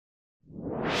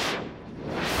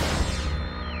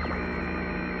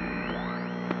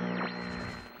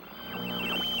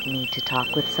Need to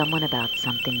talk with someone about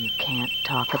something you can't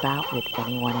talk about with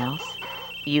anyone else?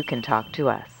 You can talk to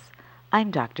us.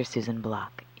 I'm Dr. Susan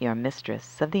Block, your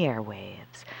mistress of the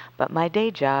airwaves, but my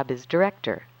day job is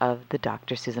director of the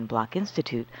Dr. Susan Block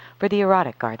Institute for the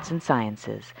Erotic Arts and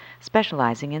Sciences,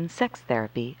 specializing in sex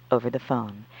therapy over the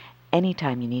phone.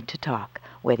 Anytime you need to talk,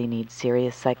 whether you need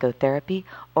serious psychotherapy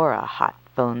or a hot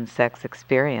phone sex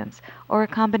experience, or a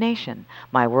combination,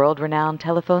 my world-renowned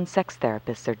telephone sex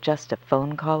therapists are just a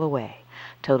phone call away.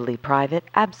 Totally private,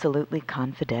 absolutely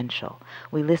confidential.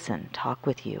 We listen, talk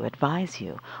with you, advise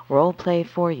you, role play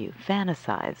for you,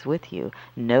 fantasize with you.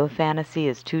 No fantasy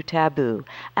is too taboo,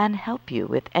 and help you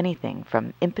with anything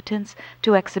from impotence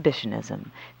to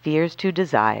exhibitionism, fears to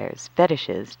desires,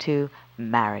 fetishes to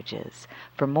marriages.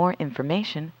 For more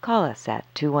information, call us at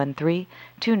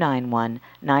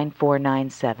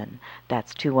 213-291-9497.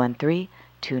 That's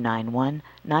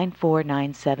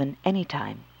 213-291-9497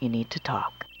 anytime you need to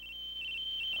talk.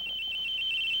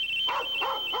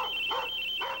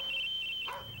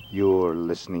 You're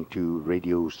listening to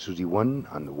Radio Susie One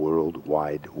on the World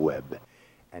Wide Web.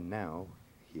 And now,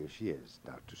 here she is,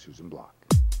 Dr. Susan Block.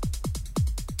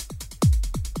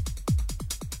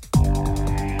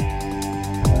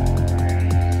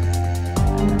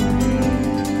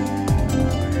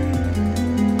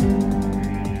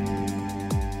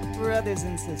 Brothers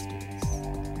and sisters,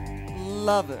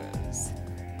 lovers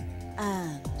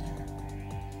and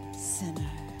sinners.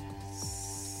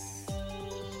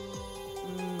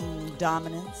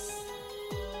 Dominants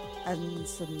and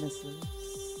submissives,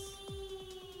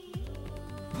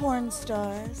 porn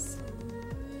stars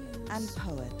and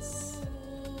poets,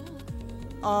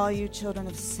 all you children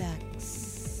of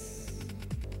sex,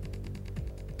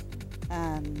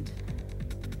 and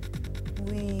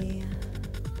we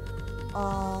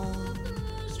all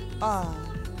are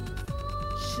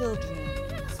children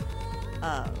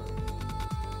of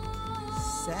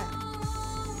sex.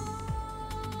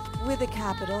 With a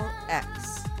capital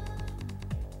X.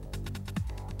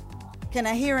 Can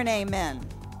I hear an amen?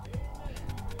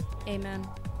 Amen.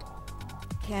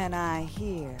 Can I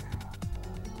hear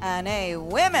an A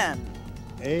women?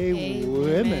 A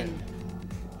women.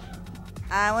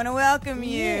 I want to welcome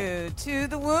you to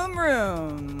the womb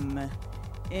room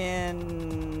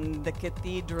in the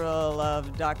Cathedral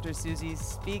of Dr. Susie's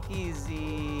Speakeasy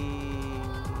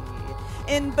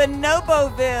in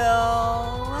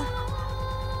Bonoboville,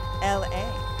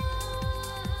 L.A.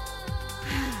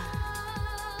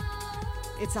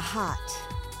 It's a hot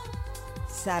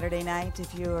Saturday night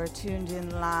if you're tuned in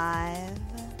live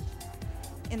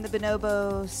in the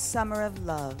Bonobo Summer of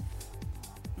Love.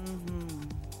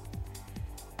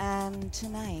 And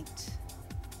tonight,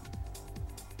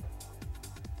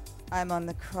 I'm on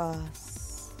the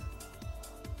cross,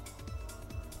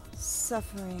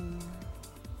 suffering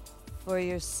for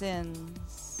your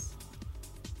sins,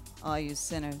 all you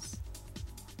sinners.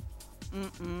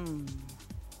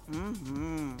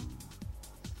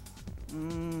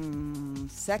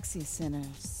 Sexy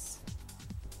sinners.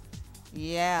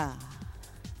 Yeah.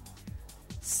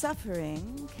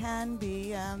 Suffering can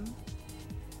be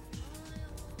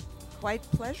quite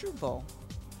pleasurable.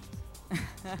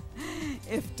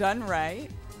 If done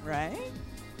right, right?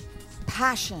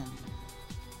 Passion.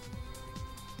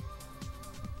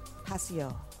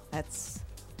 Passio. That's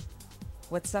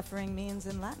what suffering means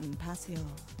in Latin. Passio.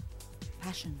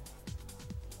 Passion.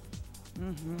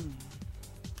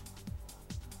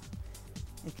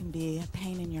 It can be a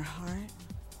pain in your heart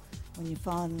when you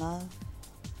fall in love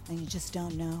and you just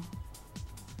don't know.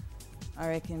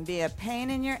 Or it can be a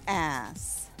pain in your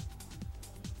ass.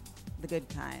 The good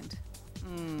kind.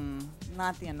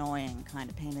 Not the annoying kind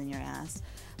of pain in your ass,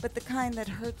 but the kind that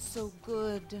hurts so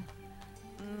good.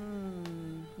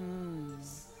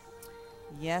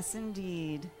 Yes,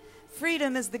 indeed.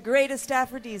 Freedom is the greatest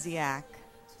aphrodisiac.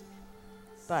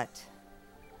 But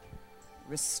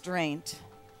restraint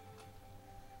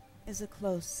is a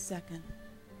close second.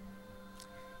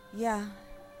 Yeah.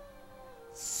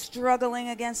 Struggling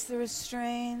against the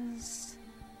restraints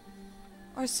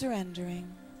or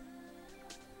surrendering.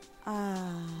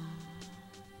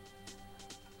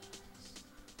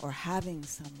 Or having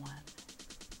someone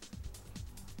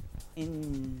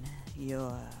in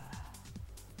your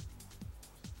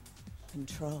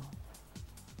control.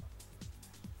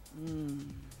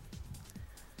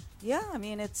 Yeah, I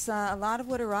mean, it's a lot of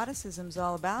what eroticism's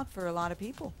all about for a lot of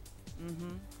people.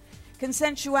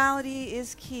 Consensuality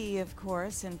is key, of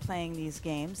course, in playing these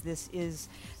games. This is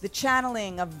the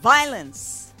channeling of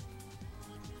violence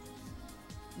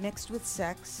mixed with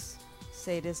sex,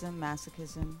 sadism,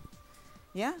 masochism.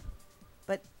 Yeah,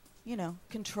 but, you know,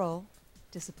 control,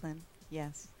 discipline.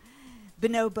 Yes.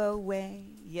 Bonobo way.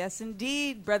 Yes,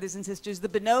 indeed, brothers and sisters. The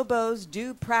bonobos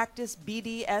do practice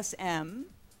BDSM.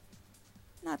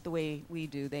 Not the way we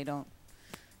do. They don't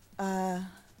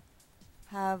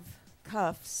have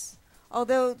cuffs.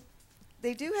 Although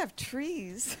they do have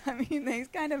trees. I mean, they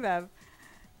kind of have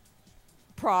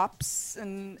props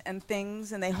and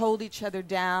things, and they hold each other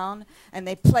down, and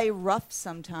they play rough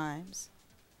sometimes.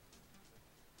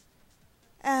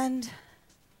 And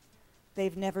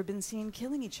they've never been seen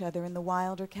killing each other in the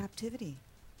wild or captivity.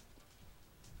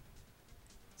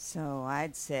 So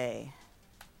I'd say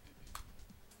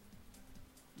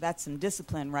that's some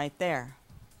discipline right there.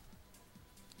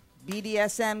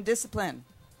 BDSM discipline.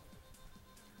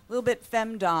 A little bit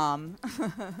femdom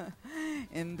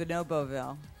in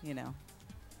Bonoboville, you know.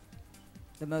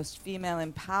 The most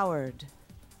female-empowered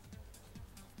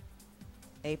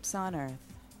apes on Earth.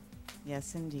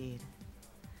 Yes, indeed.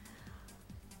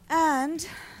 And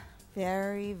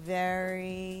very,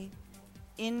 very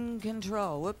in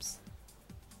control. Whoops.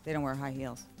 They don't wear high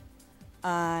heels.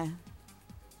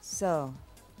 So,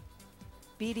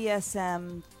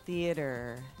 BDSM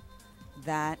theater.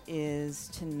 That is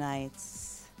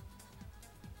tonight's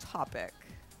topic.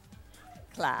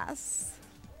 Class.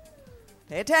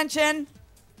 Pay attention.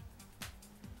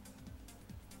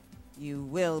 You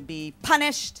will be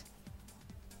punished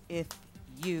if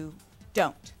you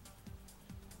don't.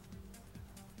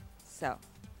 So,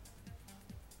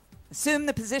 assume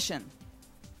the position.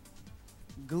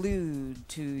 Glued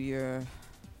to your,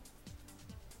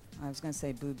 I was going to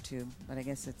say boob tube, but I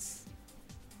guess it's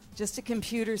just a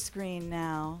computer screen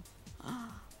now.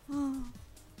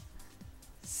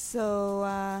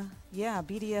 So, yeah,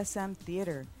 BDSM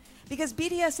theater. Because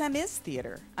BDSM is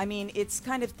theater. I mean, it's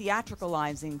kind of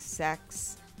theatricalizing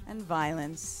sex and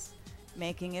violence,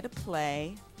 making it a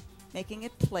play, making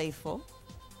it playful,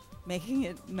 making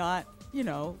it not, you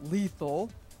know, lethal.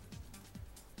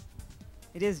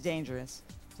 It is dangerous.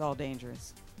 It's all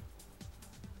dangerous.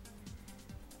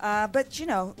 But, you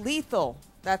know, lethal,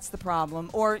 that's the problem.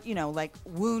 Or, you know, like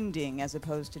wounding as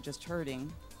opposed to just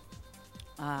hurting.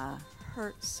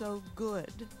 Hurt so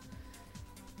good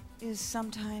is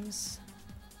sometimes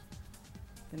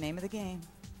the name of the game.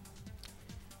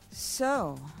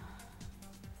 So,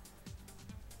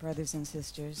 brothers and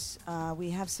sisters,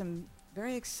 we have some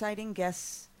very exciting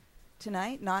guests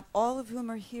tonight, not all of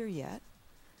whom are here yet.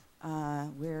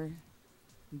 We're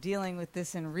dealing with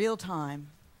this in real time.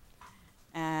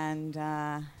 And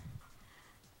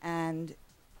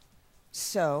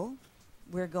so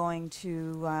we're going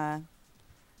to,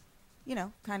 you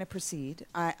know, kind of proceed.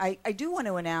 I do want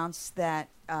to announce that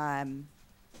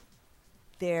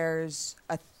there's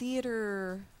a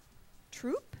theater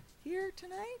troupe here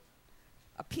tonight,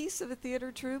 a piece of a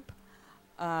theater troupe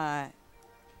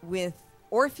with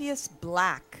Orpheus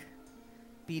Black,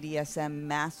 BDSM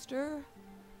master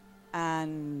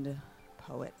and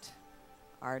poet,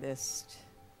 artist,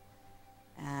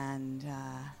 and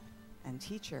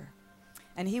teacher.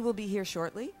 And he will be here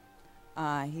shortly.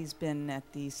 He's been at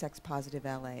the Sex Positive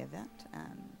LA event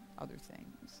and other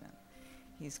things. And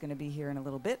he's going to be here in a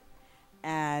little bit,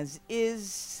 as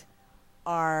is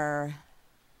our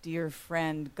dear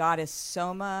friend Goddess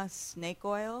Soma, Snake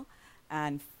Oil,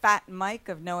 and Fat Mike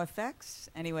of No Effects.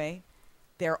 Anyway,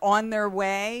 they're on their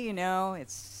way, you know.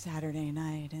 It's Saturday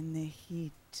night in the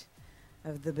heat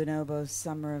of the Bonobo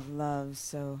Summer of Love.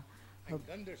 So, And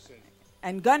Gunderson.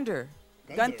 and Gunther.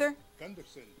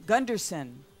 Gunderson.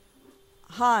 Gunderson.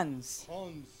 Hans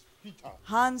Peter.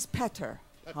 Petter.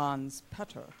 Hans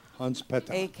Petter. Hans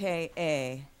Petter.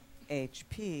 A.K.A.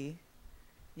 HP.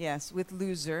 Yes, with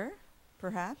Loser,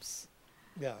 perhaps.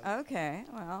 Yeah. Okay,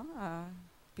 well,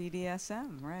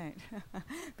 BDSM, right.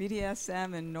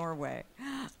 BDSM in Norway.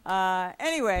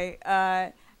 Anyway,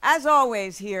 as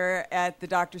always here at the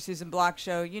Dr. Susan Block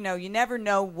Show, you know, you never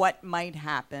know what might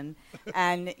happen.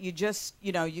 And you just,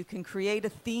 you know, you can create a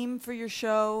theme for your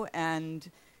show, and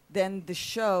then the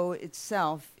show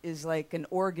itself is like an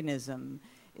organism.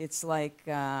 It's like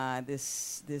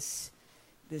this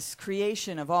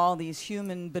creation of all these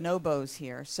human bonobos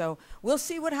here. So we'll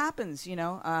see what happens, you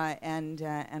know,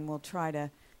 and we'll try to,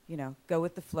 you know, go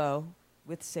with the flow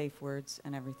with safe words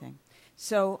and everything.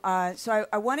 So I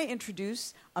want to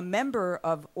introduce a member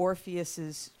of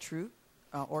Orpheus's troupe,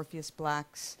 Orpheus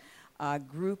Black's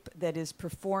group that is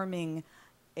performing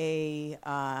a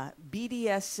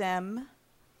BDSM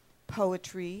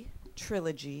poetry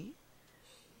trilogy.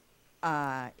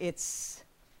 It's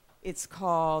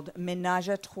called Ménage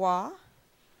à Trois,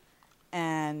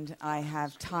 and I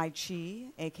have Tai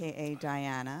Chi, a.k.a.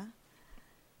 Diana,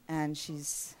 and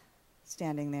she's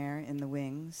standing there in the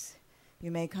wings,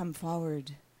 You may come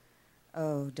forward.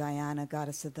 Oh, Diana,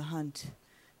 goddess of the hunt.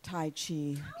 Tai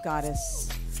Chi, goddess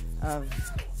of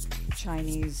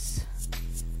Chinese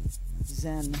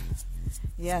Zen.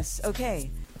 Yes, okay.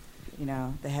 You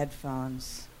know, the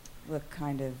headphones look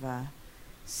kind of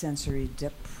sensory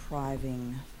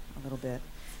depriving a little bit.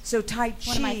 So Tai Chi.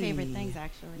 One of my favorite things,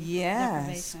 actually.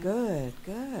 Yes, Deprivation.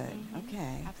 good.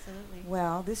 Okay. Absolutely.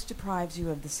 Well, this deprives you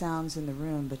of the sounds in the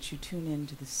room, but you tune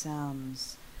into the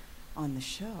sounds on the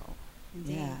show.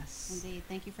 Indeed. Yes. Indeed.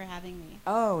 Thank you for having me.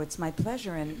 Oh, it's my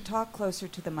pleasure. And talk closer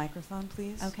to the microphone,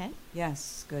 please. Okay.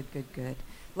 Yes, good.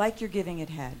 Like you're giving it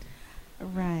head.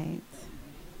 Right.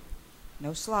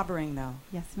 No slobbering, though.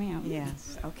 Yes, ma'am.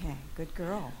 Yes. Okay. Good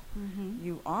girl. Mm-hmm.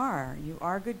 You are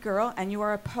a good girl, and you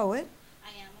are a poet.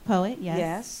 I am a poet,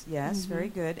 yes. Yes. Very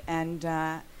good. And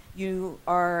you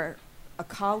are a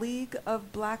colleague of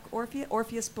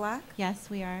Orpheus Black? Yes,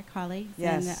 we are colleagues.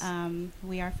 Yes. And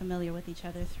we are familiar with each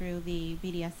other through the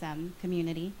BDSM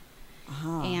community.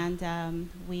 Uh-huh. And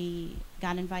we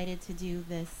got invited to do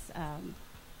this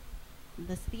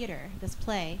this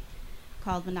play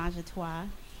called Menage a Trois.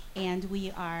 And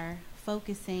we are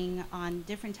focusing on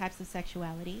different types of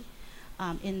sexuality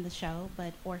in the show,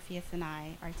 but Orpheus and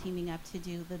I are teaming up to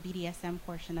do the BDSM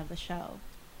portion of the show.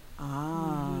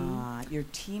 You're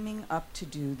teaming up to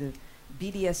do the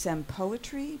BDSM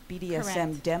poetry, BDSM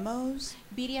Correct. demos?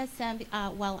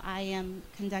 BDSM, while I am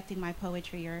conducting my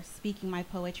poetry or speaking my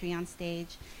poetry on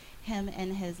stage, him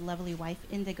and his lovely wife,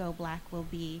 Indigo Black, will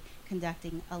be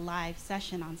conducting a live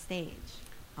session on stage.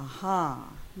 Aha.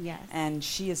 Yes. And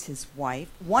she is his wife,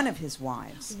 one of his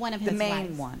wives. One of the his main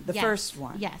wives. one, the Yes. first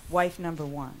one. Yes. Wife number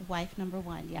one. Wife number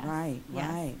one, yes. Right,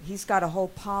 Yes. right. He's got a whole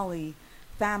poly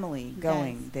family He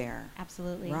going does. there.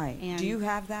 Absolutely. Right. And Do you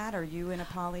have that? Are you in a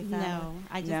poly family? No,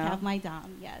 I just No? have my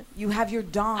dom, yes. You have your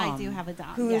Dom. I do have a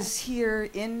dom, Who is yes. here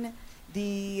in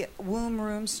the Womb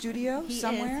Room studio He is-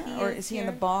 somewhere? he Or is is he in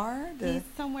the here. bar? The He's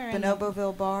somewhere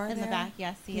Bonoboville bar in the there? back,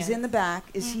 yes, he He's is. in the back.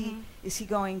 Is Mhm. he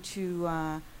going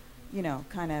to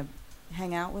kind of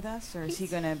hang out with us, or is he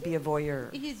He's- going to be a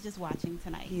voyeur? He's just watching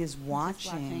tonight. He is He's just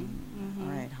watching. Mhm.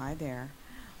 All right, hi there.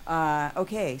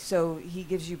 Okay, so he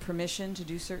gives you permission to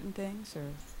do certain things, or?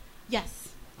 Yes,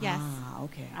 yes. Ah,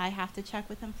 okay. I have to check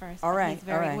with him first. All but right, he's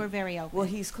very, all right. We're very open. Well,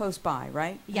 he's close by,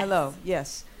 right? Yes. Hello,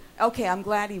 yes. Okay, I'm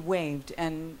glad he waved,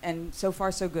 and so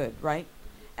far so good, right?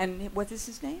 And what is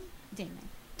his name? Damon.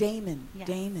 Damon. Yes.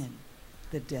 Damon,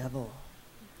 the devil.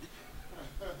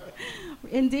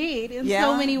 Indeed, in Yeah.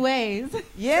 so many ways.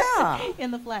 Yeah.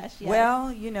 In the flesh, yes.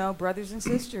 Well, brothers and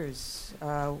sisters,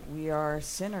 we are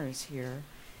sinners here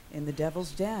in the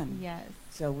devil's den. Yes.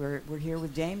 So we're here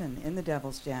with Damon in the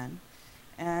devil's den,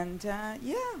 and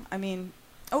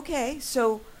okay.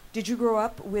 So did you grow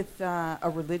up with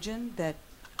a religion that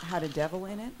had a devil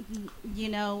in it?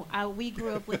 We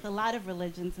grew up with a lot of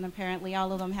religions, and apparently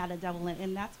all of them had a devil in it,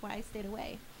 and that's why I stayed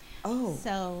away. Oh.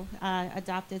 So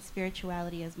adopted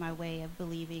spirituality as my way of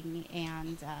believing,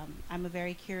 and I'm a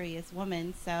very curious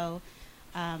woman. So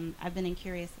I've been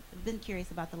curious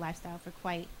about the lifestyle for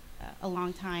quite a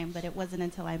long time, but it wasn't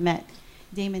until I met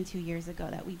Damon 2 years ago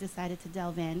that we decided to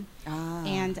delve in.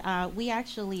 And we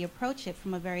actually approach it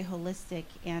from a very holistic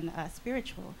and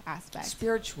spiritual aspect.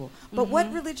 Spiritual. But what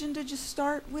Mhm. religion did you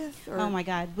start with? Or Oh my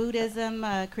God, Buddhism,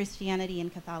 Christianity,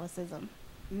 and Catholicism.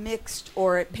 mixed,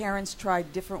 or parents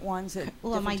tried different ones at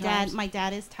Well, different my times?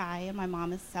 dad is Thai and my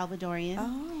mom is Salvadorian.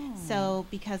 Oh. So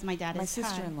because my dad My is Thai.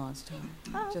 sister-in-law's Thai.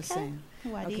 Oh, Just okay. saying.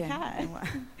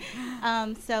 Wadika.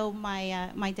 So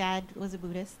my dad was a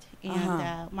Buddhist, and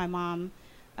Uh-huh. my mom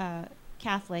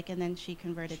Catholic, and then she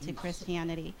converted to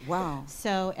Christianity. Wow.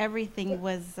 So everything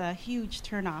was a huge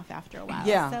turnoff after a while.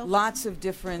 Yeah, So, lots of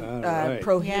different All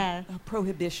right. Yeah.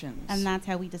 prohibitions. and that's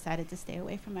how we decided to stay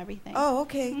away from everything. Oh,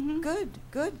 okay. Mhm.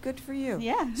 Good for you.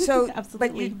 Yeah. So,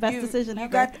 Absolutely. but Best decision you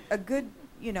ever. got a good,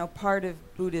 part of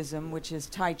Buddhism, which is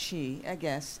Tai Chi. I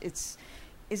guess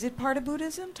is it part of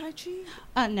Buddhism, Tai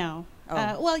Chi? No.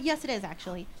 Oh. Well, yes, it is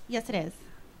actually. Yes, it is.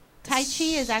 Tai Chi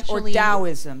is Or actually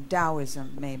Taoism,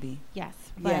 maybe. Yes,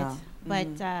 Yeah, but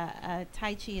mhm.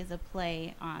 Tai Chi is a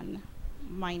play on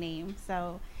my name.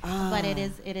 So, Ah. but it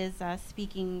is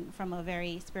speaking from a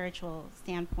very spiritual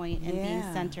standpoint and being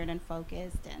Yeah. centered and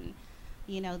focused and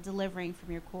delivering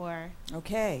from your core.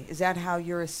 Okay, is that how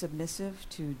you're submissive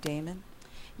to Damon?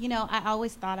 I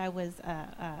always thought I was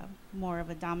more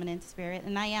of a dominant spirit,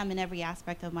 and I am in every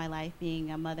aspect of my life, being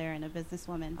a mother and a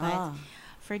businesswoman. But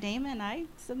for Damon, I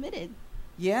submitted.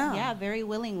 Yeah. Yeah, very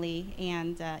willingly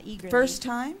and eagerly. First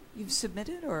time you've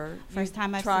submitted, or First you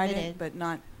time I've tried submitted. it, but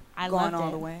not I gone loved all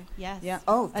it. the way? Yes. Yeah.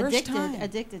 Oh, first time.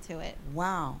 Addicted to it.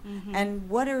 Wow. And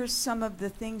what are some of the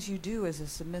things you do as a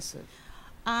submissive?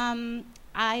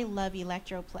 I love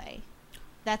electroplay.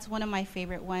 That's one of my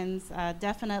favorite ones.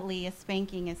 Definitely a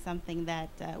spanking is something that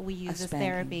we use as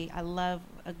therapy. I love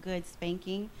a good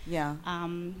spanking. Yeah.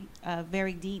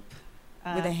 Very deep.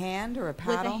 With a hand or a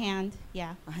paddle? With a hand,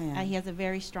 yeah. A hand. He has a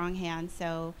very strong hand,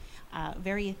 so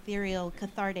very ethereal,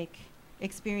 cathartic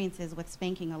experiences with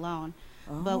spanking alone.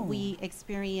 Oh. But we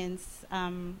experience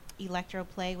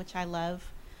electroplay, which I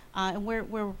love. And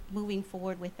we're moving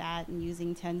forward with that and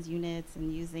using TENS units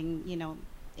and using,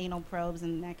 anal probes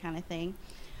and that kind of thing.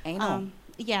 Anal?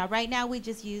 Yeah, right now we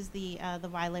just use the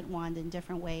violet wand in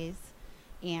different ways.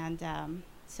 And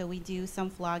so we do some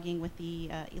flogging with the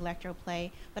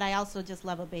electroplay, but I also just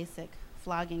love a basic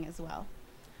flogging as well.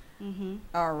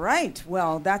 All right.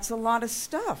 Well, that's a lot of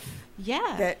stuff.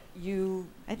 Yeah. That you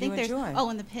I think you enjoy. there's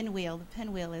and the pinwheel. The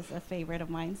pinwheel is a favorite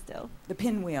of mine still. The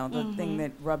pinwheel, the thing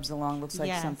that rubs along, looks like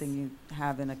Yes. something you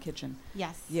have in a kitchen.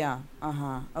 Yes. Yeah.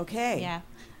 Okay. Yeah.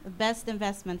 The best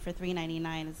investment for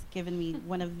 $3.99 has given me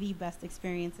one of the best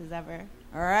experiences ever.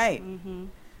 All right.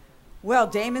 Well,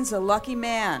 Damon's a lucky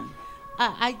man.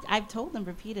 I've told him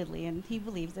repeatedly, and he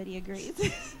believes that he agrees.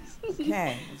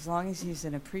 Okay, as long as he's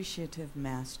an appreciative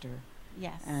master.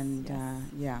 Yes. And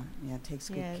yes. Takes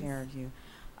good Yes. care of you.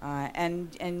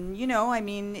 And I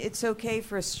mean, it's okay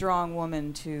for a strong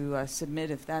woman to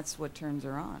submit if that's what turns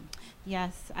her on.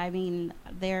 Yes, I mean,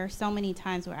 there are so many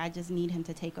times where I just need him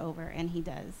to take over, and he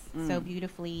does so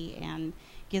beautifully and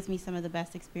gives me some of the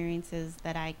best experiences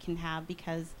that I can have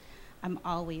because I'm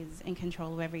always in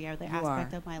control of every other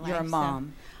aspect of my life. You're a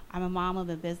mom. So I'm a mom, I'm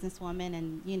a businesswoman,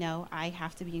 and, I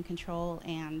have to be in control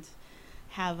and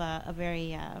have a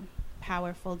very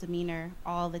powerful demeanor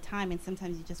all the time, and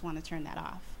sometimes you just want to turn that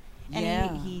off.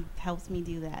 And he helps me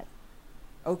do that.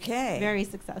 Okay. Very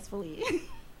successfully.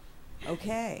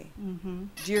 Okay.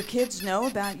 Do your kids know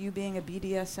about you being a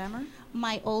BDSMer?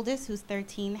 My oldest, who's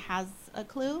 13, has a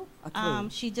clue. A clue.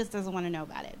 She just doesn't want to know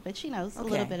about it, but she knows a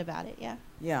little bit about it. Yeah.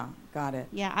 Yeah, got it.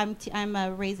 Yeah,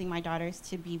 I'm raising my daughters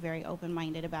to be very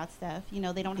open-minded about stuff.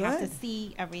 They don't have to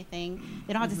see everything.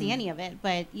 They don't have to see any of it,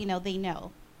 but they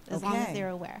know as long as they're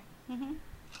aware.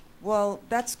 Well,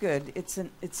 that's good.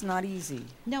 It's not easy.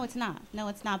 No, it's not.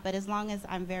 But as long as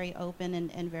I'm very open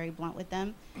and very blunt with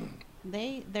them,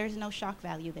 there's no shock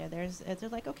value there. They're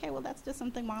like, okay, well, that's just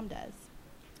something mom does.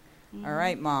 All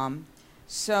right, Mom.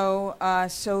 So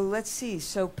let's see.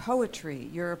 So poetry.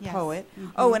 You're a poet.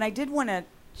 Oh, and I did want to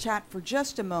chat for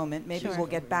just a moment. Maybe we'll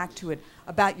get back to it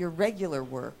about your regular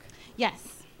work.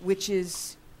 Yes. Which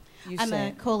is, I'm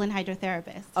a colon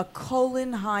hydrotherapist. A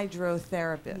colon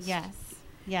hydrotherapist. Yes.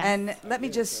 Yes. And let me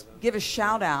just give a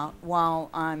shout out while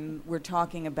we're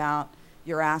talking about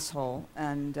your asshole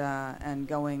and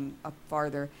going up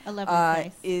farther. A lovely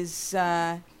place.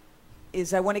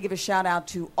 Is I want to give a shout out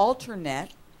to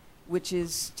Alternet, which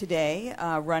is today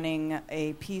running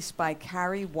a piece by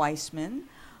Carrie Weissman,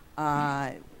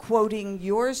 quoting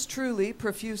yours truly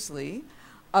profusely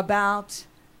about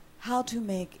how to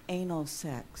make anal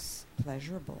sex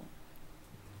pleasurable.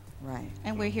 Right.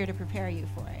 And we're here to prepare you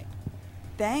for it.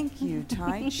 Thank you,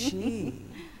 Tai Chi.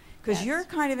 Because you're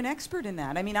kind of an expert in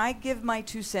that. I mean, I give my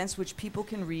 2 cents, which people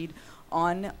can read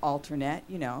on Alternet,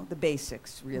 the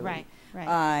basics, really.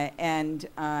 Right. And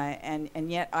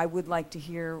yet I would like to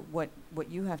hear what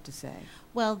you have to say.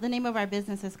 Well, the name of our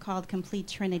business is called Complete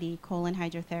Trinity Colon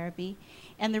Hydrotherapy.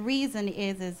 And the reason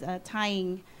is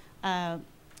tying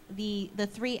the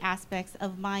 3 aspects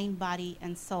of mind, body,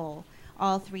 and soul.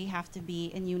 All 3 have to be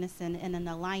in unison and in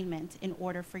alignment in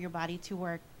order for your body to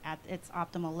work at its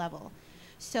optimal level.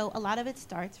 So a lot of it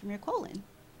starts from your colon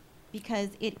because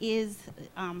it is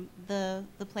the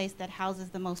place that houses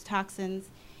the most toxins.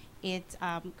 It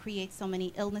creates so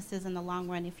many illnesses in the long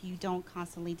run if you don't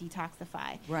constantly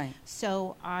detoxify. Right.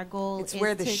 So our goal is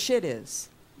where the shit is.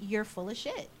 You're full of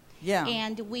shit. Yeah.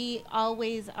 And we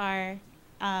always are,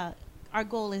 our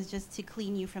goal is just to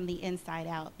clean you from the inside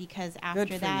out because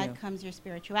after that comes your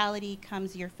spirituality,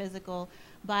 comes your physical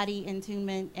body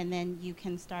attunement, and then you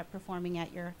can start performing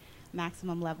at your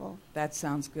maximum level. That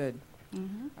sounds good.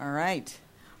 All right.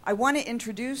 I want to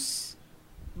introduce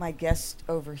my guest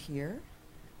over here,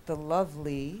 the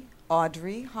lovely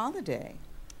Audrey Holliday.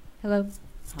 Hello.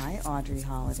 Hi, Audrey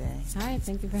Holliday. Hi,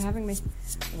 thank you for having me.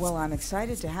 Well, I'm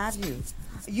excited to have you.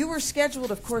 You were scheduled,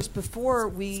 of course, before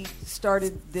we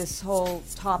started this whole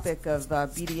topic of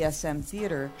BDSM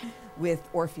theater with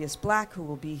Orpheus Black, who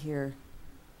will be here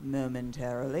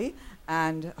momentarily,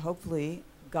 and hopefully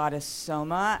Goddess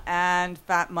Soma and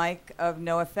Fat Mike of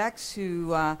NoFX,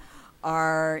 who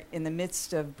are in the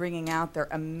midst of bringing out their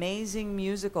amazing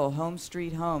musical, Home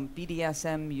Street Home,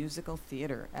 BDSM musical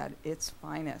theater at its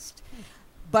finest.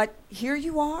 But here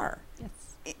you are,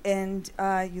 Yes. and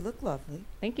you look lovely.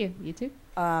 Thank you. You too.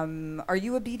 Are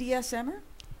you a BDSMer?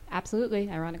 Absolutely.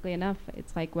 Ironically enough,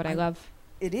 it's like what I love.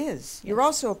 It is. Yes. You're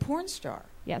also a porn star.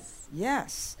 Yes,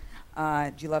 Yes.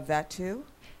 Do you love that too?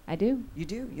 I do. You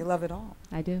do. You love it all.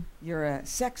 I do. You're a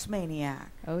sex maniac.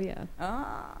 Oh yeah.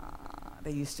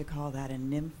 They used to call that a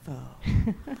nympho.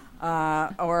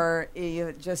 Or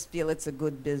you just feel it's a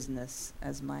good business,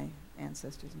 as my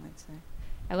ancestors might say.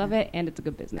 I love it, and it's a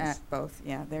good business. Both.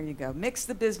 Yeah, there you go. Mix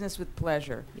the business with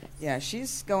pleasure. Yes. Yeah,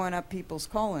 she's going up people's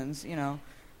colons, you know.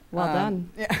 Well done.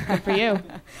 Yeah. Good for you.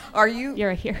 Are you?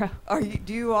 You're a hero.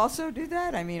 Do you also do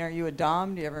that? I mean, are you a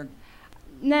dom? Do you ever?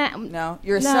 Nah. No,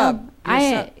 you're a no, sub. You're a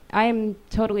sub. I am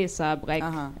totally a sub. Like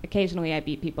Uh-huh. occasionally I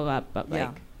beat people up, but Yeah.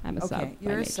 like I'm a sub. Okay, by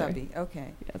you're a nature. subby.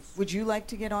 Okay. Yes. Would you like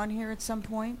to get on here at some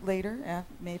point later,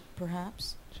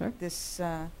 perhaps? Sure. This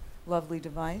lovely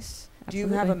device. Do you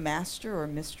have a Absolutely. master or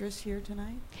mistress here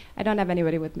tonight? I don't have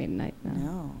anybody with me tonight. No.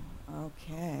 No.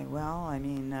 Okay. Well, I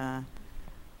mean,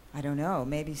 I don't know.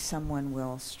 Maybe someone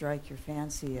will strike your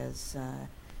fancy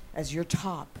as your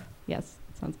top Yes.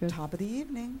 Sounds good. of the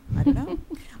evening. I don't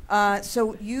know.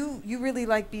 So you really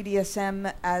like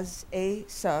BDSM as a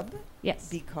sub Yes.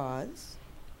 because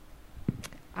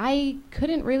I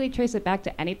couldn't really trace it back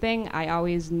to anything. I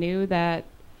always knew that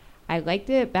I liked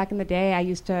it. Back in the day, I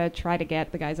used to try to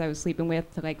get the guys I was sleeping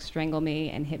with to like strangle me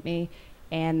and hit me,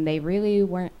 and they really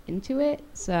weren't into it.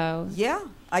 So yeah,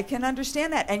 I can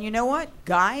understand that. And you know what,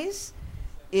 guys?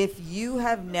 If you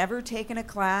have never taken a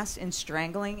class in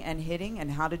strangling and hitting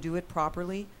and how to do it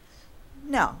properly,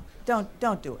 no, don't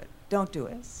do it. Don't do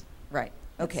it. Yes. Right.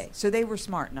 Okay. So they were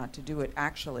smart not to do it,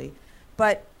 actually,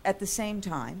 but at the same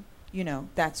time, you know,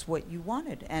 that's what you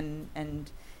wanted,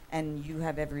 and you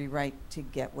have every right to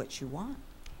get what you want.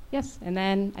 Yes, and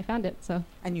then I found it. So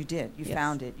And you did. You Yes.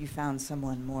 found it. You found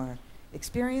someone more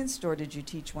experienced, or did you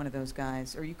teach one of those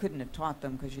guys, or you couldn't have taught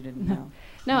them because you didn't know?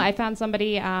 no, I found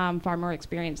somebody far more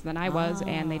experienced than I was,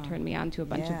 and they Ah, turned me on to a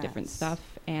bunch of different yes. stuff,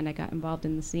 and I got involved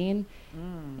in the scene,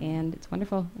 and it's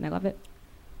wonderful, and I love it.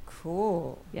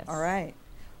 Cool. Yes. All right.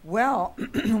 Well,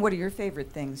 what are your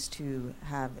favorite things to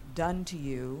have done to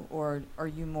you, or are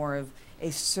you more of a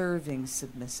serving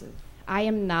submissive? I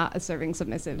am not a serving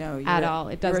submissive No, you're at a- all.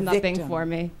 It you're does a nothing victim. for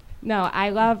me. No, I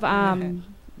love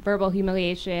verbal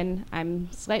humiliation.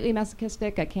 I'm slightly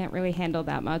masochistic. I can't really handle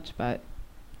that much, but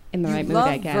in the You right mood, love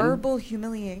I can. verbal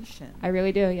humiliation. I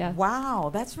really do, yeah. Wow,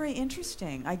 that's very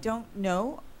interesting. I don't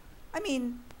know. I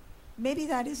mean, maybe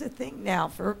that is a thing now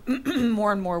for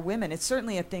more and more women. It's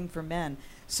certainly a thing for men.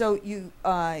 So you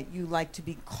like to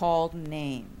be called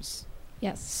names,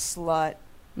 Yes. slut.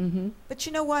 Mm-hmm. But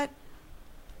you know what?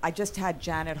 I just had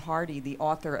Janet Hardy, the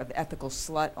author of Ethical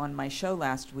Slut, on my show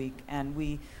last week, and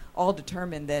we all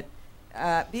determined that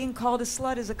being called a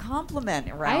slut is a compliment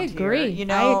around here. agree. You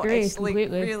know, I agree it's like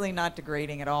completely. really not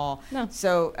degrading at all. No.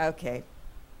 So okay,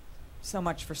 so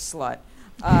much for slut.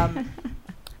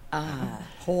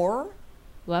 Whore,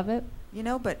 Love it. you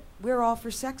know, but we're all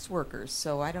for sex workers,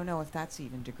 so I don't know if that's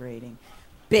even degrading.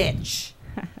 Bitch.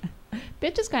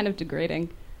 Bitch is kind of degrading.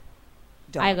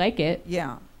 Dog. I like it.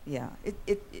 Yeah, yeah.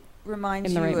 It reminds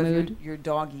In the you right of mood. your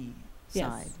doggy Yes,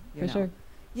 side. You for know. sure.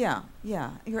 Yeah,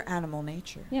 yeah. Your animal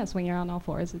nature. Yes, when you're on all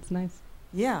fours, it's nice.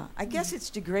 Yeah. I guess it's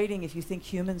degrading if you think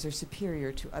humans are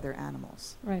superior to other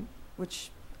animals, Right.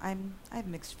 which I have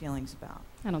mixed feelings about.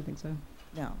 I don't think so.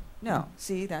 No.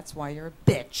 See, that's why you're a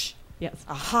bitch. Yes.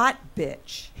 A hot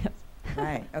bitch. Yes.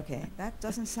 Right. Okay. That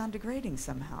doesn't sound degrading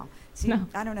somehow. See, No.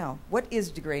 I don't know. What is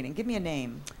degrading? Give me a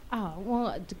name. Oh,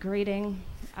 well, degrading.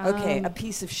 Okay. A Um,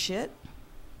 piece of shit.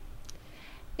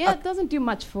 Yeah, a- it doesn't do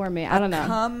much for me. I don't know.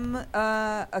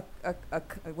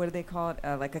 What do they call it?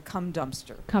 Like a cum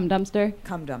dumpster. Cum dumpster.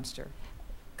 Cum dumpster.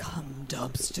 Cum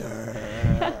dumpster.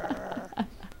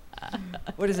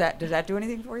 What is that? Does that do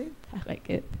anything for you? I like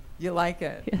it. You like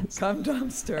it? Yes. Cum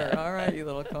dumpster. All right, you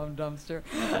little cum dumpster.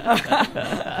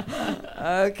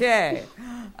 Okay.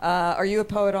 Are you a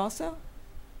poet also?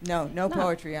 No No.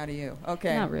 poetry out of you.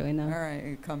 Okay. Not really, no. All right,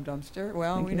 you cum dumpster.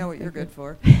 Well, Thank we you, know what you're thank good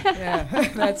for. Yeah,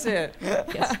 that's it.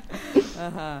 Yes.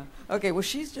 Uh-huh. Okay, well,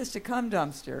 she's just a cum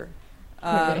dumpster.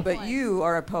 Really? But you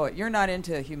are a poet. You're not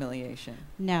into humiliation.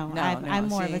 No, No, I'm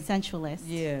more of see? a sensualist.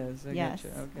 Yes, I Yes.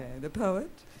 get you. Okay, the poet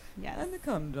Yes. and the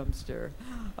cum dumpster.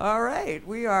 All right,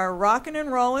 we are rocking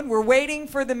and rolling. We're waiting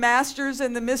for the masters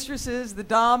and the mistresses. The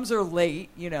doms are late,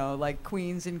 you know, like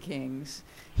queens and kings,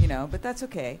 you know, but that's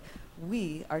okay.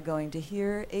 We are going to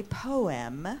hear a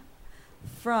poem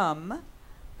from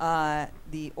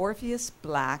the Orpheus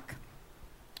Black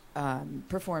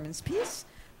performance piece.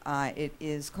 It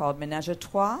is called Ménage à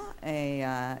Trois,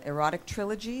 a erotic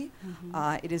trilogy.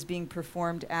 It is being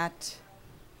performed at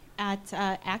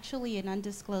actually an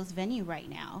undisclosed venue right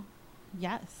now.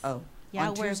 Yes. Oh, yeah,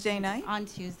 on we're Tuesday night? On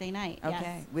Tuesday night, Okay,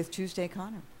 yes. with Tuesday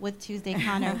Connor. With Tuesday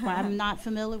Connor. But I'm not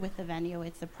familiar with the venue.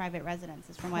 It's a private residence.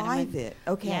 It's from what I'm Private,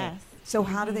 okay. Yes. So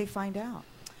how do they find out?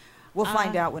 We'll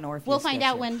find out when Orpheus We'll find gets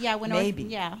out here. when maybe,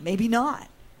 yeah. maybe not.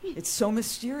 It's so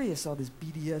mysterious, all this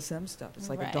BDSM stuff. It's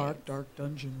like a Right. dark, dark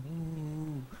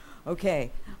dungeon. Ooh.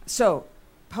 Okay, so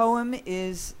poem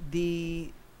is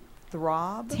the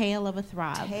throb. Tale of a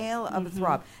Throb. Tale of a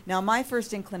throb. Now, my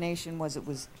first inclination was it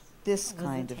was this It was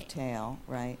kind a of tale,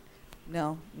 right?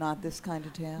 No, not this kind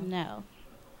of tale. No.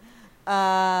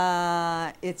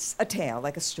 It's a tale,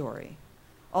 like a story.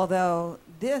 Although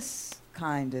this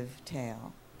kind of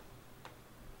tale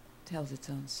tells its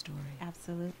own story.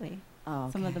 Absolutely.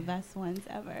 Oh, Some of the okay. best ones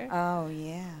ever. Oh,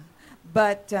 yeah.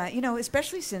 But,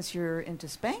 especially since you're into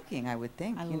spanking, I would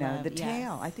think, I the love- tale.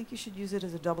 yes. I think you should use it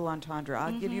as a double entendre.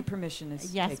 I'll give you permission to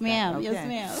Yes, take ma'am. that.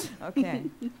 Yes, Okay.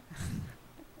 ma'am. Okay.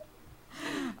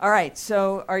 All right.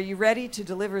 So are you ready to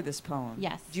deliver this poem?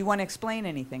 Yes. Do you want to explain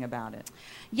anything about it?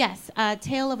 Yes,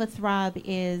 Tale of a Throb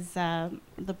is,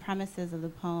 the premises of the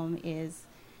poem is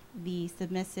the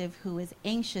submissive who is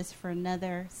anxious for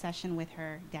another session with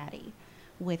her daddy,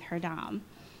 with her dom.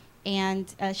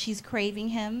 And she's craving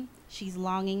him, she's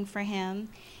longing for him,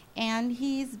 and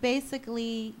he's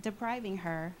basically depriving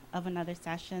her of another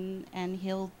session, and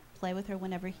he'll play with her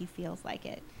whenever he feels like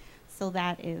it. So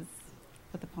that is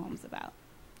what the poem's about.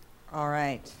 All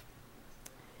right.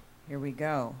 Here we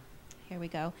go. Here we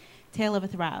go. Tale of a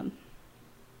Throb.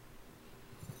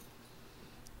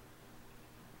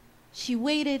 She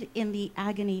waited in the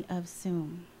agony of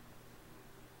Soom,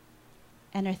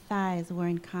 and her thighs were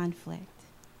in conflict,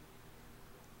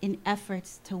 in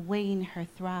efforts to wane her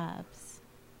throbs.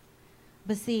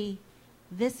 But see,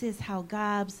 this is how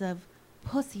gobs of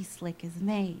pussy slick is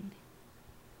made.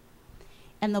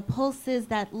 And the pulses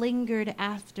that lingered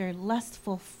after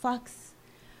lustful fucks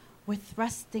were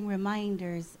thrusting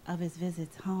reminders of his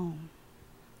visits home.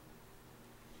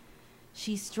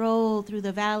 She strolled through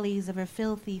the valleys of her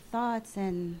filthy thoughts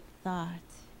and thought,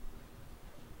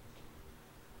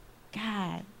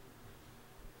 God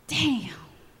damn,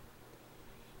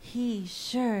 he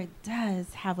sure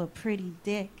does have a pretty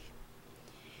dick.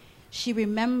 She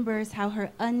remembers how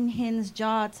her unhinged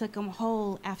jaw took him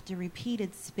whole after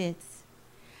repeated spits,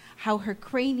 how her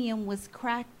cranium was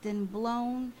cracked and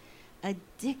blown,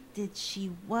 addicted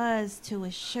she was to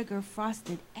a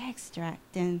sugar-frosted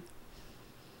extract, and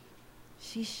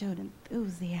she showed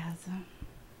enthusiasm.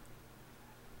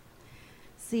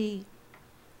 See,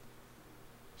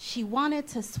 she wanted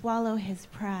to swallow his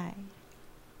pride.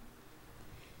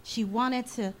 She wanted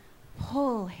to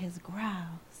pull his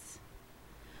growls,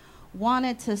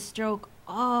 wanted to stroke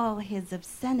all his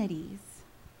obscenities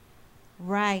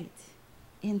right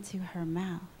into her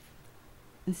mouth.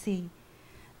 And see,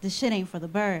 the shit ain't for the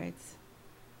birds,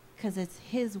 'cause it's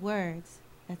his words,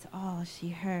 that's all she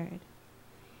heard.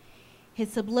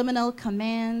 His subliminal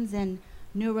commands and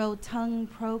neuro-tongue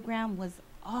program was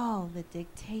all the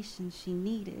dictation she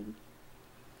needed.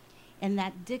 And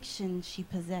that diction she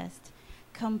possessed,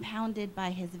 compounded by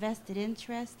his vested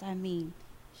interest, I mean,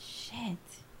 shit.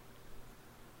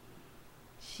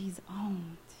 She's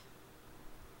owned.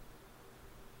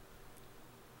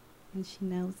 And she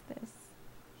knows this.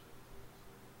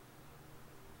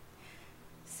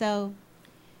 So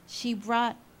she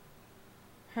brought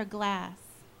her glass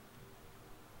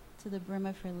to the brim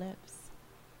of her lips,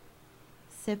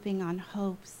 sipping on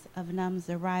hopes of Num's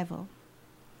arrival.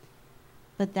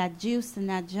 But that Juice and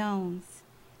that Jones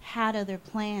had other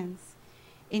plans,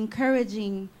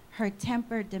 encouraging her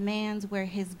tempered demands where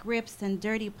his grips and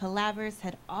dirty palavers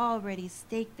had already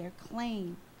staked their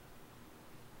claim,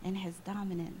 and his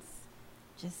dominance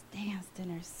just danced in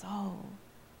her soul.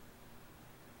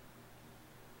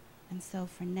 And so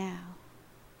for now,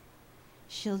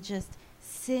 she'll just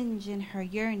singe in her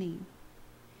yearning,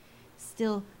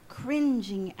 still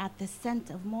cringing at the scent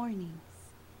of mornings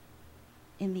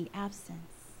in the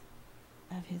absence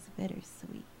of his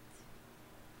bittersweet.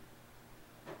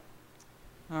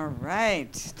 All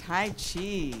right. Tai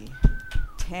Chi.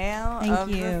 Tale Thank of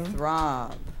you. the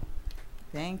Throb.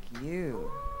 Thank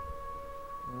you.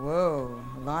 Whoa.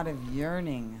 A lot of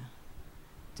yearning.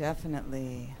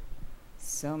 Definitely.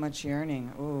 So much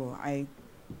yearning. Ooh, I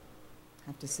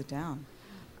have to sit down.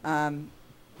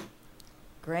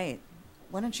 Great.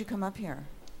 Why don't you come up here?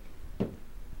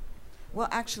 Well,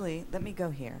 actually, let me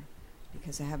go here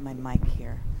because I have my mic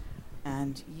here.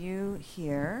 and you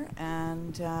here,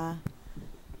 and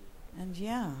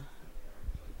yeah.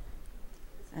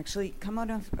 Actually, come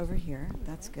on over here.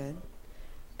 That's good.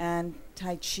 And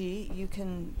Tai Chi, you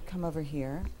can come over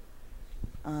here.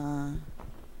 And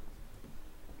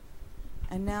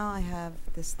now I have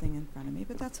this thing in front of me,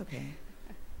 but that's okay.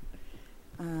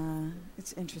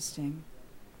 It's interesting.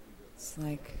 It's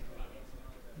like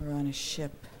we're on a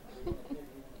ship.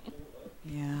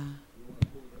 Yeah.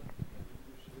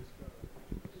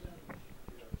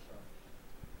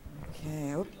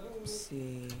 Okay,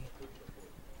 oopsie.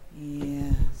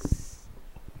 Yes.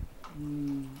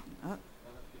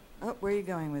 Oh, where are you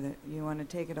going with it? You want to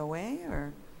take it away,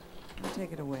 or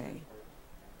take it away?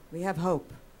 We have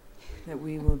hope that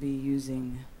we will be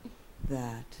using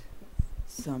that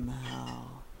somehow.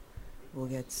 We'll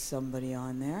get somebody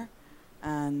on there,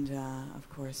 and of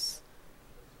course,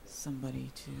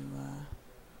 somebody to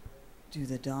do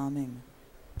the doming.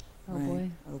 Oh right? boy.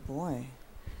 Oh boy.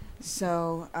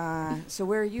 So, so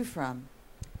where are you from?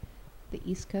 The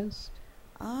East Coast.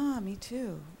 Ah, me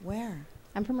too. Where?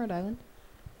 I'm from Rhode Island.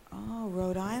 Oh,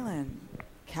 Rhode Island.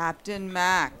 Captain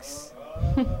Max.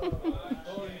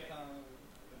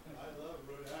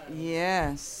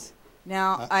 Yes.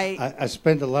 Now, I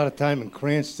spent a lot of time in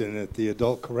Cranston at the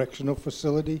adult correctional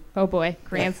facility Oh boy,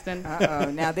 Cranston.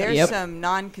 uh-oh. Now, there's Yep. some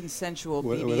non-consensual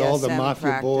BDSM with all the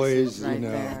mafia boys. right You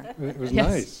know, there. it was Yes.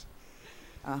 nice.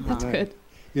 Uh-huh. That's Nice. good.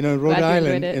 You know, in Glad Rhode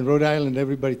you enjoyed Island, it.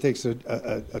 everybody takes a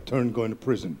turn going to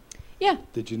prison. Yeah,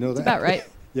 Did you know it's that? about right.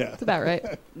 Yeah. It's about right.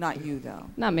 Not you, though.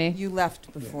 Not me. You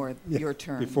left before Yeah. your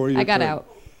turn. Before your I got turn. out.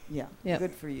 Yeah. Yep.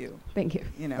 Good for you. Thank you.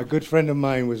 You know. A good friend of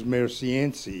mine was Mayor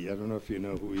Cianci. I don't know if you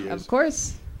know who he is. Of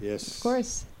course. Yes. Of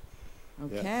course.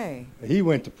 Okay. He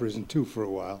went to prison too for a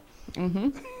while.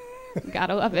 Mm-hmm.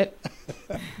 Gotta love it.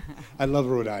 I love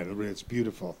Rhode Island. Really, it's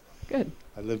beautiful. Good.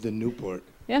 I lived in Newport.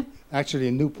 Yeah. Actually,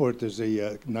 in Newport, there's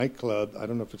a nightclub. I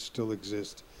don't know if it still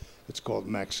exists. It's called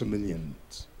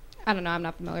Maximilian's. I don't know. I'm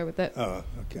not familiar with it, Oh,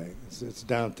 okay. It's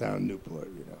downtown Newport,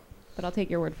 you know. but I'll take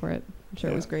your word for it. I'm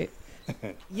sure it was Yeah. great.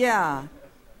 Yeah,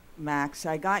 Max,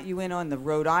 I got you in on the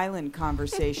Rhode Island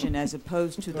conversation as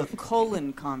opposed to the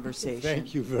colon conversation.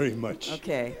 Thank you very much.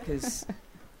 Okay, because,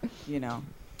 you know,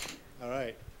 All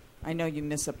right. I know you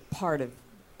miss a part of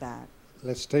that.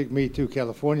 Let's take me to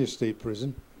California State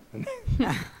Prison.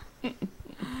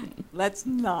 Let's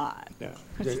not. No,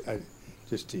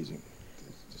 just teasing.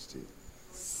 Just teasing.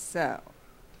 So,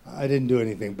 I didn't do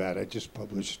anything bad. I just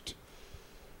published,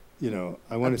 I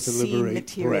wanted to obscene liberate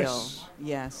material. breasts.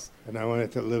 Yes. And I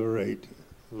wanted to liberate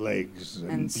legs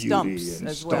and, And beauty stumps and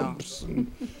as well. stumps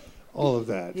and all of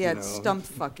that. He had stump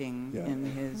fucking Yeah. in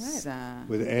his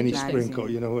With Annie magazine. Sprinkle.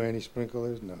 You know who Annie Sprinkle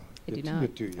is? No. I do You're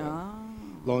not. too young.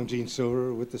 Oh. Long Jean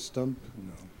Silver with the stump?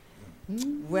 No.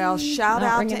 Well, shout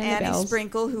Not out ringing to any Annie bells.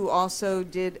 Sprinkle, who also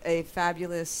did a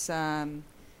fabulous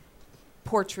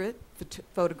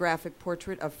photographic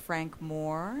portrait of Frank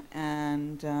Moore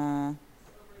and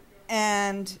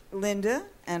Linda,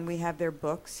 and we have their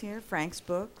books here, Frank's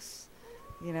books.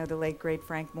 You know, the late great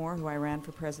Frank Moore, who I ran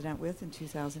for president with in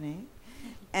 2008.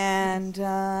 And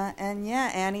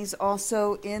yeah, Annie's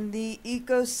also in the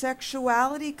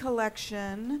Ecosexuality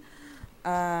collection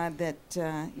that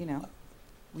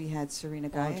we had Serena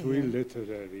Gaia Aren't we here.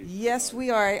 literary? Yes, we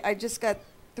are. I just got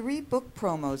 3 book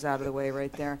promos out of the way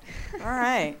right there. All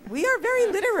right. We are very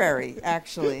literary,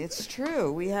 actually. It's true.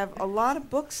 We have a lot of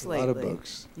books A lately. lot of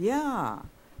books. Yeah.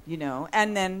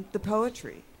 And then the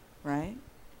poetry, right?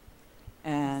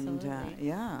 And, Absolutely.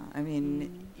 yeah, I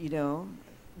mean,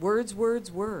 words,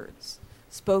 words, words.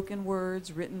 Spoken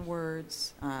words, written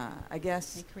words. I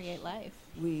guess They create life.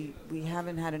 we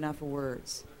haven't had enough of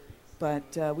words.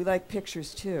 But we like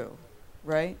pictures, too,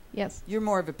 right? Yes, You're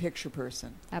more of a picture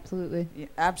person. absolutely. Yeah,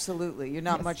 absolutely. You're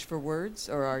not Yes. much for words,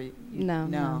 or are you? No,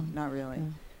 No, no. not really.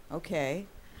 No. Okay.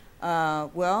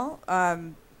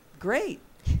 Great.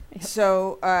 Yep.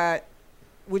 So,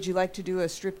 would you like to do a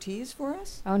striptease for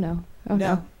us? Oh no. Oh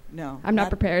no. No. I'm not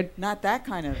prepared. Not that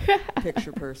kind of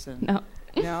picture person. No.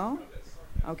 No?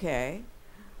 Okay.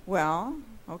 Well,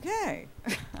 okay.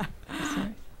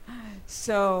 Sorry.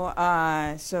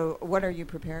 So what are you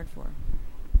prepared for?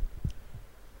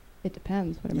 It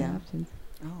depends. What are my Yeah. options?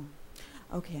 Oh,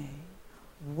 okay.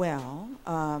 Well,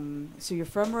 so you're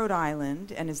from Rhode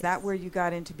Island, and is that where you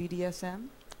got into BDSM?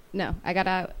 No, I got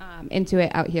out into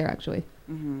it out here actually.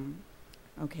 Mm-hmm.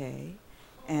 Okay.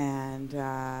 And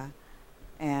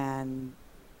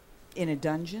in a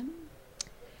dungeon?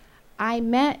 I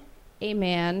met a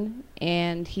man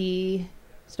and he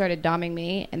started doming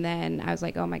me, and then I was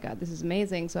like, oh my god, this is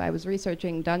amazing. So I was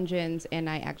researching dungeons and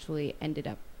I actually ended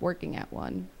up working at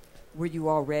one. Were you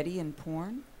already in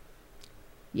porn?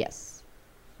 Yes.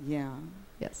 Yeah.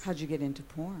 Yes. How'd you get into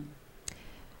porn?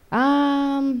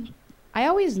 I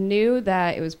always knew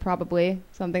that it was probably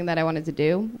something that I wanted to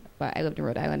do, but I lived in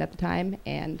Rhode Island at the time,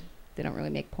 and they don't really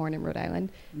make porn in Rhode Island.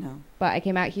 No. But I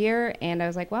came out here, and I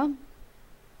was like, well,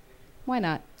 why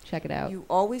not check it out? You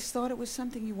always thought it was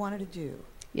something you wanted to do?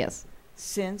 Yes.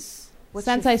 Since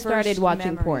I started first watching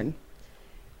memory? porn,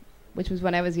 which was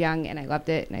when I was young, and I loved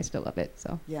it, and I still love it.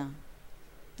 So Yeah.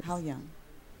 How young?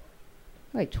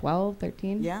 like 12,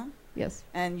 13. Yeah? Yes.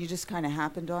 And you just kind of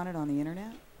happened on it on the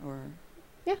internet? Or?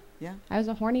 Yeah. Yeah? I was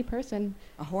a horny person.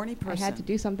 A horny person? I had to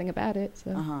do something about it.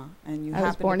 So Uh-huh. And you I was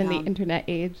happened born to in the pound- internet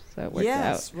age, so it worked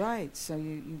Yes, out. right. So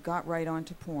you got right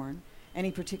onto porn.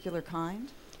 Any particular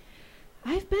kind?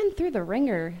 I've been through the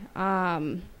ringer.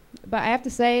 But I have to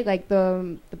say, like,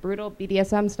 the brutal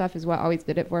BDSM stuff is what always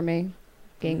did it for me.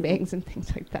 Gangbangs and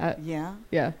things like that. Yeah?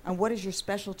 Yeah. And what is your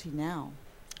specialty now?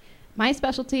 My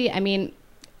specialty, I mean,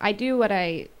 I do what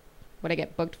I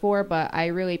get booked for, but I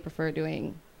really prefer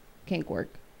doing kink work.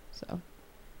 So,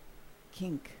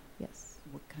 Kink. yes.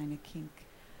 What kind of kink?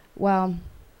 Well,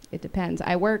 it depends.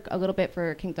 I work a little bit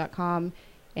for kink.com,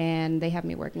 and they have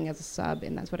me working as a sub,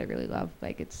 and that's what I really love.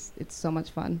 Like, it's so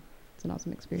much fun. It's an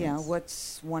awesome experience. Yeah,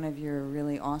 what's one of your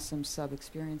really awesome sub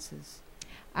experiences?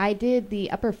 I did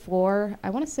the upper floor, I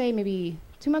want to say maybe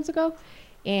 2 months ago.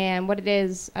 And what it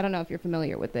is, I don't know if you're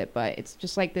familiar with it, but it's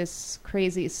just like this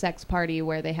crazy sex party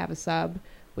where they have a sub,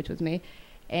 which was me,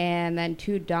 and then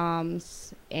 2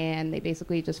 doms, and they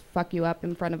basically just fuck you up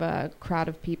in front of a crowd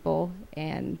of people,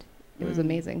 and it was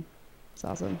amazing. It's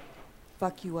awesome.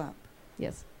 Fuck you up.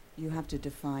 Yes. You have to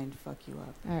define fuck you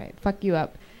up. All right. Fuck you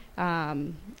up.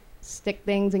 Stick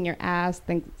things in your ass,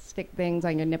 stick things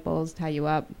on your nipples, tie you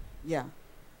up, Yeah.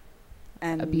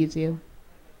 And abuse you.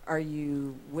 are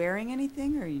you wearing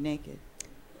anything or are you naked?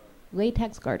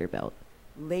 Latex garter belt.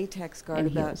 Latex garter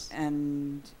And belt heels.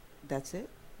 and that's it?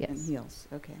 Yes. And heels.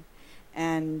 Okay.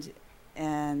 And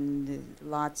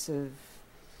lots of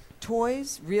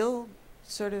toys, real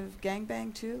sort of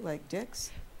gangbang too, like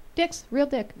dicks? Dicks. Real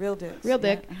dick. Real dicks. Real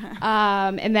yeah. dick.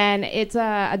 And then it's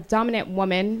a dominant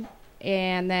woman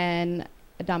and then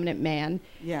a dominant man.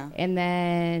 Yeah. And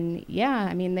then, yeah,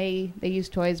 I mean, they use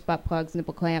toys, butt plugs,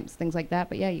 nipple clamps, things like that.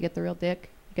 But, yeah, you get the real dick.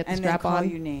 You get the And they strap call on.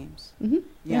 you names. Mm-hmm.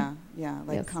 Yeah,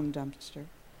 like Yes. cum dumpster.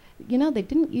 You know, they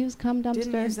didn't use cum dumpster.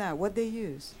 Didn't use that. What'd they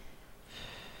use?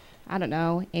 I don't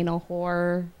know. Anal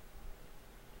whore.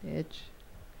 Bitch.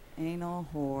 Anal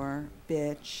whore,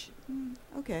 bitch.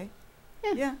 Okay.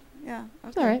 Yeah. Yeah. Okay.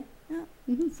 It's all right. Yeah.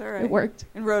 Mm-hmm. It's all right. It worked.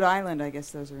 In Rhode Island, I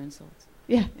guess those are insults.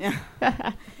 Yeah. Yeah.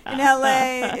 In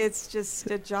LA, it's just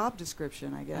a job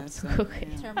description, I guess. Absolutely.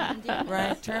 Yeah. Term of endearment.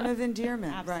 Right. Term of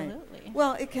endearment. Right. Absolutely.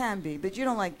 Well, it can be, but you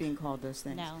don't like being called those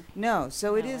things. No. No.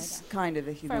 So it No, I is don't. kind of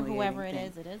a For humiliating whoever thing.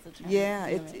 it is a term Yeah.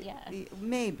 of endearment. Yeah.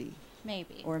 Maybe.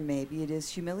 Maybe. Or maybe it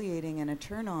is humiliating and a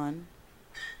turn on.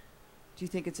 Do you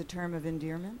think it's a term of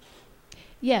endearment?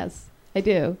 Yes, I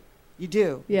do. You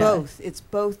do. Yeah. Both. It's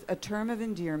both a term of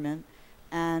endearment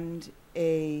and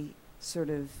a sort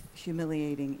of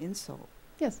humiliating insult.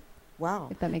 Yes, Wow.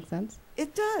 if that makes sense.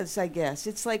 It does, I guess.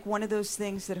 It's like one of those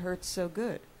things that hurts so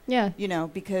good. Yeah, You know,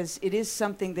 because it is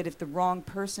something that if the wrong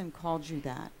person called you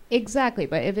that, exactly.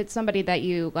 But if it's somebody that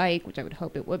you like, which I would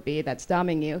hope it would be, that's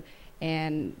dumbing you,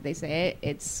 and they say it,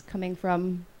 it's coming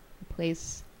from a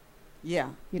place, yeah.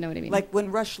 you know what I mean? Like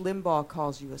when Rush Limbaugh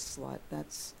calls you a slut,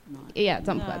 that's not. yeah, it's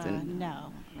unpleasant.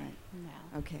 No. Right.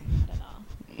 No. Okay. Not at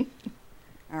all.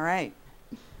 All right.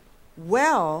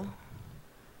 Well,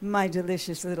 my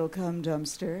delicious little cum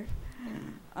dumpster.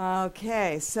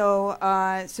 Okay, so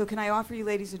can I offer you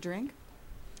ladies a drink?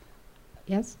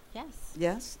 Yes? Yes.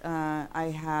 Yes.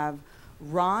 I have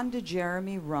Ron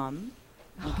DeJeremy rum.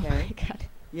 Oh Okay. my God.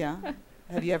 Yeah.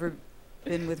 Have you ever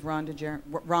been with Ron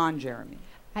Jeremy?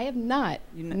 I have not,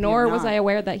 You nor you've was not. I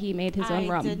aware that he made his own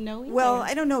rum. I didn't know either. Well,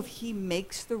 I don't know if he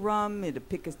makes the rum, to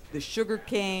pick the sugar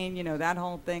cane, you know, that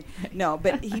whole thing. No,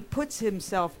 but he puts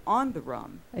himself on the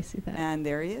rum, I see that. and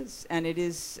there he is. And it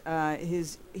is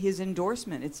his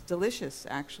endorsement. It's delicious,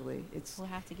 actually. We'll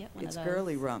have to get one It's of those.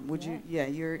 girly rum. Would you? Yeah,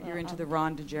 you're Well, into the I'll-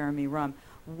 Ron DeJeremy rum.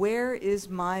 Where is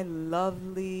my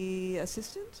lovely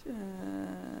assistant?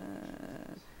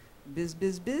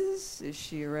 Biz. Is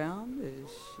she around? Is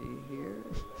she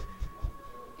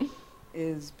here?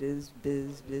 Is Biz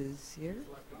here?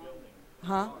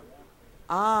 Huh?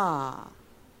 Ah.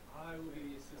 I will be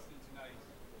the assistant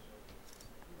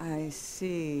tonight. I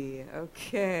see.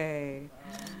 Okay.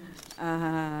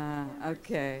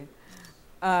 Okay.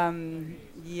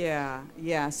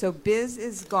 Yeah. So Biz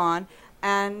is gone,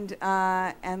 and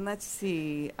let's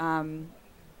see.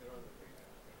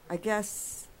 I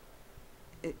guess,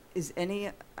 is any,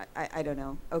 I don't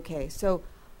know. Okay, so,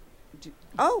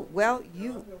 oh, well,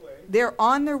 they're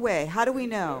on their way. How do we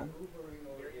know?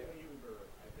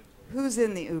 Who's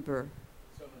in the Uber?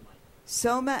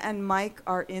 Soma and Mike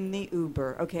are in the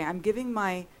Uber. Okay, I'm giving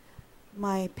my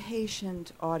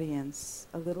patient audience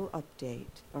a little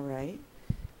update, all right?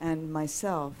 And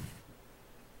myself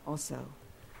also.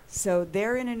 So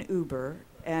they're in an Uber,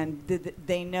 and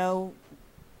they know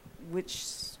which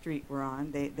street we're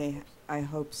on. I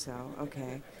hope so.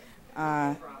 Okay.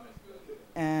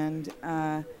 And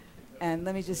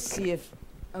let me just see if,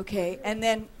 okay. And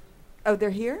then, oh, they're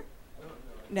here?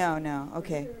 No.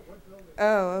 Okay.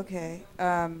 Oh, okay.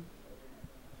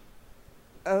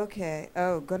 Okay.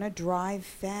 Oh, gonna drive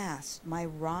fast. My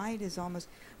ride is almost,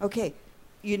 okay.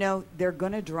 You know, they're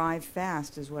gonna drive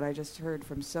fast is what I just heard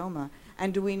from Soma.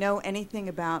 And do we know anything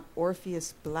about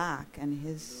Orpheus Black and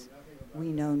his, we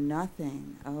know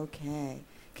nothing. Okay.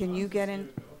 Can you get in?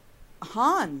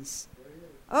 Hans.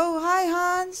 Oh, hi,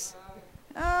 Hans.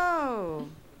 Oh.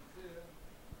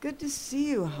 Good to see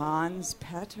you, Hans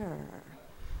Petter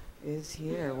is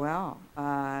here. Well,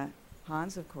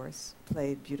 Hans, of course,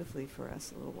 played beautifully for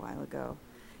us a little while ago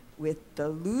with the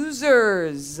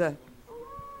Losers.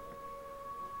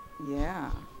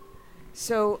 Yeah.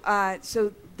 So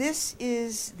this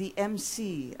is the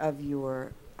MC of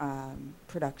your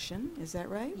production. Is that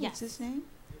right? Yes. What's his name?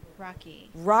 Rocky.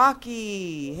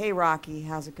 Rocky. Hey, Rocky.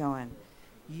 How's it going?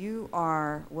 You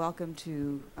are welcome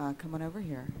to come on over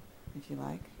here, if you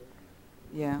like.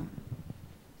 Yeah.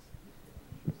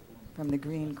 From the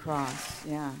Green Cross.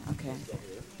 Yeah, okay.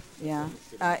 Yeah.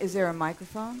 Is there a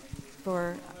microphone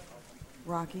for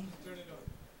Rocky?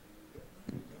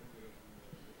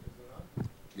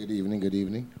 Good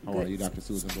evening. How are you, Dr.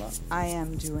 Susan Block? I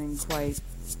am doing quite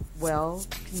well,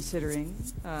 considering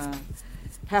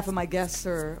half of my guests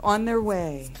are on their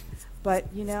way. But,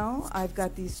 you know, I've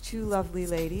got these two lovely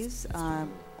ladies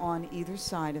on either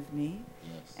side of me.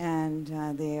 Yes.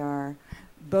 And they are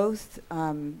both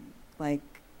like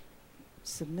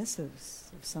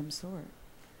submissives of some sort.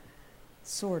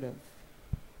 Sort of.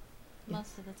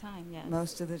 Most of the time, yes.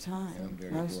 Most of the time. I'm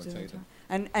very Most of the authoritative.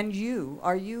 time. And you,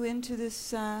 are you into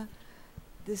this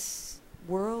this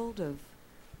world of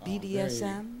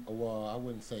BDSM? Well, I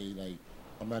wouldn't say like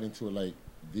I'm not into it like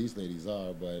these ladies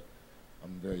are, but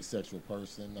I'm a very sexual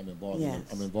person. I'm involved. Yes.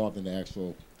 I'm involved in the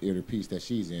actual theater piece that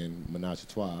she's in, Menage a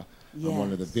Trois. Yes. I'm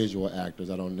one of the visual actors.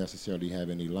 I don't necessarily have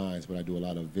any lines, but I do a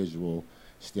lot of visual,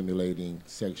 stimulating,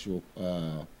 sexual,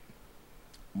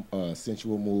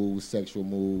 sensual moves, sexual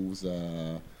moves,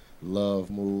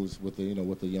 love moves with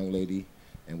the young lady,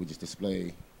 and we just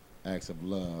display acts of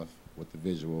love with the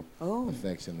visual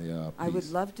effects in the piece. I would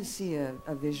love to see a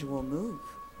visual move.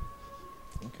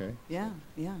 Okay. Yeah.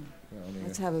 Yeah, I mean,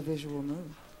 Let's have a visual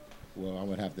move. well, I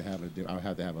would have to have a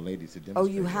lady to demonstrate. Oh,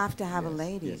 you it. have to have a Yes,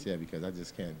 lady. Yes, yeah, because I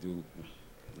just can't do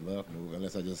the love move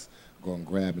unless I just go and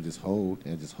grab and just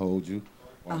hold you,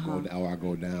 or I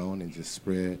go down and just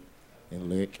spread and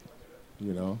lick,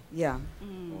 you know. Yeah.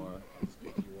 Or just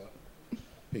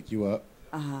pick you up,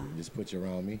 Uh-huh. and just put you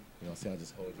around me. You know, say I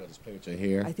just hold you, I just play with your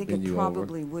hair. I think bend it you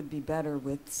probably would be better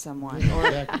with someone, Yeah, or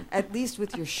exactly. at least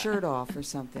with your shirt off or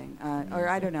something. Or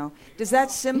I don't know. Does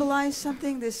that symbolize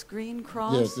something, this green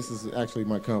cross? Yes, this is actually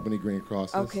my company, Green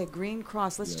Crosses. Okay, Green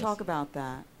Cross. Let's Yes. talk about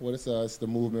that. Well, it's the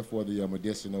movement for the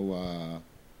medicinal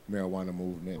marijuana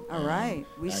movement. All right.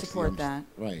 We Actually, support that.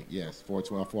 Right, yes. For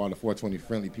all the 420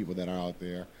 friendly people that are out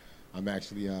there. I'm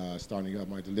actually starting up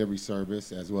my delivery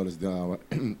service as well as the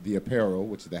the apparel,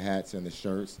 which is the hats and the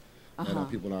shirts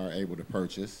that people are able to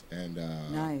purchase. And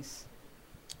Nice.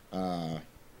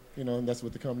 you know, and that's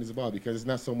what the company's about, because it's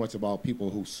not so much about people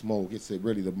who smoke. It's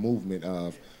really the movement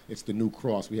of, it's the new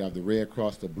cross. We have the red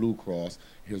cross, the blue cross.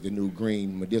 Here's the new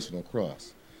green medicinal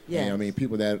cross. Yes. And, I mean,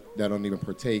 people that don't even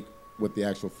partake with the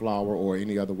actual flower or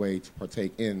any other way to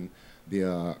partake in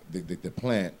the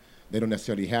plant, they don't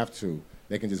necessarily have to.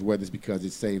 They can just wear this because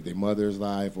it saved their mother's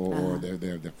life or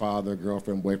their father,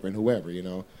 girlfriend, boyfriend, whoever, you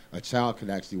know. A child could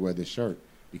actually wear this shirt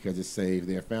because it saved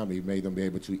their family. It made them be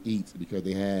able to eat because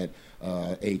they had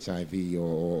HIV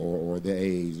or the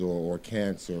AIDS or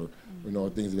cancer, you know,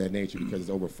 things of that nature, because it's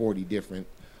over 40 different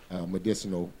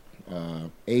medicinal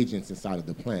agents inside of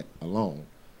the plant alone.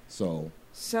 So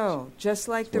just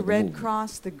like for the the Red movement.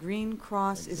 Cross, the Green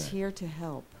Cross is Exactly. here to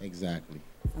help. Exactly.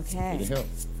 Okay. Need help.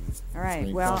 All right.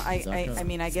 Green Well, Cross I, is I, .com. I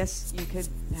mean, I guess you could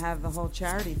have the whole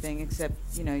charity thing, except,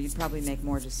 you'd probably make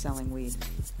more just selling weed.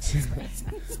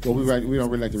 Well, we don't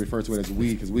really like to refer to it as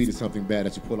weed because weed is something bad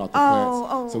that you pull out the Oh,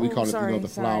 plants. So we call it, sorry, the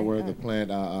sorry. flower, the plant,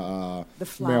 The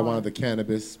flower. marijuana, the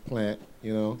cannabis plant.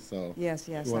 So Yes,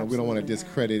 we don't want to absolutely.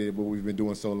 discredit it, but we've been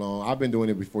doing so long. I've been doing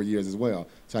it for years as well,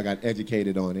 so I got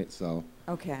educated on it. So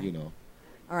Okay.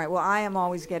 All right. Well, I am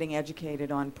always getting educated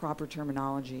on proper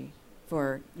terminology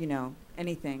for,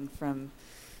 anything from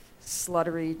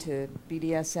sluttery to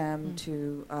BDSM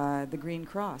to the Green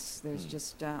Cross. There's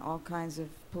just all kinds of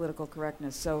political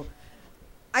correctness. So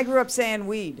I grew up saying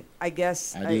weed. I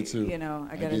guess I did too.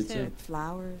 I I got did to too.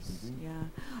 flowers.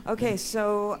 Yeah. Okay.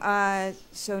 So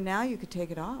now you could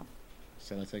take it off.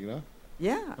 Should I take it off?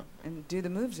 Yeah, and do the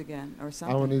moves again or I'm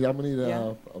something. gonna need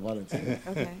Yeah. a volunteer,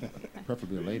 Okay.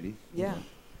 preferably a lady. Yeah.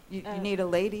 You need a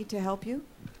lady to help you?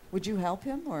 Would you help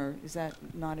him, or is that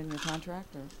not in your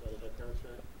contract? Or?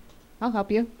 I'll help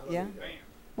you. Yeah?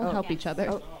 We'll Oh. help each other.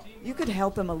 Oh, you could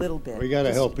help him a little bit. We got to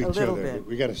just help a each little other. bit.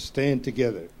 We got to stand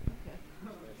together.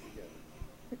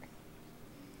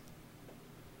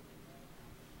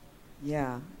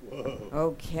 Yeah. Whoa.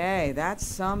 Okay, that's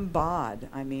some bod.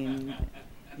 I mean,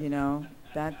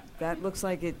 that looks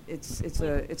like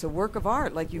it's a work of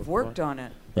art. Like you've worked on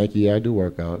it. Thank you. Yeah, I do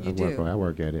work out. You do. I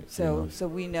work at it. So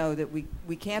we know that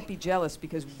we can't be jealous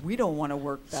because we don't want to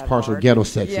work that partial hard. ghetto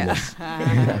sexiness.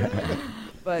 Yeah.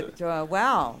 But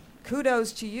wow,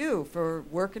 kudos to you for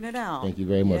working it out. Thank you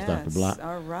very much, Yes, Dr. Block.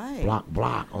 All right.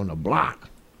 Block on the block.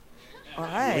 All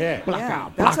right. Yeah.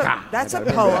 Blocka, That's blocka. that's a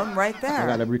poem right I there.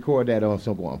 gotta record that on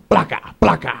some going blocka.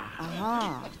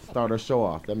 Uh-huh. Start our show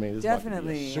off. That means it's about to be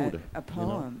Definitely a shooter. a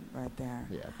poem right there.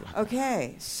 Yeah.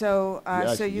 Okay, so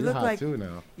so you look hot like too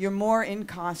now. you're more in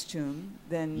costume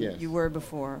than Yes. you were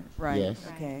before, right? Yes.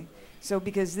 Okay. So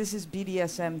because this is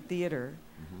BDSM theater,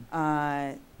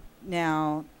 Mm-hmm.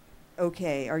 now,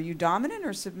 okay, are you dominant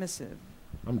or submissive?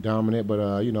 I'm dominant, but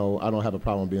I don't have a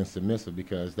problem being submissive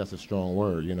because that's a strong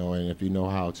word, and if you know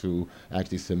how to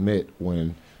actually submit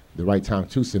when the right time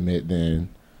to submit, then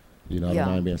I don't Yeah.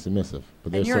 mind being submissive. But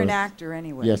And there's you're an certain- actor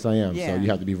anyway. Yes, I am. Yeah. So you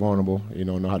have to be vulnerable,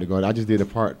 know how to go. I just did a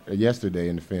part yesterday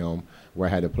in the film where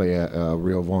I had to play a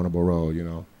real vulnerable role,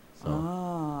 So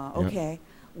Ah, yeah. okay.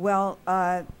 Well,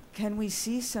 can we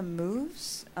see some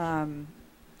moves?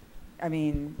 I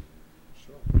mean,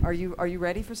 are you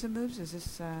ready for some moves? Is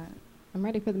this? I'm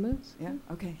ready for the moves. Yeah.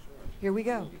 Okay. Here we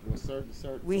go. Well,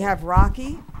 We have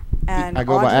Rocky and I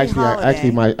go Audrey by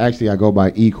Holiday. I go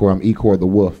by Ecor. I'm Ecor the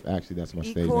Wolf. Actually, that's my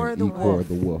stage Ecor name. the Ecor Wolf.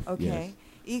 the Wolf. Okay.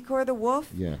 Ecor the Wolf.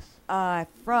 Yes.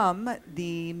 From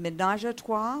the Ménage à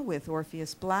Trois with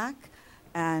Orpheus Black,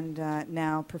 and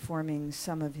now performing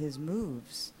some of his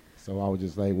moves. So I would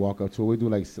just walk up to her. We do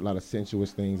a lot of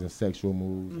sensuous things and sexual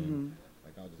moves. Mm-hmm. And,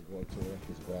 I'll just go up to her,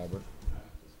 just grab her,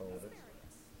 just hold her.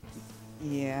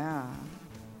 Yeah.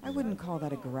 I wouldn't call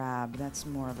that a grab. That's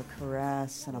more of a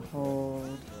caress and a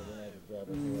hold.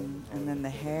 And then the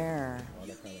hair.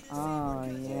 Oh,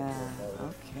 yeah.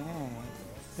 Okay.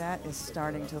 That is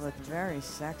starting to look very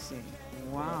sexy.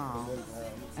 Wow.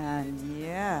 And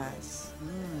yes.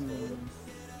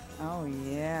 Oh,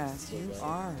 yes. You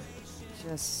are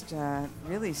just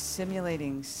really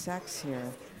simulating sex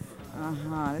here.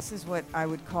 Uh-huh. This is what I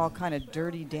would call kind of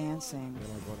dirty dancing.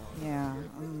 Yeah.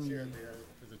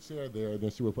 There's a chair there, then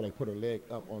she would put her leg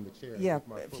up on the chair. Yeah, with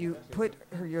my if foot. you put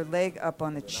your leg up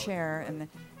on the chair and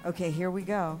okay, here we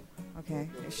go. Okay,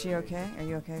 is she okay? Are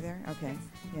you okay there? Okay,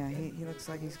 yeah, he looks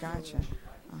like he's got you.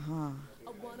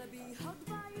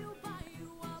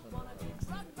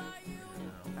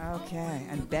 Okay,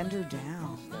 and bend her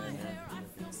down.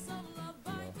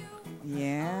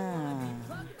 Yeah.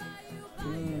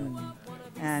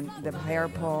 And the hair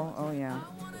pull. Oh yeah.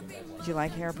 Do you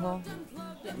like hair pull?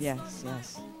 Yes.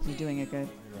 You're doing it good.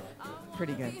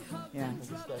 Pretty good. Yeah.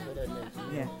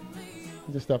 Yeah.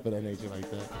 Just stuff of that nature like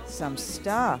that. Some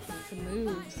stuff. The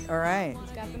moves. All right.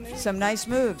 He's got the moves. Some nice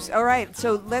moves. All right.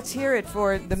 So let's hear it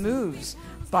for the moves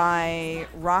by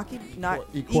Rocky,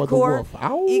 not Ecor the Wolf.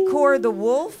 Ow. Ecor the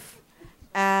Wolf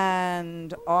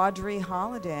and Audrey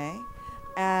Holiday.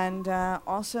 And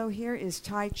also here is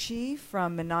Tai Chi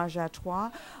from Ménage à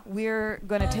Trois. We're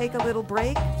going to take a little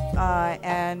break,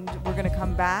 and we're going to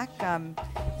come back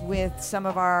with some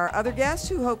of our other guests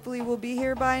who hopefully will be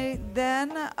here by then.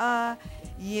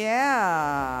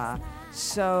 Yeah.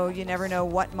 So you never know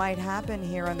what might happen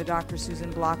here on the Dr.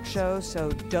 Susan Block Show. So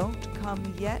don't come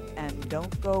yet and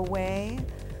don't go away.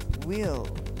 We'll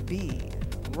be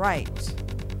right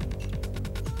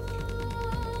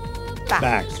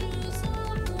back.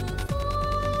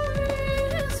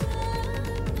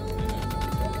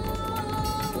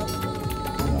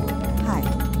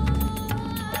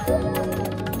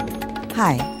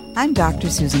 Hi, I'm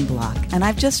Dr. Susan Block, and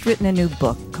I've just written a new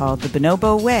book called The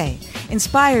Bonobo Way,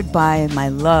 inspired by my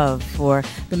love for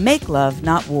the make love,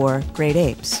 not war great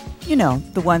apes. You know,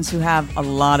 the ones who have a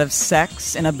lot of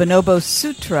sex in a bonobo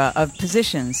sutra of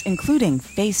positions, including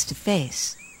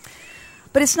face-to-face.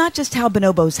 But it's not just how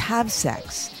bonobos have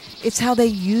sex. It's how they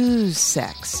use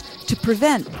sex to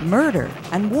prevent murder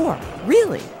and war,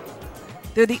 really.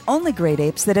 They're the only great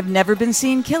apes that have never been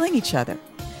seen killing each other.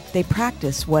 They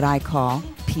practice what I call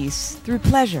peace through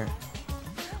pleasure,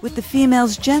 with the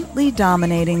females gently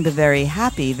dominating the very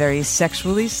happy, very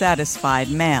sexually satisfied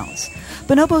males.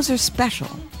 Bonobos are special.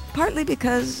 Partly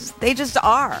because they just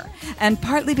are, and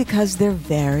partly because they're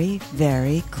very,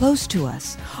 very close to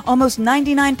us, almost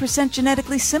 99%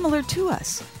 genetically similar to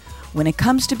us. When it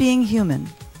comes to being human,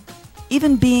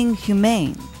 even being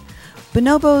humane,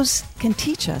 bonobos can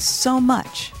teach us so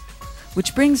much.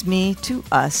 Which brings me to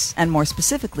us, and more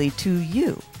specifically to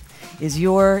you. Is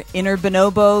your inner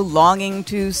bonobo longing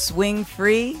to swing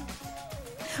free?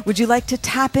 Would you like to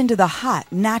tap into the hot,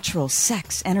 natural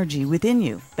sex energy within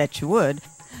you? Bet you would.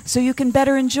 So you can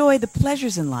better enjoy the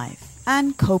pleasures in life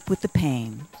and cope with the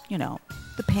pain. You know,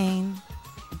 the pain.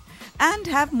 And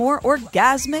have more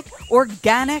orgasmic,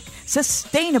 organic,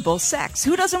 sustainable sex.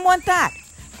 Who doesn't want that?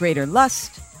 Greater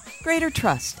lust, greater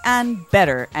trust, and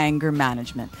better anger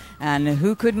management. And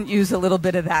who couldn't use a little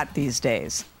bit of that these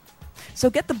days?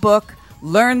 So get the book,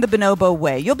 Learn the Bonobo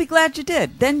Way. You'll be glad you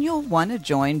did. Then you'll want to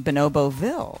join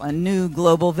Bonoboville, a new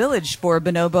global village for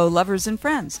bonobo lovers and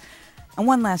friends. And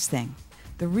one last thing.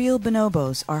 The real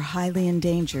bonobos are highly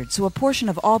endangered, so a portion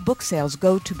of all book sales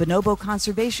go to bonobo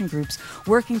conservation groups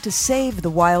working to save the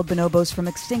wild bonobos from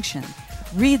extinction.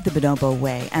 Read The Bonobo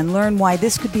Way and learn why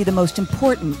this could be the most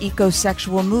important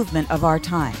ecosexual movement of our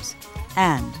times.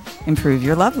 And improve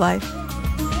your love life.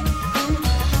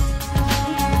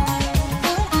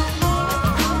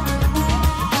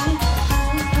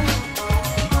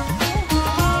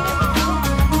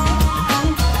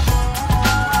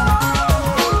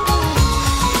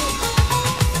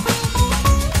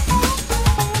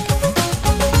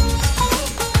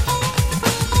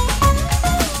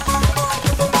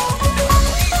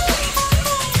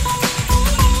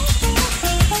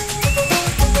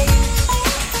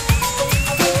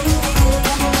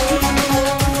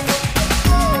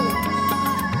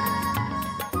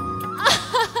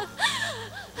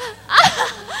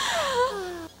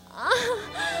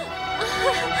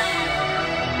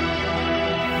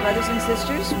 Brothers and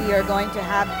sisters, we are going to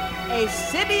have a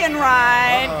Sibian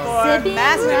ride for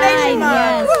Masturbation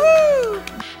Month. Woohoo!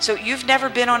 So you've never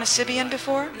been on a Sibian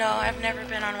before? No, I've never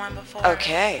been on one before.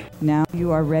 Okay. Now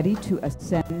you are ready to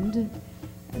ascend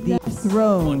the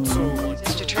throne.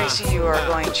 Mr. Tracy, you are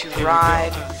going to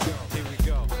ride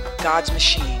God's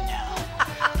machine now.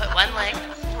 Put one leg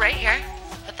right here,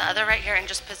 put the other right here, and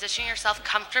just position yourself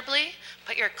comfortably.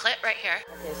 Put your clit right here.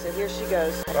 Okay, so here she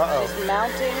goes. She's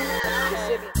mounting the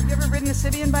Sibian. Have you ever ridden a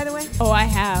Sibian, by the way? Oh, I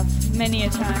have. Many a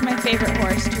time. My favorite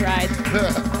horse to ride.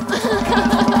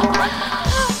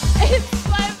 It's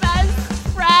my best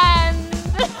friend.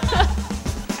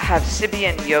 Have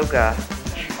Sibian yoga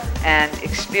and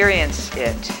experience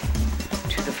it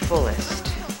to the fullest.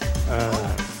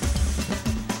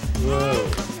 Whoa.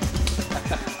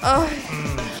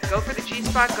 Go for the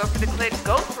G-spot, go for the clit,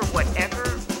 go for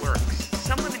whatever works.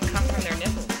 Some women come from their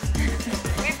nipples.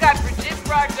 We've got Brigitte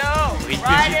Bardot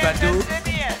riding the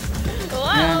Sibian.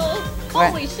 Whoa.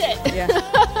 Holy shit. Yeah.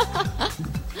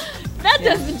 That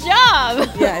does the job.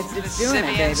 Yeah, it's doing it,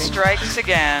 Sibian baby. strikes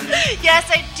again. Yes,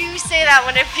 I do say that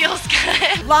when it feels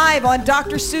good. Live on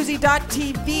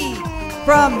drsusie.tv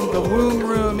from the Womb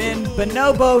Room in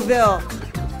Bonoboville.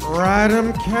 Ride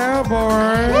 'em,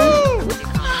 cowboy.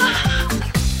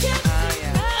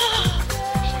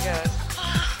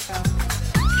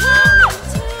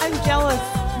 I'm jealous.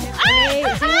 Wait,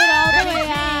 do it all the way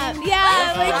up.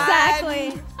 Yeah, exactly.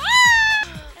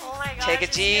 Oh my gosh, Take a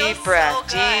this deep feels breath, so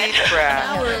good. deep breath.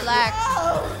 Now relax.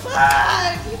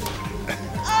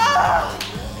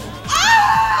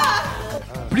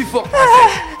 Plus fort,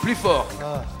 princesse, plus fort.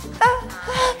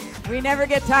 We never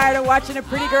get tired of watching a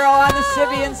pretty girl on the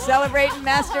Sibian celebrating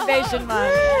Masturbation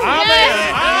Month.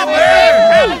 Amen,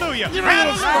 amen, hallelujah,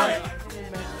 hallelujah.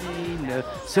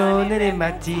 Sonne les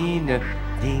matines,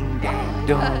 ding ding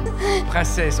dong.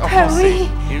 Princesse en français.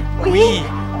 Oui,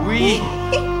 oui.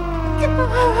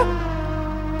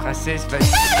 Princesse, vas-y.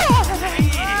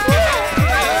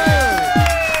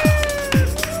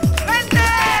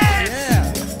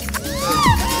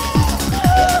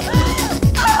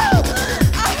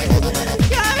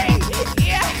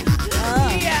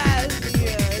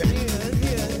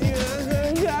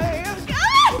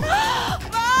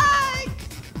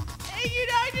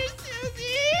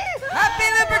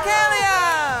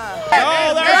 Arcalia!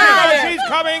 Oh, there she goes. She's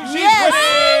coming. She's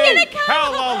winning.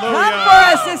 Hallelujah. Come for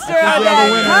us, Sister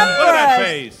Odette. Come Look for at that us.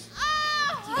 face.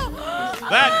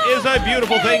 That is a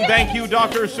beautiful thing. Thank you,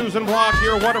 Dr. Susan Block.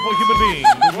 You're a wonderful human being.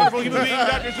 Wonderful human being,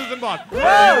 Dr. Susan Block.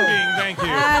 Wonderful human being. Thank you.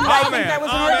 And I think that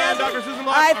was an orgasm. Dr. Susan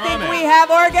Block. I think we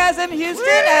have orgasm, Houston,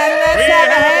 and let's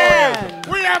have a hand.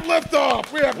 We have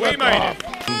liftoff. We have liftoff.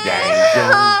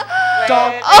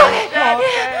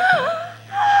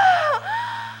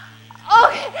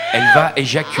 Elle va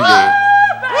éjaculer.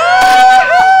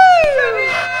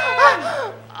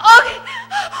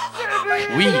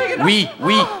 Oui, oui,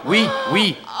 oui, oui,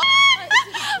 oui.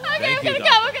 Okay, we're gonna go.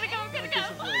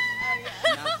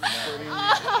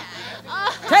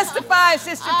 Testify,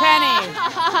 Sister Penny.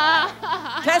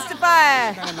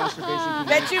 Testify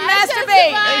that you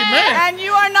masturbate. Amen. And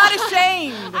you are not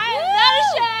ashamed. I'm not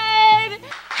ashamed.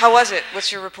 How was it?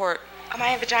 What's your report? Oh,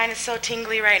 my vagina is so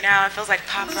tingly right now. It feels like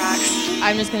Pop Rocks.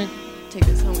 I'm just gonna take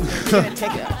this home. You're gonna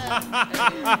take it.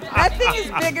 That thing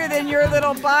is bigger than your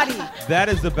little body. That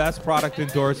is the best product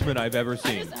endorsement I've ever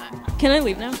seen. Can I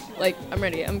leave now? Like, I'm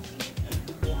ready. Come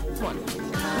on.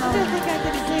 I don't think I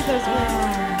can say those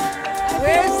words.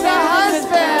 Where's the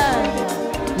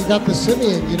husband? You got the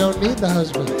simian. You don't need the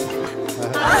husband. Oh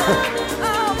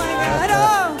my God!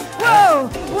 Oh! Whoa!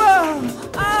 Whoa!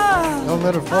 Oh! Don't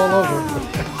let her fall over.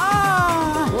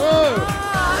 Whoa!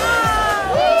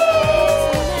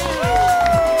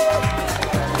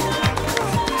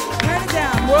 Turn it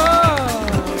down. Whoa!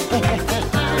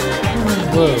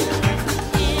 Whoa.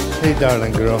 Hey,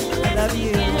 darling girl. I love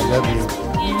you. I love you.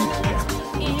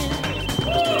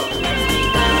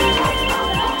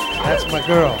 That's my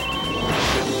girl.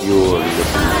 You're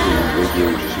listening to Radio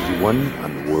Susie One on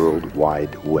the World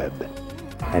Wide Web.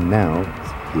 And now,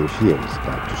 here she is,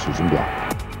 Dr. Susan Block.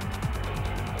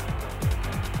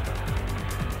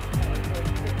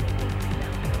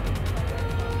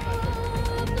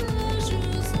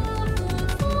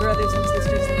 Brothers and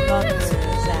sisters, mothers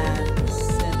and sinners,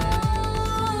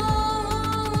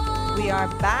 we are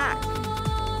back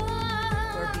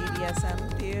for BDSM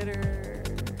Theater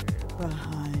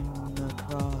Behind the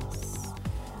Cross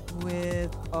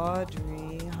with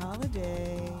Audrey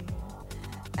Holiday.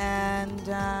 And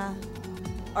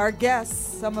our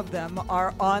guests, some of them,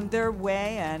 are on their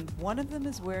way, and one of them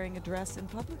is wearing a dress in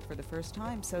public for the first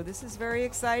time. So this is very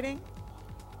exciting.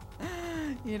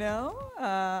 You know,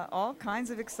 all kinds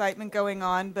of excitement going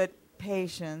on, but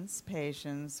patience.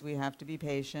 We have to be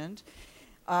patient.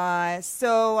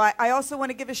 So I also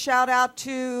want to give a shout out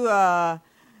to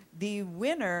the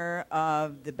winner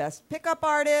of the Best Pickup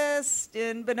Artist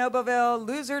in Bonoboville.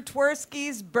 Loser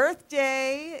Twersky's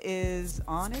birthday is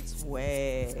on its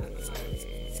way.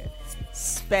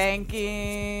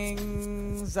 Spankings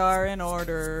are in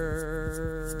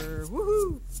order.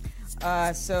 Woohoo!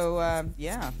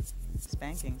 Yeah,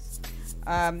 spankings.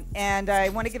 And I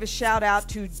want to give a shout out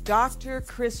to Dr.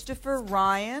 Christopher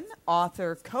Ryan,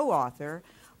 author, co-author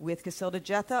with Casilda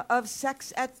Jetha of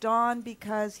Sex at Dawn,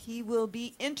 because he will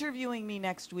be interviewing me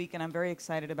next week, and I'm very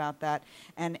excited about that.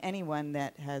 And anyone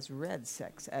that has read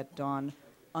Sex at Dawn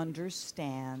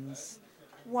understands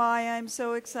why I'm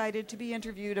so excited to be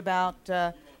interviewed about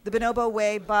the Bonobo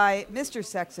Way by Mr.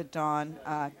 Sex at Dawn,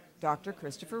 Dr.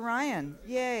 Christopher Ryan.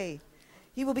 Yay.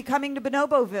 He will be coming to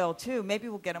Bonoboville, too. Maybe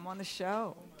we'll get him on the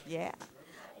show. Yeah.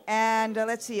 And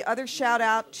let's see, other shout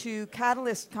out to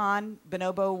Catalyst Con,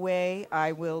 Bonobo Way.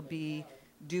 I will be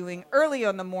doing early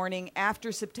on the morning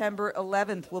after September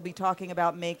 11th. We'll be talking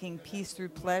about making peace through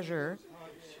pleasure.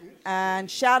 And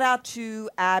shout out to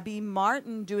Abby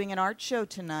Martin doing an art show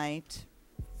tonight.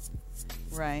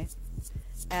 Right.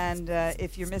 And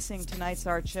if you're missing tonight's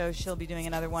art show, she'll be doing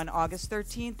another one August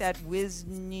 13th at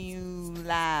Wisnew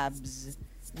Labs.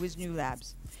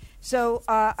 So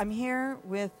I'm here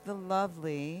with the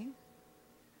lovely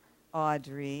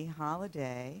Audrey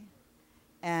Holiday,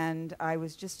 and I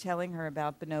was just telling her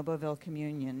about Bonoboville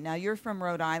Communion. Now, you're from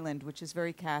Rhode Island, which is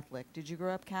very Catholic. Did you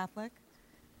grow up Catholic?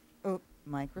 Oh,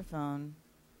 microphone.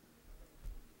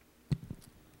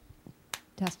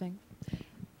 Testing.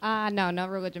 No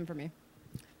religion for me.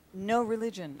 No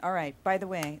religion. All right. By the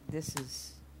way, this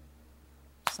is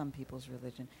some people's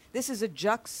religion. This is a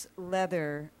Jux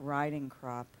leather riding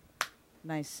crop.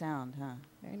 Nice sound, huh?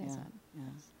 Very nice sound. Yeah.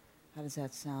 How does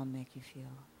that sound make you feel?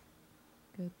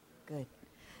 Good. Good.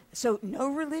 So no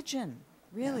religion,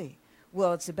 really? Yeah.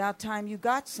 Well, it's about time you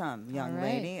got some, young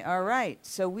lady. All right.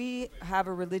 So we have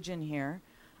a religion here.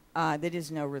 That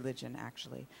is no religion,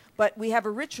 actually. But we have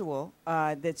a ritual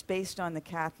that's based on the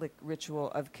Catholic ritual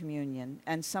of communion,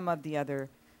 and some of the other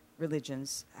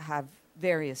religions have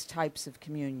various types of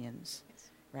communions.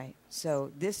 Right.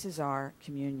 So this is our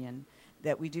communion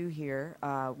that we do here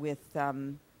with,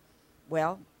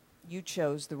 well, you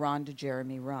chose the Rhonda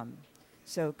Jeremy rum.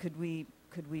 So could we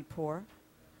pour,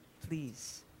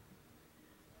 please?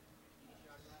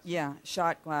 Yeah,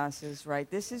 shot glasses, right.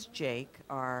 This is Jake,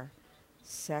 our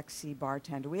sexy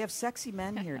bartender. We have sexy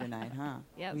men here tonight, huh?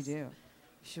 Yes. We do.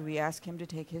 Should we ask him to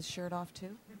take his shirt off,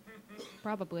 too?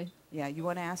 Probably. Yeah, you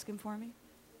want to ask him for me?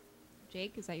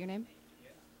 Jake, is that your name?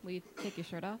 Will you take your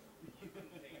shirt off?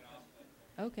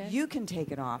 Okay. You can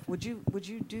take it off. Would you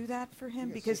do that for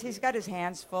him? Because he's got his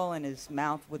hands full and his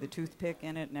mouth with a toothpick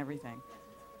in it and everything.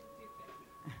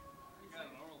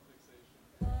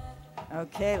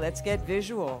 Okay, let's get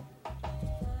visual.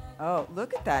 Oh,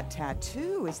 look at that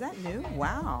tattoo. Is that new?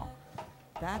 Wow.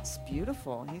 That's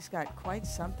beautiful. He's got quite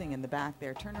something in the back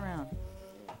there. Turn around.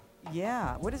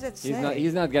 Yeah. What does it say?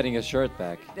 He's not getting his shirt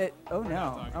back. Oh,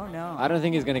 no. Oh, no. I don't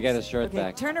think he's going to get his shirt Okay,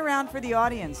 back. turn around for the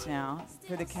audience now,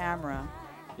 for the camera.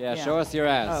 Yeah, show us your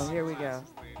ass. Oh, here we go.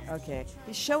 Okay.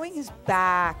 He's showing his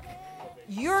back.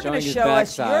 You're going to his show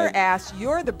us your backside. ass.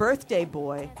 You're the birthday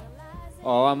boy.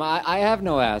 Oh, I have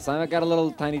no ass. I got a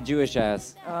little tiny Jewish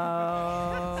ass.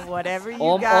 Oh, whatever you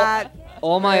all, got.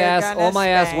 All my we're ass. gonna All my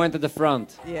ass spank. went to the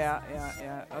front.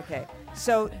 Yeah. Okay.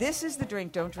 So this is the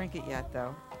drink. Don't drink it yet,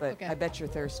 though. But Okay. I bet you're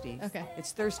thirsty. Okay.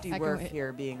 It's thirsty I can work wait.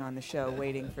 here, being on the show,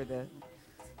 waiting for the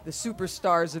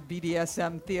superstars of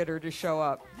BDSM theater to show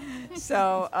up.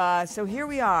 So here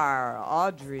we are,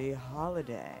 Audrey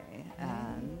Holiday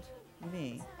and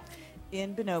me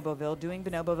in Bonoboville doing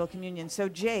Bonoboville Communion. So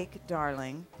Jake,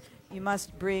 darling, you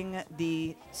must bring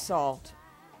the salt.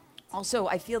 Also,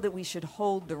 I feel that we should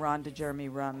hold the Rhonda Jeremy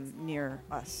rum near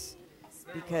us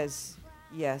because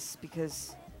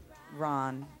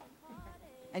Ron,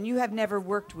 and you have never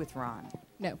worked with Ron.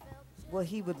 No. Well,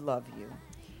 he would love you.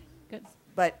 Good.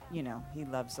 But, he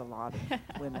loves a lot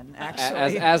of women,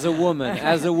 actually. As a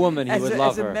woman, he would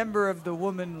love her. As a member of the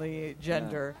womanly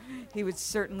gender, he would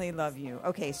certainly love you.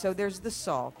 Okay, so there's the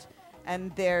salt,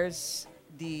 and there's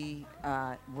the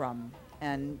rum.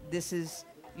 And this is,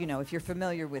 if you're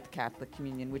familiar with Catholic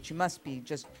communion, which you must be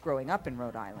just growing up in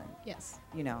Rhode Island. Yes.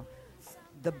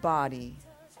 The body.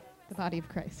 The body of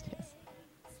Christ, yes.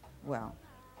 Well,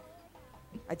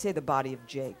 I'd say the body of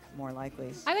Jake, more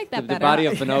likely. I like that The better. body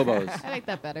of bonobos. I like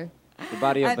that better. The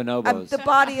body of bonobos. The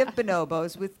body of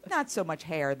bonobos with not so much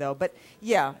hair, though. But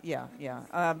yeah.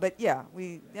 But yeah,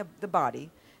 we have the body.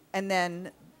 And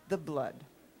then the blood.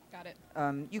 Got it.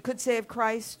 You could say of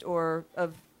Christ or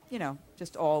of,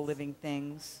 just all living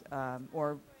things.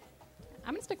 Or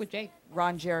I'm going to stick with Jake.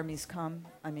 Ron Jeremy's cum.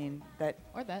 I mean,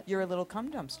 Or that. you're a little cum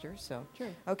dumpster, so.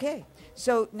 True. Okay.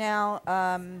 So now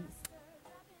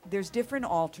there's different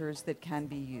altars that can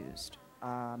be used.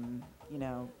 Kind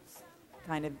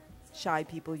of shy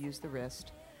people use the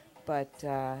wrist. But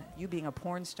you being a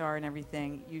porn star and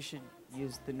everything, you should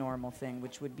use the normal thing,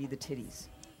 which would be the titties.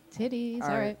 Titties,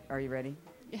 all right. Are you ready?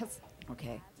 Yes.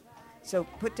 Okay. So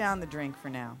put down the drink for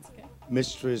now. Okay.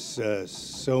 Mistress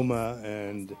Soma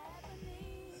and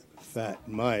Fat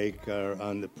Mike are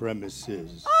on the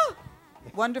premises. Oh,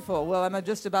 wonderful. Well, I'm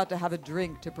just about to have a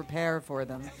drink to prepare for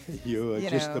them. You are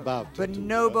just about to.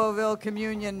 Bonoboville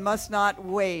Communion must not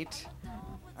wait.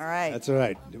 All right. That's all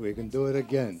right. We can do it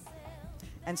again.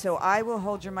 And so I will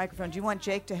hold your microphone. Do you want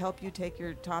Jake to help you take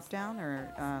your top down,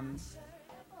 or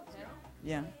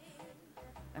yeah?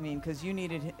 I mean, because he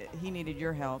needed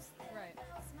your help. Right.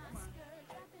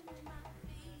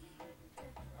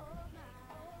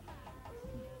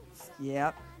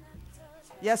 Yep.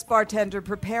 Yes, bartender,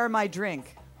 prepare my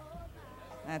drink.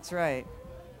 That's right.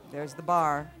 There's the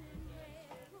bar.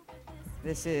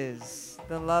 This is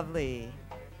the lovely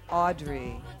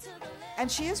Audrey.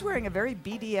 And she is wearing a very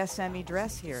BDSM-y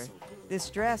dress here. This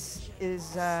dress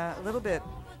is a little bit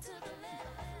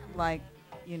like,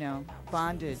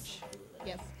 bondage.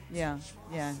 Yes.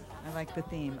 Yeah. I like the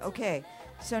theme. Okay.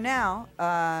 So now,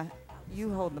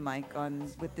 you hold the mic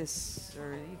on with this,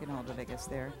 or you can hold it, I guess,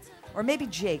 there. Or maybe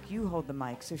Jake, you hold the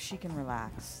mic so she can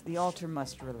relax. The altar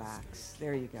must relax.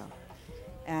 There you go.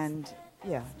 And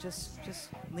yeah, just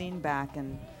lean back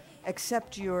and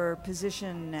accept your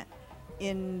position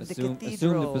in the cathedral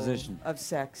assume the position of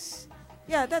sex.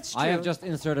 Yeah, that's true. I have just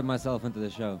inserted myself into the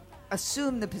show.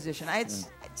 Assume the position. I had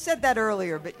said that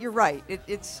earlier, but you're right.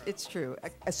 It's true.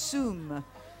 Assume.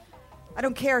 I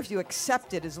don't care if you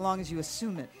accept it as long as you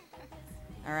assume it.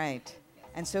 All right.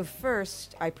 And so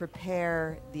first, I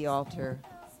prepare the altar.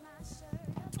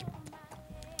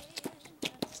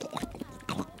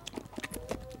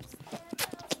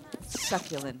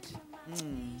 Succulent.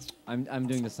 I'm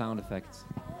doing the sound effects.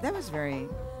 That was very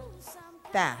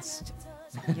fast.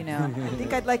 You know, I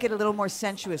think I'd like it a little more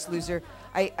sensuous, loser.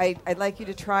 I'd like you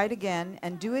to try it again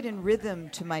and do it in rhythm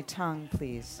to my tongue,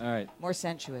 please. All right. More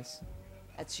sensuous.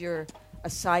 That's your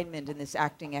assignment in this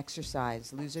acting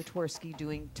exercise. Loser Tversky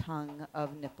doing tongue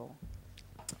of nipple.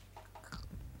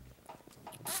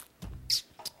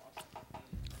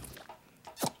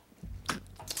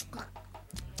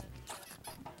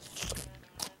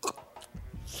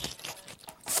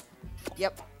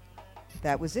 Yep.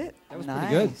 That was it. That was nice.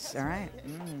 pretty good. All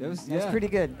right. That was pretty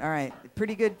good. All right.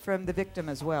 Pretty good from the victim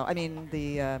as well. I mean,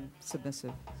 the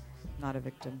submissive, not a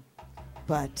victim.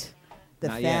 But the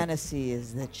Not yet. fantasy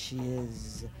is that she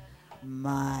is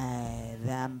my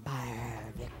vampire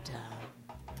victim.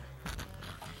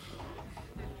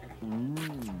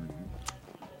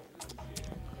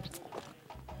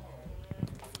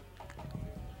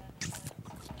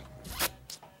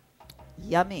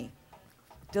 Yummy.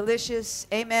 Delicious.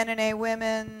 Amen and a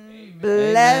women.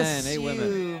 Bless Amen, you,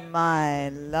 women. my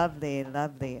lovely,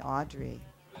 lovely Audrey.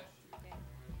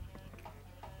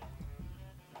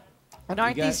 And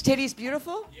aren't got- these titties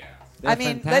beautiful? Yeah. They're I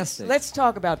mean, fantastic. let's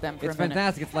talk about them for It's a minute.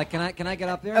 fantastic. It's like, can I get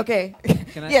up there? Okay.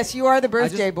 Can I- Yes, you are the I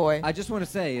birthday just- boy. I just want to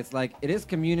say, it's like, it is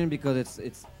communion because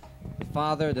it's the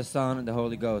Father, the Son, and the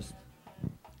Holy Ghost.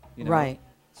 You know? Right.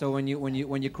 So when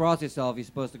you cross yourself, you're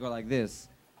supposed to go like this.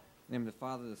 Name the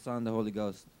Father, the Son, the Holy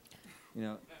Ghost. You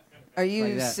know. Are you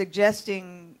like that.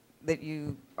 suggesting that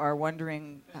you are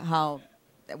wondering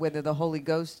whether the Holy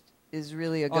Ghost is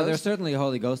really a ghost? Oh, there's certainly a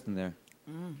Holy Ghost in there.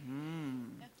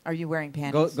 Are you wearing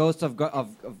panties? Ghosts of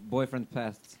boyfriend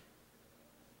pasts.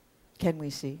 Can we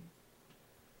see?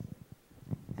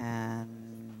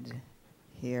 And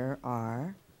here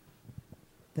are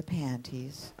the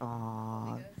panties.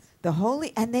 Aw. The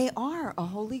holy, and they are a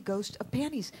Holy Ghost of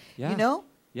panties. Yeah. You know?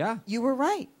 Yeah. You were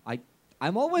right.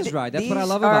 I'm always right. That's what I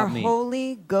love about me. These are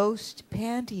Holy Ghost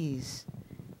panties.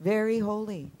 Very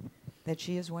holy that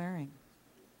she is wearing.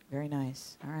 Very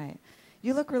nice. All right.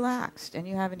 You look relaxed, and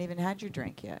you haven't even had your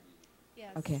drink yet.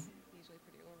 Yes. Okay. Usually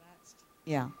pretty relaxed.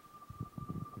 Yeah.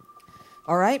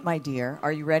 All right, my dear.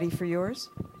 Are you ready for yours?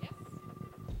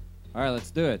 All right, let's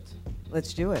do it.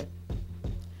 Let's do it.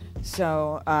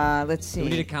 So, let's see. Do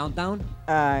we need a countdown?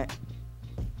 A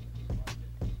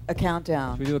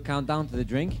countdown. Should we do a countdown to the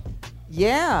drink?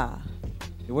 Yeah.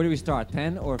 Where do we start?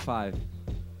 10 or 5?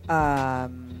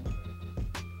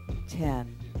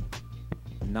 10.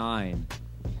 9,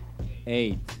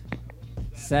 8,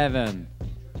 7,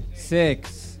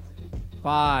 6,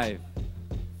 5,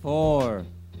 4,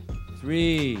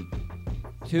 3,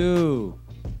 2,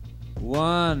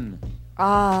 1.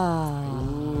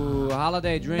 Ooh,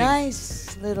 holiday drink.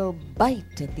 Nice little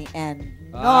bite at the end.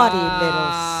 Naughty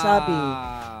little subby.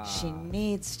 She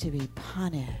needs to be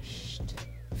punished.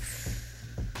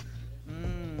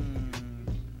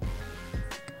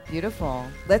 Beautiful.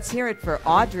 Let's hear it for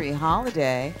Audrey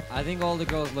Holiday. I think all the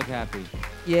girls look happy.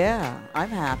 Yeah, I'm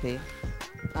happy.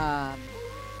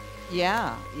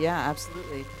 Yeah,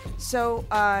 absolutely. So,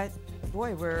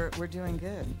 boy, we're doing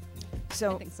good.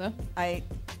 So I think so.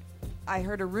 I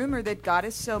heard a rumor that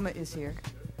Goddess Soma is here.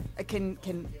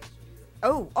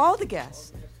 All the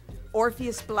guests.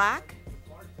 Orpheus Black.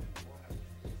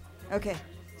 Okay.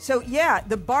 So, yeah,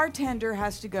 the bartender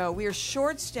has to go. We are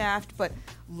short-staffed, but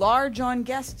large on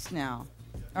guests now.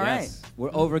 All right. Yes,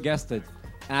 we're over-guested.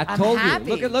 And I I'm told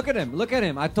happy. you. Look at him. Look at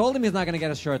him. I told him he's not going to get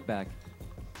his shirt back.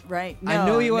 Right. I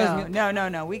knew he wasn't.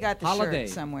 No. We got the Holiday.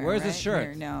 shirt somewhere. Where's the right? shirt?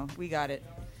 Here. No, we got it.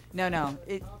 No.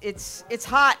 It's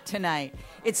hot tonight.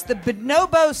 It's the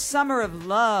bonobo summer of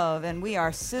love, and we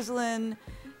are sizzling.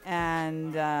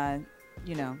 And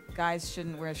guys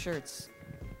shouldn't wear shirts.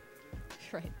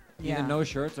 Right. Either no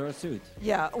shirts or a suit.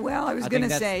 Yeah. Well, I was going to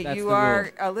say that's you the are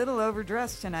rule. a little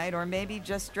overdressed tonight, or maybe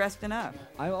just dressed enough.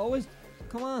 I always,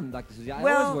 come on, Dr. Susie. I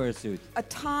Well, always wear a suit. A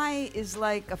tie is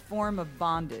like a form of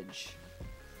bondage.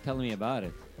 Tell me about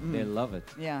it. They love it.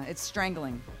 Yeah, it's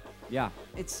strangling. Yeah.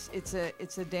 It's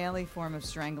a daily form of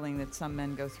strangling that some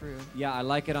men go through. Yeah, I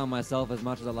like it on myself as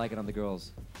much as I like it on the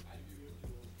girls.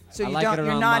 So I you like don't. it You're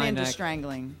around not my into neck.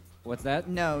 strangling. What's that?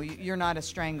 No, you're not a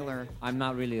strangler I'm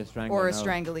not really a strangler. or a no.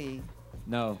 stranglee.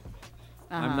 No.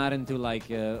 Uh-huh. I'm not into like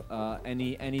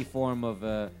any form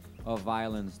of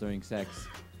violence during sex.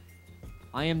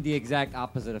 I am the exact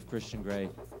opposite of Christian Grey.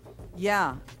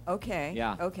 Yeah. Okay.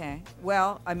 Yeah. Okay.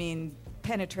 Well, I mean,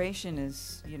 penetration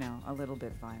is a little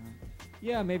bit violent.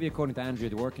 Yeah, maybe according to Andrew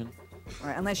Dworkin.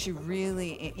 Right. Unless you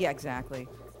really. Yeah. Exactly.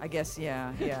 I guess.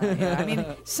 Yeah. I mean,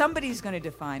 somebody's going to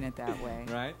define it that way.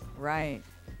 Right. Right.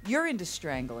 You're into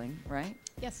strangling, right?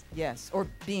 Yes. Yes. Or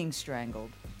being strangled.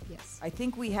 Yes. I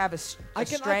think we have a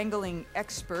strangling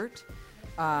expert.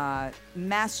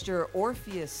 Master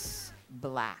Orpheus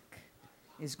Black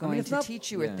is going to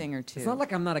teach you a thing or two. It's not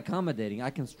like I'm not accommodating. I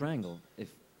can strangle if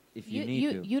you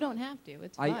need to. You don't have to.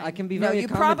 It's fine. I can be No, very you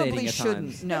accommodating probably at shouldn't.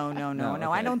 times. No, Okay.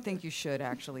 I don't think you should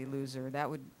actually, loser. That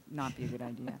would not be a good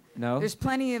idea. No? There's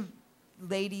plenty of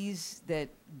ladies that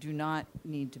do not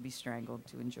need to be strangled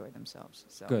to enjoy themselves.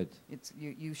 So Good. It's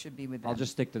you should be with them. I'll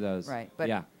just stick to those. Right. But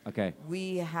yeah. Okay.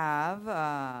 we have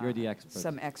You're the expert.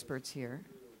 some experts here.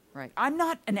 Right. I'm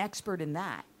not an expert in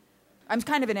that. I'm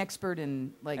kind of an expert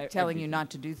in telling you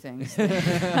not to do things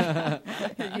that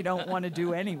you don't want to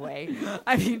do anyway.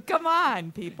 I mean, come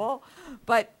on, people.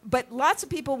 But lots of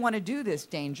people want to do this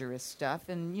dangerous stuff,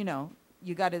 and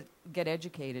you got to get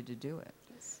educated to do it.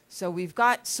 So we've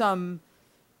got some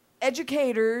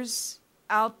educators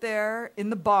out there in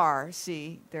the bar.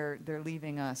 See, they're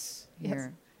leaving us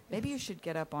here. Maybe you should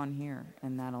get up on here,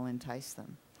 and that'll entice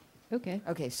them. Okay.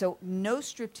 Okay, so no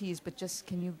striptease, but just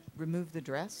can you remove the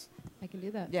dress? I can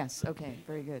do that. Yes, okay,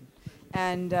 very good.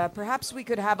 And perhaps we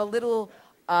could have a little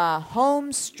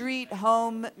home street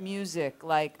home music,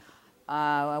 like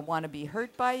I Want to Be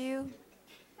Hurt by You.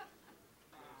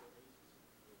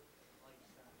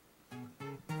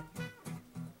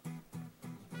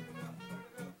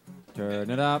 Turn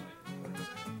it up.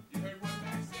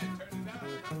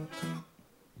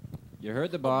 You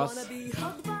heard the boss.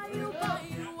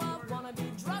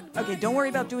 Okay, don't worry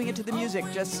about doing it to the music,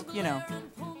 just,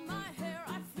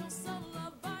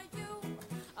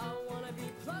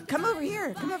 Come over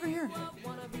here, come over here.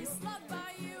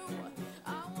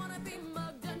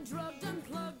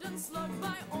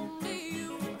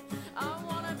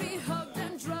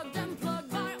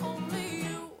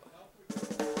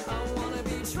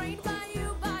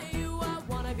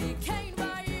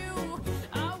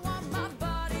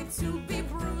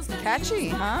 Catchy,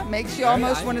 huh? Makes you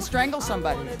almost want to strangle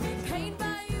somebody.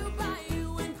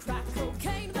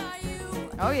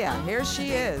 Oh yeah, here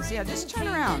she is. Yeah, just turn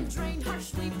around.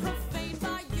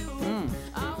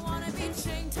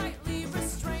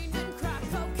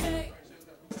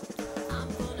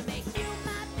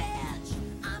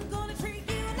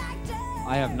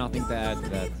 I have nothing to add to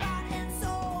that.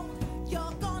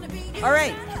 All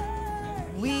right,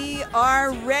 we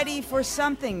are ready for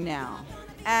something now.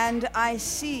 And I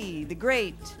see the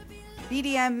great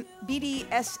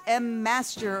BDSM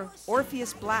master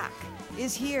Orpheus Black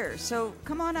is here. So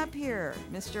come on up here,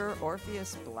 Mr.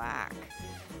 Orpheus Black.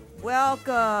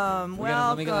 Welcome,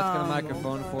 Let's get a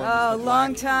microphone for Mr.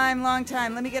 long Black.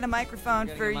 time. Let me get a microphone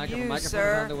for you, microphone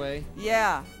sir. on the way.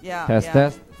 Yeah.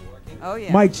 Test. Oh,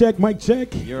 yeah. Mic check.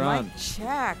 You're on. Mic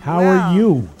check. How are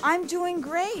you? I'm doing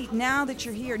great now that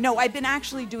you're here. No, I've been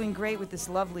actually doing great with this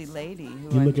lovely lady who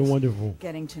You're I'm looking just wonderful.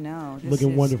 getting to know. This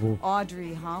Looking is wonderful.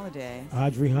 Audrey Holiday.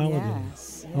 Audrey Holiday.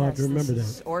 Yes. Oh, I have to remember this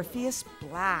is that. Orpheus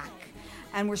Black.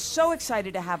 And we're so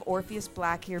excited to have Orpheus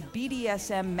Black here,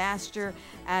 BDSM master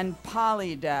and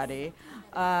poly daddy,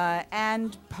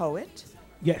 and poet.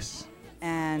 Yes.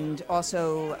 And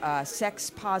also sex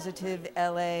positive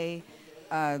LA.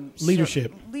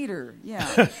 Leadership. Leader, yeah.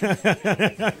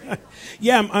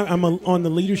 Yeah, I'm on the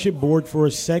leadership board for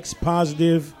Sex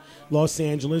Positive Los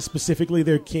Angeles, specifically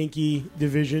their kinky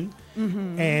division,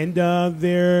 and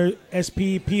their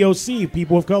SPPOC,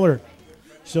 People of Color.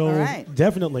 So All right.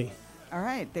 definitely. All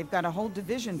right, they've got a whole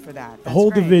division for that. That's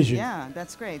whole great. division. Yeah,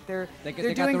 that's great. They're They got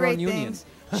doing their great own union. things.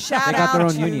 Shout They got their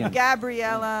out own to union.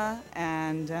 Gabriella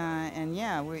and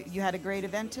yeah, you had a great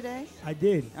event today. I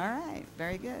did. All right,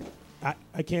 very good.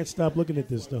 I can't stop looking at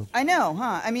this, though. I know,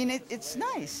 huh? I mean, it's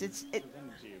nice. It's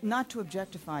not to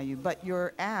objectify you, but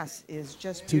your ass is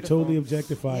just To beautiful. totally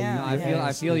objectify Yeah, you. No, yeah.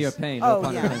 I feel your pain. No Oh,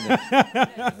 pun yeah.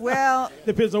 intended. Well,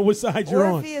 Depends on which side you're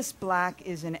on. Orpheus Black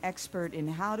is an expert in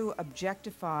how to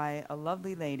objectify a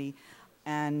lovely lady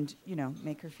and,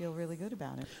 make her feel really good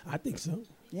about it. I think so.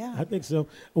 Yeah. I think so.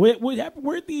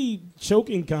 Where'd the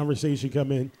choking conversation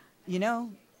come in?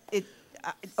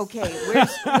 Okay,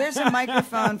 where's a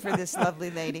microphone for this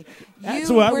lovely lady? That's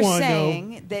You what I were wanna know.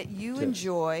 saying that you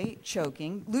enjoy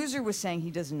choking. Loser was saying he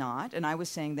does not, and I was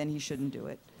saying then he shouldn't do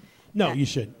it. No, you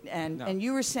shouldn't. And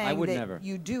you were saying would that never.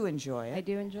 you do enjoy it. I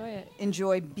do enjoy it.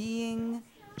 Enjoy being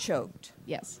choked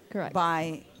Yes, correct.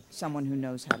 by someone who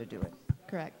knows how to do it.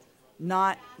 Correct.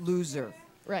 Not loser.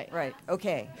 Right. Right.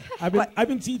 Okay. I've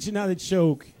been teaching how to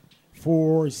choke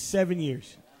for 7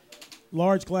 years.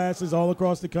 Large classes all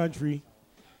across the country.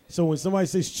 So when somebody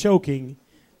says choking,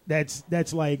 that's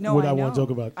like what I want to talk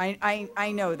about.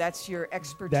 I know that's your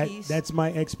expertise. That's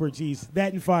my expertise.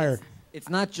 That and fire. It's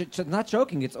not not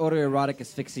choking. It's autoerotic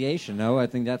asphyxiation. No, I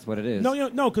think that's what it is.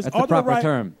 No, because that's the proper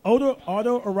term.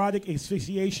 Autoerotic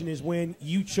asphyxiation is when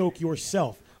you choke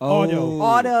yourself.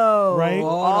 Auto. Right?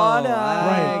 Auto.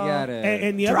 I got it.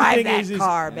 And the Drive other that thing is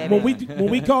car, baby. when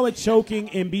we call it choking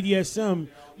in BDSM,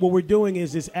 what we're doing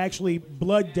is it's actually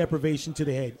blood deprivation to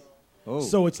the head. Oh.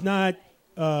 So it's not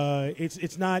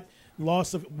it's not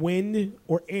loss of wind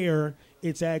or air.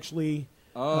 It's actually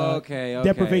Okay.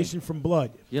 deprivation from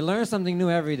blood. You learn something new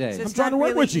every day. So I'm trying to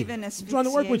work with you. I'm trying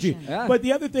to work with you. Yeah. But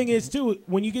the other thing is too,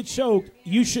 when you get choked,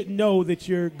 you should know that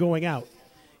you're going out.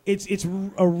 It's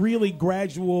a really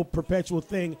gradual, perpetual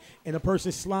thing, and a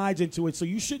person slides into it, so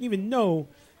you shouldn't even know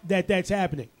that that's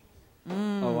happening.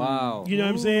 Oh wow! You know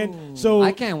what I'm saying? So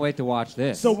I can't wait to watch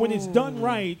this. So when it's done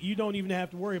right, you don't even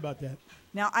have to worry about that.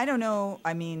 Now, I don't know.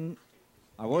 I mean,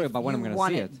 I worry about when I'm going to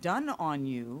want see it done on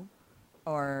you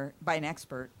or by an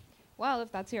expert. Well,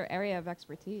 if that's your area of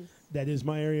expertise. That is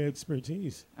my area of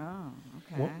expertise. Oh,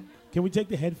 okay. Well, can we take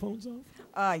the headphones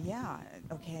off? Yeah.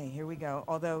 Okay, here we go.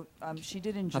 Although she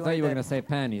did enjoy. I thought you were that going to say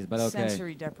panties, but okay.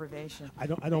 Sensory deprivation. I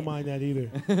don't mind that either.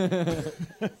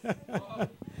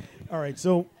 All right,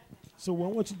 so what I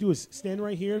want you to do is stand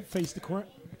right here, face the corner.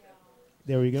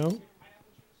 There we go.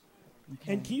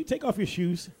 Okay. And can you take off your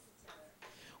shoes?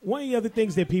 One of the other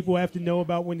things that people have to know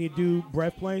about when you do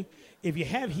breath play, if you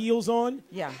have heels on,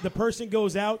 the person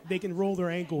goes out, they can roll their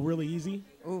ankle really easy.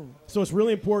 Ooh. So it's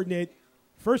really important that,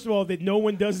 first of all, that no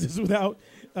one does this without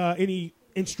any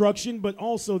instruction, but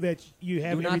also that you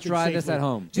have Do not everything try safely. this at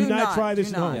home. Do not try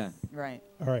this at home. Yeah. Right.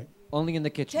 All right. Only in the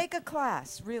kitchen. Take a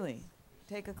class, really.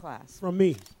 Take a class. From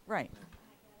me. Right.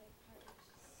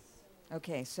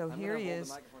 Okay, so here he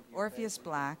is, Orpheus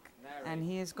Black, and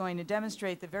he is going to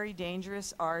demonstrate the very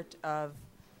dangerous art of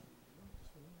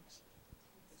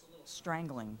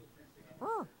strangling.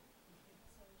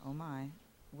 Oh my.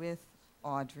 With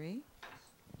Audrey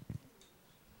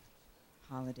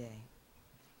Holiday.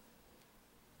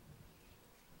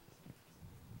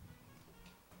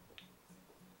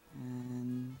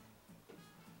 And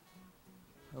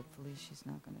hopefully she's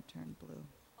not going to turn blue.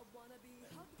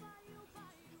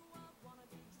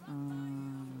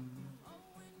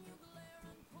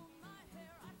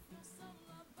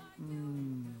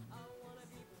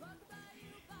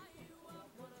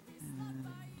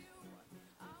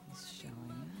 He's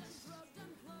showing us.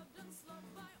 Art.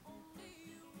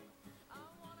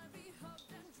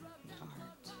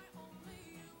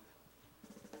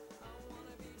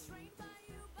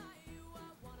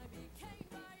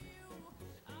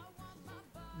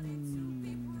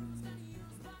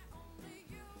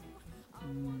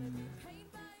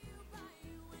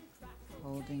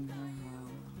 Holding her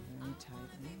very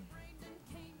tightly.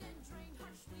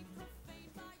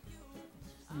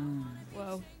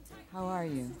 Whoa. How are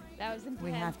you? That was intense.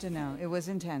 We have to know. It was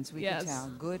intense. We Yes. could tell.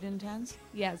 Good intense?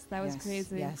 Yes, that was Yes,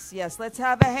 crazy. Yes. Let's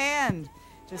have a hand.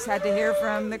 Just had to hear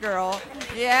from the girl.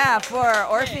 Yeah, for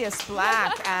Orpheus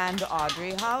Black and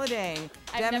Audrey Holiday,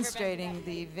 demonstrating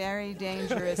the very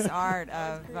dangerous art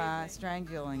of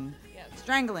strangling,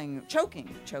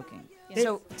 choking. Yes.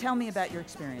 So tell me about your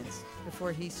experience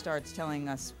before he starts telling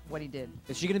us what he did.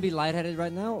 Is she going to be lightheaded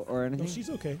right now or anything? No, she's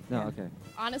okay. No, Yeah. okay.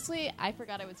 Honestly, I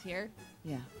forgot I was here.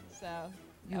 Yeah. So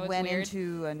You that was went weird.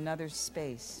 into another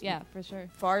space. Yeah, for sure.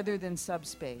 Farther than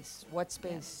subspace. What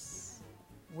space?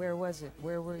 Where was it?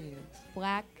 Where were you?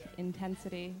 Black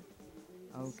intensity.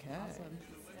 Okay. Awesome.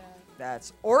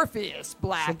 That's Orpheus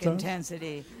Black Sometimes.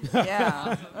 Intensity.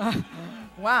 Yeah.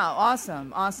 Wow.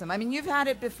 Awesome. I mean, you've had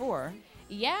it before.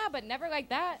 Yeah, but never like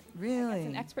that. Really? That's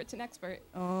an expert to an expert.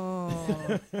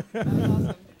 Oh. That was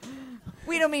awesome.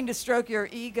 We don't mean to stroke your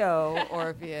ego,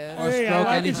 Orpheus. Or stroke I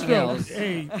can anything stroke. else.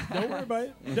 Hey, don't worry about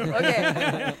it.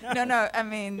 Okay. No. I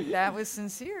mean, that was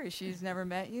sincere. She's never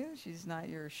met you. She's not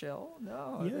your shill.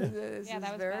 No. Yeah. This Yeah, is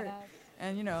that was very. badass.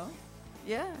 And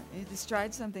yeah, you just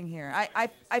tried something here.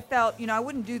 I felt, I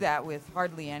wouldn't do that with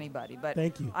hardly anybody, but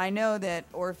Thank you. I know that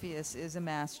Orpheus is a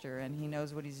master and he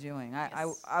knows what he's doing.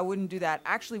 I wouldn't do that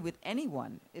actually with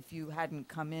anyone if you hadn't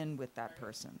come in with that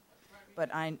person. But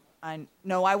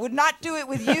no, I would not do it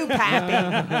with you,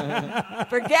 Pappy.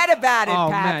 Forget about it, Oh,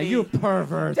 Pappy. man, you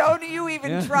pervert. Don't you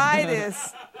even try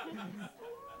this.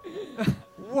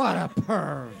 What a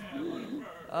perv.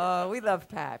 Oh, we love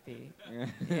Pappy.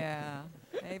 Yeah.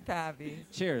 Hey, Pappy.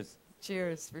 Cheers.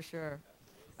 Cheers, for sure.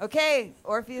 Okay,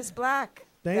 Orpheus Black.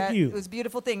 Thank you. It was a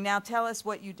beautiful thing. Now tell us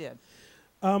what you did.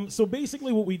 So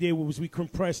basically what we did was we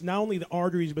compressed not only the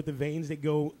arteries but the veins that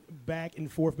go back and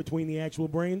forth between the actual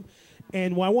brain.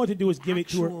 And what I want to do is give it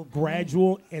to her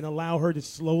gradual and allow her to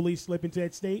slowly slip into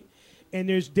that state. And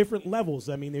there's different levels.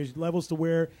 I mean, there's levels to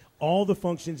where all the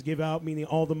functions give out, meaning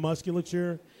all the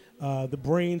musculature, the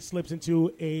brain slips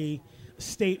into a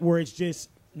state where it's just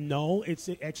No, it's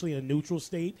actually a neutral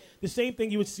state. The same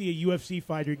thing you would see a UFC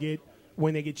fighter get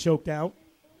when they get choked out.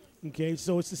 Okay,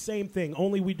 so it's the same thing,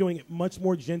 only we're doing it much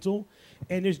more gentle.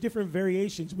 And there's different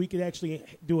variations. We could actually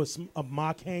do a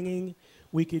mock hanging.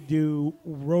 We could do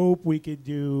rope. We could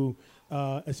do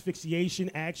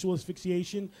asphyxiation, actual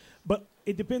asphyxiation. But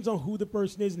it depends on who the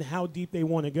person is and how deep they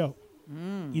want to go.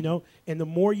 You know, and the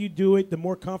more you do it, the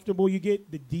more comfortable you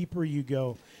get, the deeper you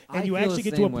go. And you actually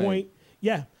get to a point.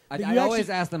 Yeah. I always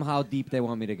ask them how deep they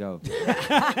want me to go.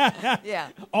 Yeah.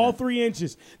 All 3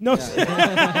 inches. No.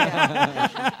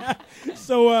 Yeah.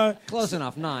 So close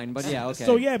enough, 9, but yeah, okay.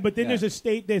 So yeah, but then there's a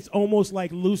state that's almost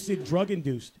like lucid drug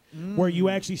induced, where you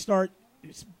actually start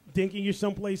thinking you're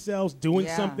someplace else, doing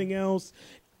something else,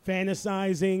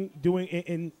 fantasizing, doing,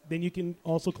 and then you can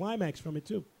also climax from it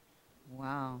too.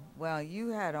 Wow. Well, you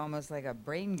had almost like a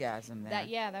braingasm there.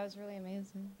 That was really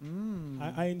amazing.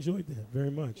 I enjoyed that very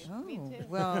much. Oh, me too.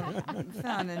 Well, you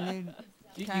found a new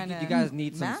kind of you guys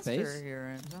need some master space?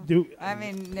 here. I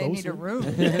mean, they need a closer? room.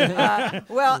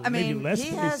 Well, I Maybe mean, less he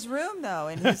space. has room, though,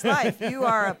 in his life. You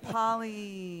are a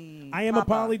poly... I am a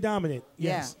polydominant,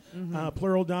 yes.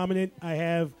 Plural dominant. I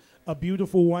have a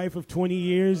beautiful wife of 20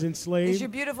 years enslaved. Is your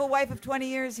beautiful wife of 20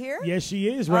 years here? Yes, she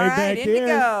is, All right right, back Indigo.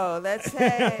 there. Let's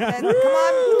say,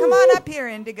 come on up here,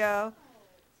 Indigo.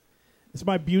 It's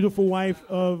my beautiful wife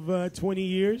of 20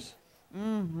 years.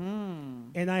 Mm-hmm.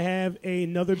 And I have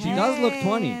another She does look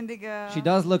 20. Indigo. She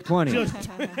does look 20. You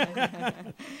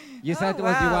said it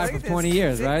was your wife of 20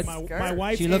 years, right? My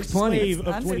wife she is looks 20. slave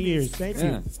of 20 years. Thank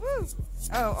you. Woo.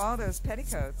 Oh, all those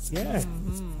petticoats. Yeah.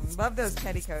 Love those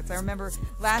petticoats. I remember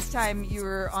last time you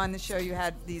were on the show, you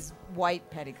had these white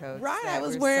petticoats. Right, that I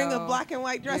was were wearing so a black and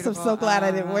white dress. beautiful. I'm so glad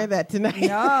I didn't wear that tonight.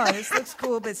 No, this looks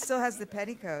cool, but it still has the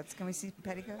petticoats. Can we see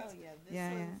petticoats? Oh,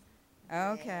 yeah.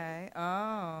 Yeah. Okay.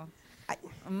 Oh.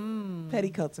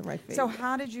 Petticoats are my favorite. So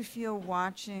how did you feel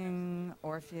watching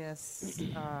Orpheus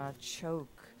choke?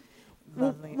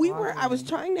 Well, Lovely I was Audrey?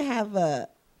 trying to have a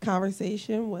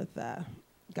conversation with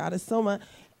Goddess Soma,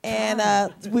 and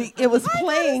it was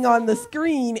playing on the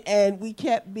screen, and we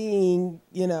kept being,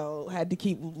 had to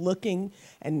keep looking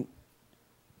and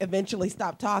eventually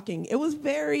stop talking. It was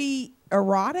very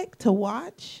erotic to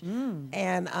watch,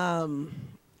 and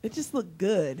it just looked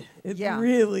good. It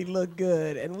really looked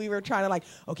good, and we were trying to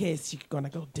okay, is she going to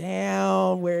go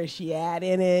down? Where is she at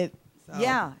in it? So.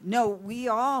 Yeah, no, we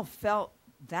all felt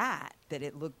that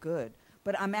it looked good.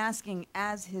 But I'm asking,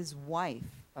 as his wife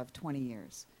of 20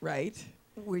 years. Right.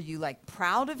 Were you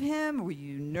proud of him? Were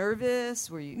you nervous?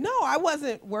 Were you? No, I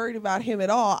wasn't worried about him at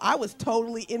all. I was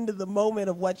totally into the moment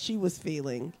of what she was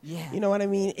feeling. Yeah. You know what I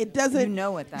mean? It doesn't. You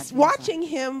know what that means. Watching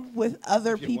him with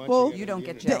other people. You don't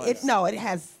get jealous. It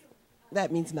has.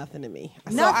 That means nothing to me.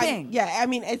 Nothing. So I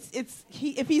mean,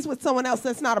 if he's with someone else,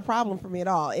 that's not a problem for me at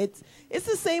all. It's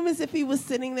the same as if he was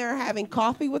sitting there having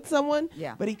coffee with someone.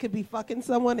 Yeah. But he could be fucking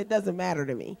someone. It doesn't matter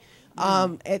to me.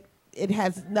 It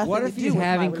has nothing What to if do he's with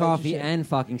having my coffee relationship. and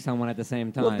fucking someone at the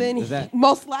same time? Well, then Does that-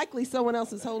 most likely someone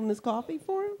else is holding his coffee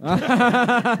for him.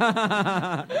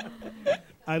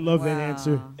 I love that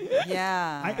answer.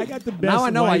 Yeah. I got the best Now I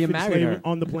know why wife you and married slave her.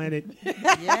 on the planet.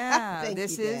 Yeah, Thank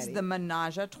this you, is Daddy. the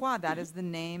Menage a Trois. That is the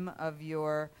name of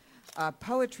your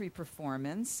poetry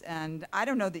performance. And I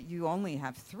don't know that you only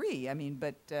have 3. I mean,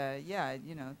 but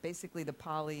basically the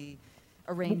poly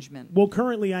arrangement. Well,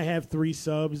 currently I have 3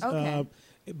 subs. Okay.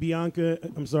 Bianca,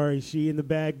 I'm sorry, she in the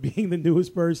back being the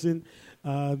newest person,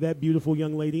 that beautiful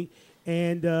young lady,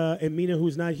 and Mina,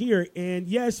 who's not here. And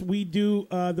yes, we do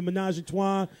the Menage a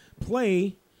Trois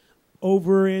play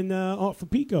over in for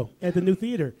Pico at the new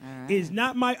theater. Is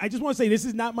not my. I just want to say this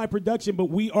is not my production, but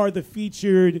we are the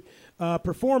featured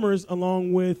performers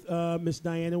along with Miss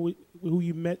Diana, who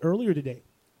you met earlier today.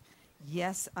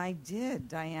 Yes, I did.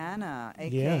 Diana,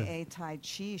 a.k.a. Tai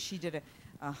Chi. She did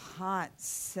a hot,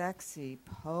 sexy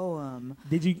poem.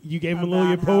 Did you gave him a little of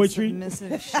your poetry? How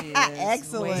submissive she is.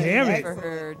 Excellent. Damn it. For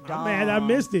her dog. Man, I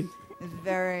missed it. It's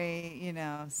very,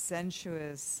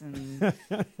 sensuous and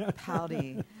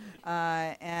pouty.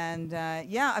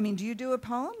 I mean, do you do a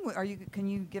poem? Can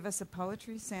you give us a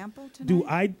poetry sample tonight? Do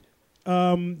I?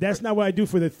 That's not what I do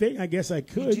for the thing. I guess I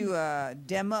could. You do a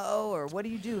demo, or what are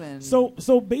you doing? So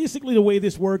basically, the way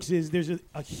this works is there's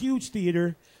a huge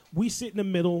theater. We sit in the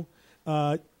middle.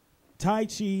 Tai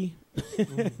Chi,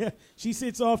 she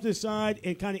sits off to the side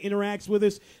and kind of interacts with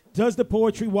us, does the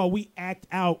poetry while we act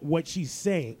out what she's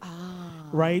saying.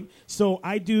 Right? So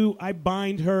I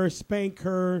bind her, spank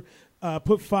her,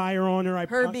 put fire on her.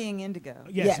 Her being Indigo.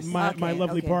 Yes, my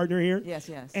lovely partner here. Yes,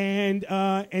 yes. And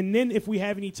then if we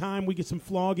have any time, we get some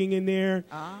flogging in there.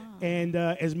 And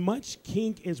as much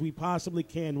kink as we possibly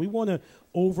can. We want to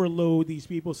overload these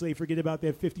people so they forget about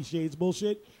that 50 Shades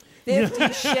bullshit.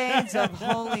 50 Shades of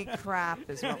holy crap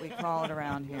is what we call it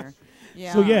around here.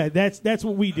 Yeah. So yeah, that's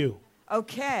what we do.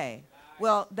 Okay.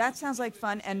 Well, that sounds like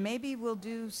fun, and maybe we'll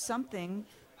do something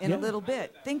in a little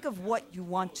bit. Think of what you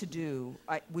want to do.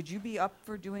 Would you be up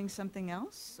for doing something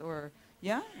else, or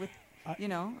with? I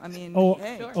mean,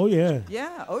 hey. Oh yeah.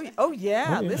 Yeah. Oh yeah. Oh,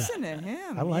 yeah. Listen to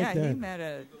him. I like that. He met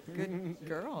a good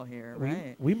girl here,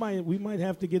 right? We might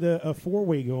have to get a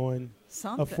four-way going.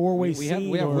 Something. A four-way scene.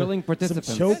 We have or willing participants.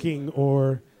 Some choking,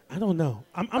 or I don't know.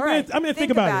 I'm right. gonna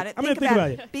think about it. I'm gonna think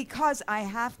about it because I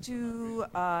have to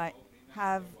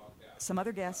have some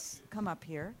other guests come up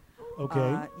here.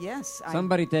 Okay. Yes.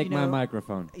 Somebody take my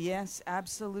microphone. Yes,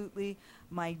 absolutely.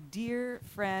 My dear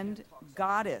friend,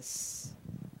 Goddess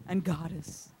and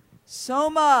Goddess,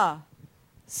 Soma,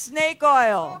 Snake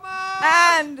Oil,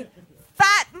 and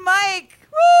Fat Mike,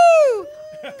 woo!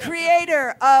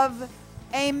 Creator of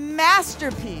a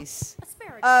masterpiece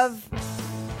of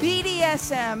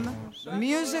BDSM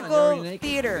musical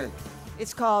theater.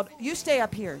 It's called, you stay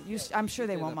up here. I'm sure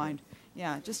they won't mind.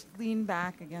 Yeah, just lean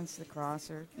back against the cross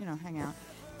or, hang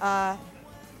out.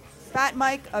 Fat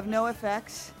Mike of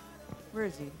NoFX. Where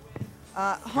is he?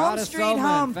 Home Street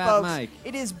Home, folks. Mike.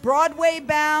 It is Broadway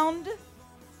bound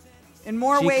in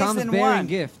more ways than one. She comes bearing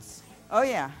gifts. Oh,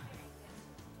 yeah.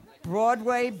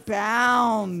 Broadway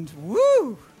bound.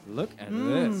 Woo! Look at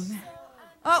this.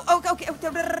 Oh, okay.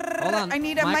 Hold on. I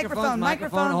need a microphone. Hold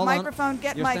Microphone. on.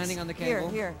 Get You're mics. standing on the cable.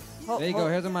 Here. There you go.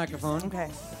 Here's a microphone. Okay.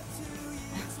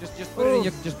 Just put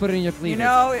it in your cleavage.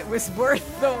 It was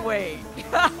worth the wait.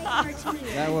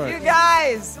 That works. You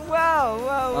guys,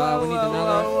 whoa.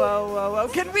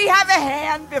 Can we have a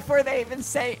hand before they even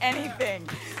say anything?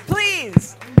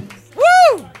 Please.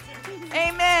 Woo!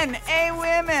 Amen.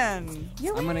 Women.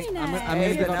 You're I'm wearing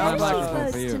gonna give up my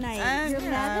microphone for you. tonight. Your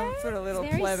leather? Put a little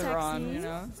Very pleather sexy.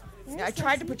 on, Yeah, I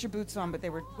tried to put your boots on, but they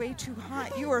were way too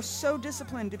hot. You are so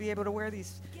disciplined to be able to wear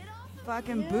these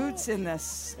fucking boots in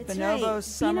this Bonobo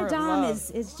summer Being a of dom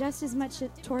love. is just as much a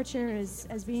torture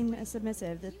as being a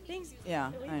submissive. The things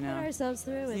that we I know. put ourselves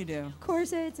through with You do.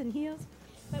 corsets and heels.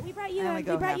 But we brought you I only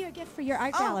go half. you a gift for your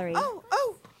art gallery.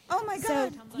 Oh my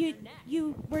God. So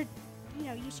you were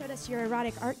you showed us your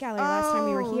erotic art gallery last time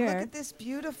we were here. Look at this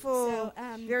beautiful,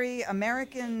 very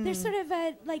American. There's sort of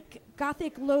a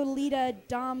gothic Lolita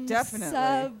dom Definitely.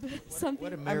 sub something.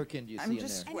 What American do you see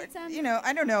just, in there? And it's,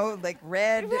 I don't know, like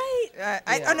red. Right.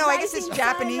 I guess it's Rising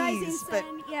Japanese, sun, rising but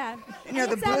sun, yeah.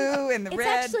 the blue and the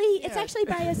red. It's actually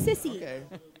by a sissy. Okay.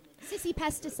 Sissy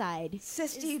pesticide.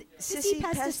 Sissy pesticide.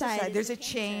 pesticide. There's a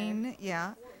chain.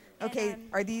 Yeah. Okay.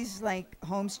 Are these like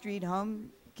Home Street Home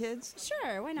kids?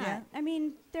 Sure, why not? Yeah. I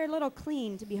mean, they're a little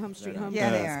clean to be Home Street Home. Yeah,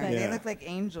 they kids, are. but- They look like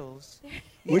angels.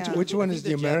 Which one is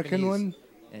the American one?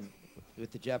 And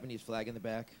with the Japanese flag in the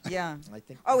back. Yeah. I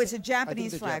think. Oh, it's a I think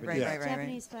Japanese the flag, Japanese- right.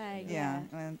 Japanese flag.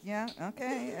 Yeah.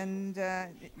 Okay. And Her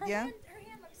hand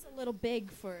looks a little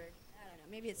big for, I don't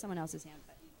know, maybe it's someone else's hand.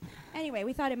 But anyway,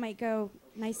 we thought it might go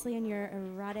nicely in your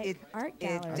erotic art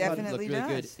gallery. I thought it definitely looked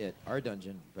really does. good at our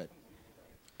dungeon, but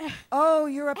Oh,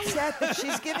 you're upset that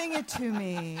she's giving it to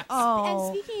me. Oh.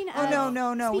 And speaking Oh, of-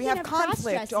 no. We speaking have of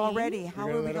conflict cross-dressing- already. How You're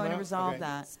are gonna we let going him to out? resolve Okay.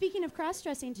 that? Speaking of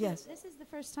cross-dressing, too, Yes. this is the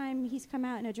first time he's come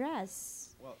out in a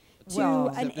dress to Well,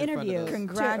 an except in front of interview. those.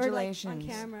 Congratulations. Or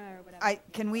like on camera or whatever.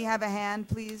 Can we have a hand,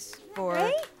 please, for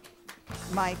Right?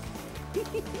 Mike?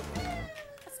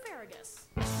 Asparagus.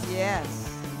 Yes.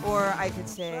 Or I could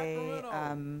say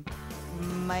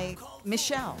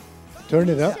Michelle. Turn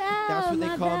it up. that's what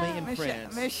they call me in Michelle.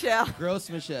 France. Michelle. Gross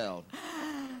Michelle.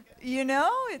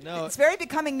 It's very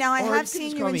becoming now. I Or you have can seen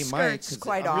just you call in me Mike, skirts 'cause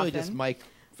quite I'm often. really just Mike,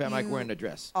 Fat Mike You wearing a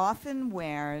dress. often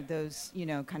wear those,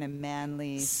 kind of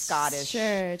manly Scottish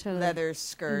Sure, totally. leather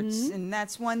skirts, Mhm. and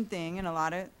that's one thing. And a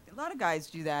lot of guys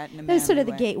do that in a That's sort of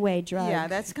the manly way. gateway drug. Yeah,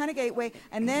 that's kind of gateway.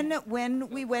 And then when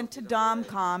we went to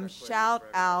DomCon, shout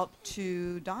out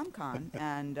to DomCon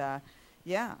and.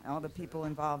 All the people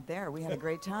involved there. We had a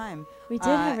great time. We did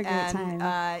have a great and,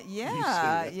 time.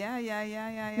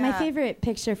 Yeah. My favorite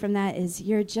picture from that is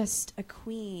you're just a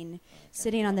queen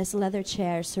sitting on this leather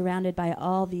chair surrounded by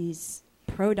all these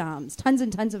pro-doms, tons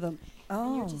and tons of them.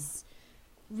 And you're just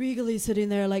regally sitting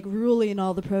there like ruling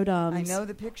all the pro-doms. I know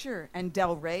the picture. And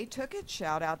Del Rey took it.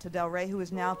 Shout out to Del Rey, who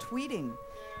is now tweeting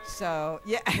So,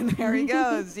 yeah, and there he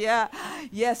goes. Yeah.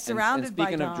 Yes, surrounded and by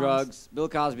speaking of doms. drugs, Bill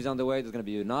Cosby's on the way. There's going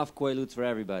to be enough Quaaludes for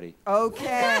everybody.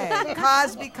 Okay.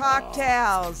 Cosby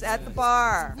cocktails at the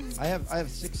bar. I have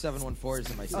 6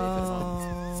 714s in my safe at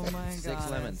home. Oh, my 6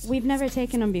 God. lemons. We've never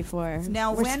taken them before.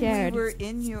 Now, we're when scared. we were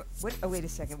in your... Oh, wait a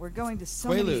second. We're going to so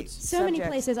Quaaludes. many So many subjects.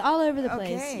 places, all over the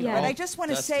place. Okay. Yeah. And I just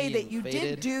want to say Dusty that and you did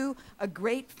faded. do a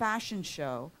great fashion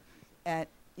show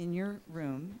in your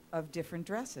room of different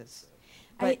dresses.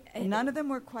 But none of them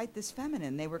were quite this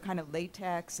feminine. They were kind of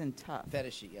latex and tough.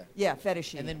 Fetishy, yeah. Yeah,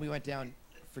 fetishy. And then we went down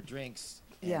for drinks.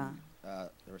 And, Yeah. There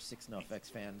were 6 NoFX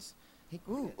fans. Hey,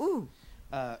 Ooh.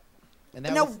 And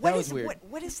that now, was, weird.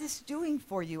 What is this doing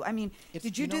for you? I mean,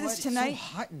 did you you do know this what? It's so tonight?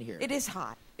 hot in here. It is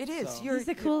hot. It is. So- He's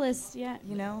the coolest, yeah.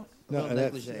 You know? No, little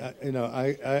that's, negligee.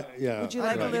 yeah. Would you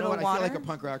like a You know little what? I water? feel like a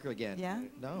punk rocker again. Yeah?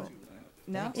 No.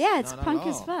 No? Thanks. Yeah, it's No, not punk at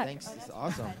as all. fuck. Thanks. It's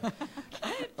awesome.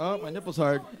 Oh, my nipple's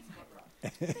hard.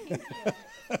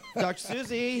 Dr.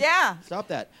 Susie. Yeah. Stop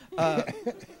that. I feel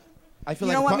You like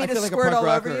don't a want punk, me I to feel like a squirt punk all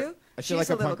rocker. over you? I feel She's like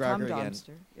a a punk little cum rocker again. dumpster.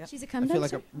 Yep. She's a cum I feel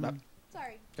like dumpster?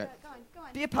 Sorry. Okay.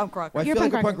 Be a punk rocker. Well, I You're feel a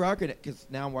like punk a punk rocker because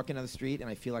now I'm walking down the street and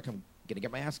I feel like I'm gonna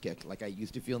get my ass kicked like I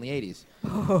used to feel in the '80s.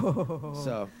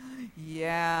 So.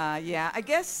 Yeah. I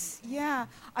guess, yeah.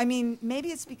 I mean, maybe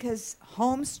it's because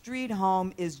Home Street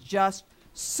Home is just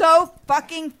so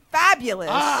fucking fabulous.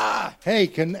 Hey,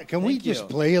 can we Thank you. just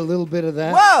play a little bit of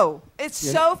that? Whoa! It's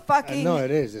Yeah. so fucking No,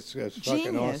 it is. It's fucking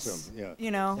genius. awesome. Yeah.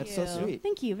 You know? That's so sweet.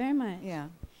 Thank you very much. Yeah.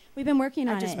 We've been working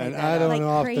on just it. made And that I up. don't like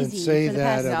often crazy say for the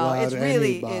that past- No, about it's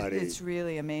really anybody. it's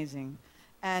really amazing.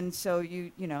 And so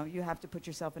you have to put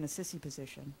yourself in a sissy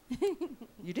position.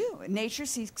 You do. Nature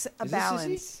seeks a Is this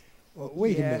balance. Well,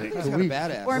 wait Yeah. a minute. That's Can kind of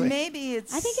we- badass. Or maybe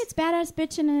it's I think it's badass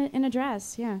bitch in a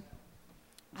dress. Yeah.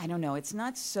 I don't know. It's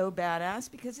not so badass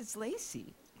because it's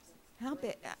lacy. How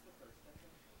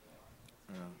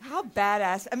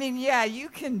badass? I mean, yeah, you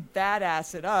can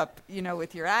badass it up,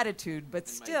 with your attitude, but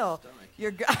still,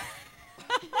 you're.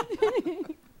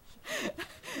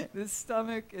 The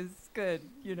stomach is good,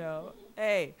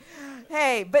 Hey,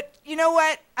 but you know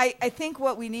what? I think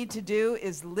what we need to do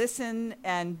is listen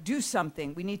and do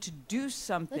something. We need to do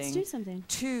something. Let's do something.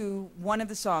 To one of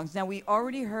the songs. Now, we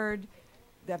already heard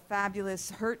the fabulous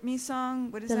 "Hurt Me"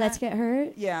 song. What is The that? Let's Get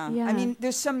Hurt? Yeah. Yeah. I mean,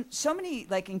 there's so many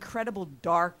like incredible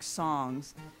dark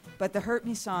songs, but the "Hurt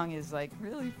Me" song is like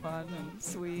really fun and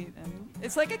sweet, and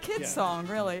it's like a kid's song,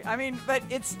 really. I mean, but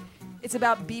it's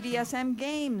about BDSM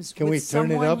games. Can with we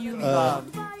turn it someone up? You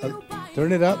love.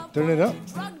 Turn it up. Turn it up.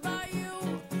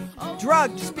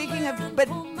 Drugged. Speaking of, but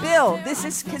Bill, this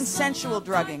is consensual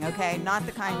drugging, okay? Not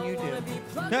the kind you do.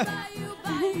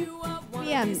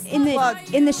 Yeah,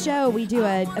 in the show we do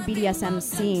a BDSM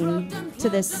scene to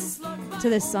this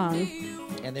song,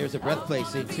 And there's a breath play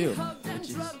scene too, which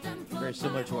is very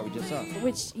similar to what we just saw.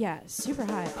 which super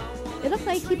hot. It looked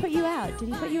like he put you out. Did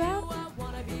he put you out?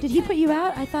 Did he put you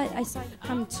out? I thought I saw you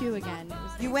come to again.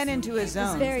 You went into a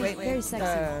zone. very Wait, very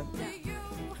sexy.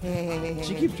 Hey.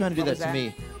 She keeps trying to do What that was to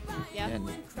me. Yeah. And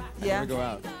Yeah. I never go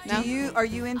out. Are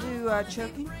you into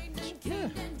choking? Yeah.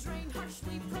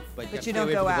 But you stay don't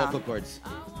away go from the out. vocal cords.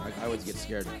 I always get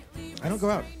scared. I don't go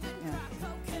out. Yeah.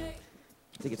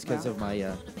 I think it's because of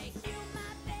my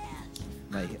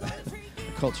my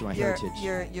culture, my You're,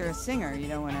 heritage. you're a singer. You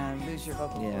don't want to lose your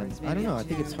vocal Yeah, cords. I don't Maybe know. I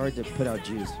think it's hard to put out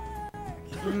Jews.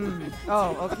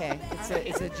 Oh, okay.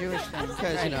 It's a Jewish thing.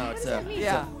 Because, Right. it's a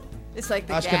Yeah. It's like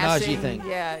the Ashkenazi gassing. thing.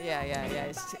 Yeah.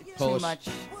 It's too Polish. much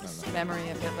memory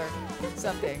of Hitler.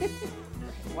 Something.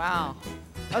 Wow.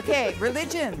 Okay,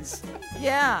 religions.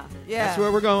 Yeah. That's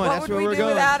where we're going. What That's would where we we're do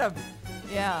going. without him?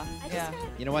 Yeah.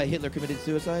 You know why Hitler committed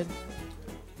suicide?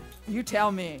 You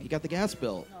tell me. He got the gas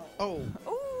bill. Oh.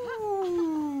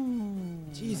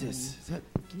 Jesus.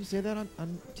 Can you say that on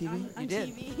TV? You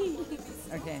did.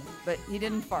 Okay, but he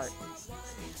didn't fart.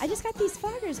 I just got these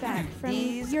foggers back from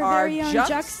These your are very own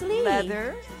Jux Lee.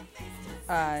 Leather.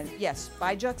 Yes,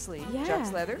 by Jux Lee. Yeah.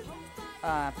 Jux Leather.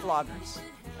 Floggers.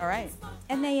 All right.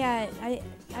 And they,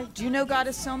 Do you know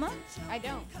Goddess Soma? I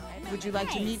don't. Would you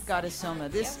like to meet Goddess Soma?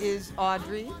 This is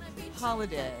Audrey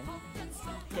Holiday.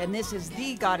 And this is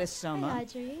the Goddess Soma. Hi,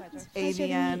 Audrey. It's a pleasure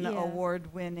to AVN meet you.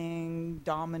 award-winning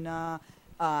Domina,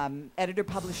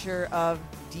 editor-publisher of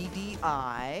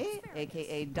DDI,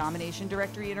 aka Domination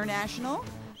Directory International.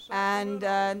 And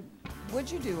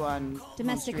what'd you do on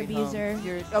Domestic Home Street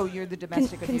abuser. Home? You're the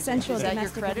domestic abuser. Consensual Is that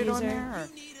domestic your credit on abuser. there?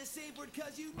 Or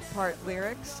part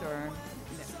lyrics or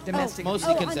domestic?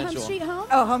 Mostly on consensual. Home Street Home.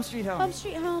 Oh, Home Street Home. Home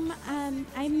Street Home.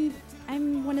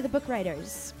 I'm one of the book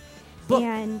writers, Book.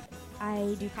 and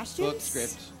I do costumes. Book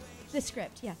script. The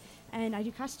script, yeah. And I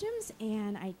do costumes,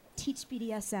 and I teach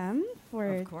BDSM for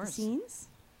Of course. scenes,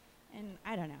 and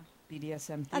I don't know.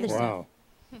 BDSM Other theater. stuff.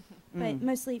 But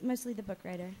mostly the book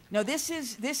writer. No, this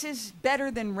is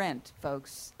better than Rent,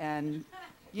 folks, and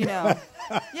you know,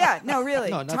 yeah, no, really,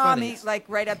 No, not Tommy, Fridays. like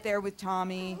right up there with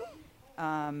Tommy.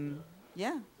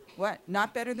 Yeah, what?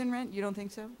 Not better than Rent? You don't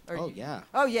think so? Or Oh, yeah.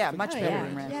 Oh yeah, much Oh, better yeah.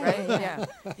 than Rent, Yeah, right?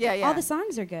 yeah. Yeah. All the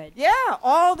songs are good. Yeah,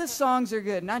 all the songs are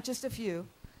good, not just a few.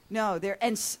 No, they're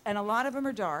and a lot of them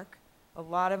are dark. A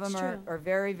lot of them It's true. are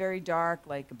very, very dark,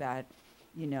 like about,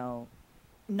 you know,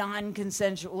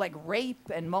 non-consensual, like rape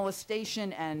and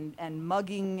molestation and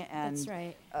mugging and That's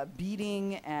right.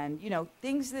 beating and, you know,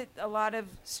 things that a lot of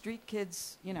street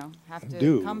kids, you know, have to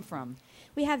Do. come from.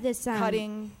 We have this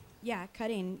Cutting. Yeah,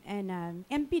 cutting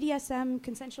and BDSM,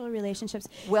 consensual relationships.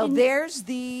 Well, And- there's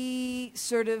the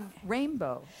sort of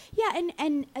rainbow. Yeah,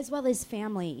 and as well as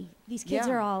family. These kids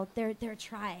Yeah. are all they're a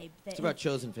tribe. It's about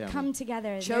chosen family. Come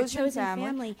together. They're Chosen chosen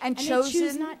family. and And they choose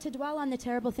chosen- not to dwell on the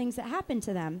terrible things that happen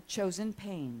to them. Chosen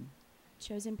pain.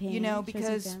 Chosen pain. You know, chosen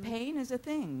because family. pain is a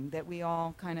thing that we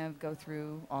all kind of go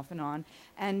through off and on.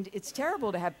 And it's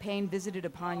terrible to have pain visited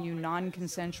upon you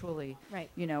non-consensually.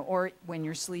 Right. You know, or when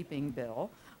you're sleeping,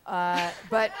 Bill.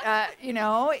 But, you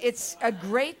know, it's a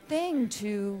great thing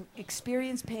to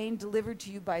experience pain delivered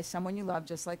to you by someone you love,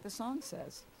 just like the song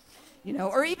says. You know,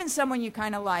 or even someone you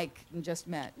kind of like and just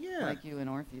met. Yeah. Like you and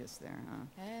Orpheus there,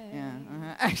 huh? Hey.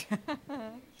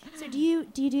 Yeah. So do you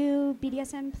do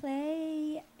BDSM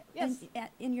play? Yes.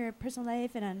 In your personal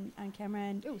life and on camera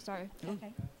and Oh, sorry.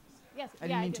 okay. Yes. I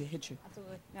didn't mean to hit you.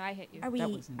 Absolutely. No, I hit you.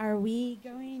 Are we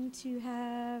going to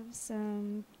have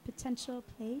some potential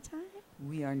playtime?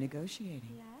 We are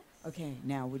negotiating. Yes. Okay,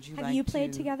 now would you Have like you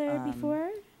played to, together before?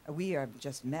 We have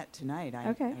just met tonight.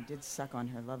 Okay. I did suck on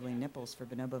her lovely nipples for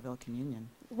Bonoboville Communion.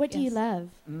 What do you Yes. love?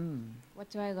 What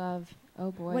do I love?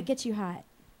 Oh boy. What gets you hot?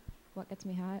 What gets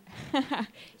me hot?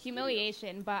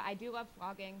 Humiliation, but I do love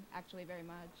flogging actually very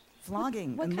much.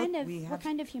 Flogging. What and kind look, of we what have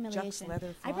kind of Chuck's humiliation?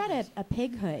 leather I brought a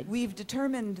pig hood. We've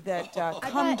determined that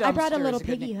I brought a little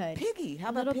piggy hood. Piggy, how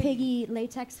a about little piggy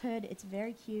latex hood? It's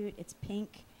very cute. It's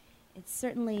pink. It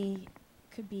certainly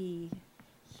could be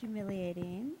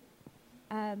humiliating,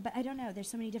 but I don't know. There's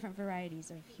so many different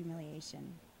varieties of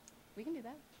humiliation. We can do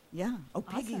that. Yeah. Oh,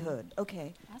 piggy Awesome. hood.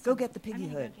 Okay. Awesome. Go get the I'm piggy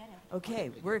gonna go hood. get it.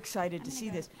 Okay. We're excited to see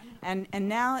this. And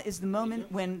now is the moment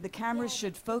when the cameras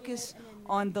should focus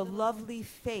on the lovely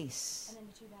face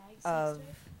of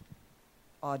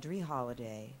Audrey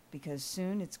Holiday, because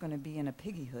soon it's going to be in a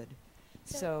piggy hood.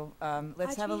 So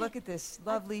let's have a Audrey look at this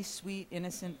lovely, sweet,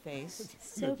 innocent face.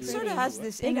 So It sort pretty. of has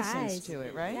this Big innocence eyes. to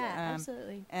it, right? Yeah,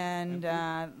 absolutely. And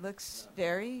looks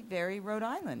very, very Rhode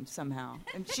Island somehow.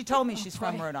 And she told me she's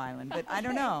from Rhode Island, but I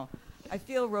don't know. I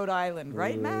feel Rhode Island,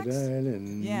 right, Max? Rhode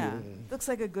Island. Yeah. Looks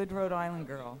like a good Rhode Island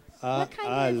girl. What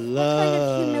kind I of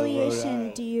love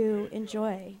humiliation do you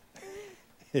enjoy?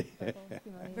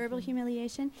 Verbal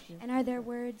humiliation. And are there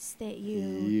words that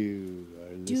You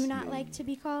are do not listening. like to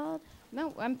be called?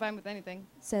 No, I'm fine with anything.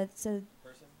 So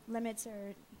limits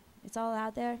are, it's all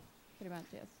out there? Pretty much,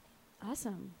 yes.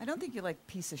 Awesome. I don't think you like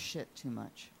piece of shit too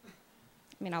much.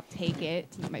 I mean, I'll take it.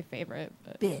 It's not my favorite.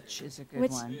 But Bitch is a good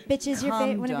Which one. bitch is your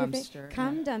favorite? One of your dumpster,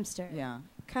 Cum dumpster. Yeah.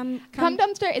 Cum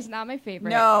dumpster is not my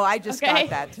favorite. No, I just Okay. got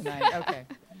that tonight. Okay.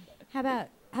 How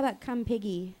about cum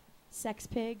piggy? Sex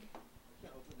pig?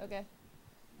 Okay.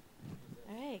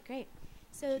 All right, great.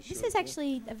 So this is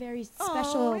actually a very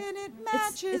special. and it it's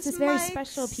matches a very Mike's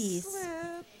special piece.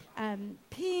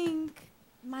 Pink.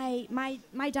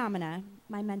 My domina,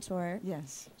 my mentor.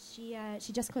 Yes. She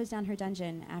just closed down her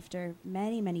dungeon after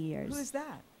many years. Who is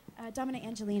that? Domina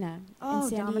Angelina Oh, in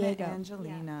San Domina Diego.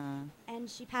 Angelina. Yeah. And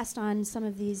she passed on some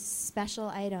of these special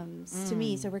items to Mm.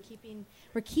 me. So we're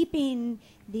keeping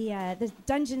the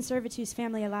Dungeon Servitude's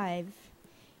family alive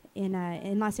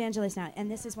in Los Angeles now.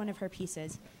 And this is one of her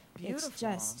pieces. Beautiful. It's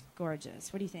just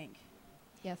gorgeous. What do you think?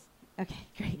 Yes. Okay,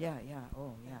 great. Yeah, yeah.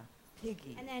 Oh, yeah.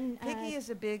 Piggy. And then Piggy is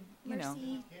a big, you know,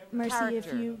 Mercy, if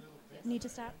character. you need to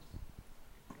stop.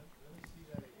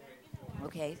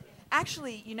 Okay.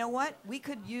 Actually, you know what? We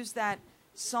could use that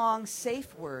song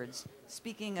Safe Words.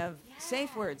 Speaking of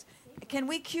safe words, can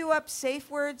we cue up Safe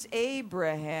Words?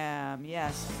 Abraham,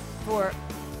 yes. For.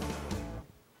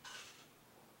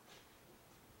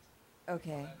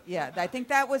 Okay. Yeah, I think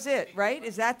that was it, right?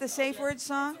 Is that the Safe Words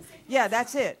song? Yeah,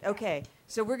 that's it. Okay.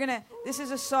 So we're going to. This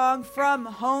is a song from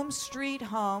Home Street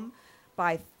Home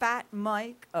by Fat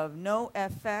Mike of No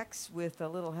FX with a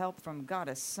little help from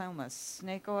Goddess Soma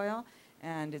Snake Oil.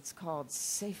 And it's called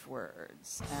Safe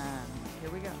Words. And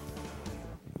here we go.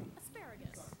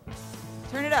 Asparagus.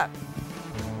 Turn it up.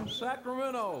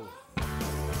 Sacramento.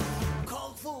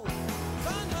 Kung Fu.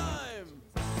 Fun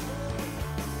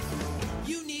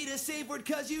You need a safe word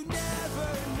cause you never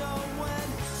know when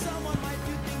someone might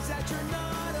do things that you're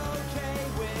not okay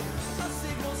with. A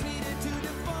signal's needed to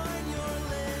define your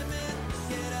limit.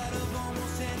 Get out of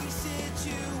almost any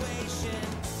situation.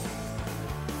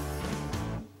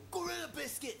 Gorilla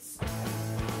biscuits.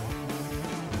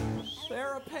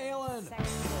 Sarah Palin.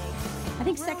 I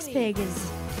think Sex Pig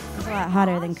is a lot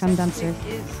hotter than Cum Dumpster.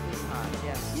 Is hot,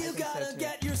 yes. You gotta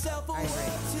get yourself away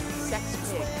to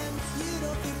Sex Pig.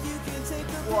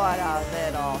 What a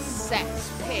little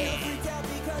sex pig.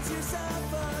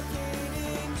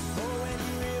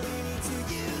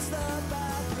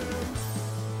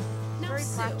 Very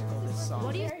practical, this song.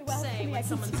 What do you say when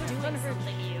someone's doing something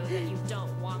to you that you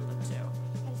don't want them to?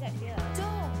 How does that feel?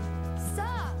 Don't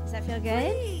stop. Does that feel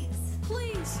good?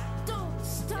 Please don't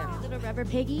stop. Little rubber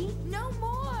piggy? No more.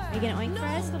 Are you gonna oink for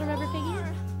us, little rubber piggy?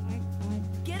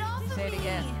 Get off of Say it me.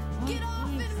 again. Get off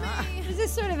of me. This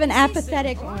is sort of an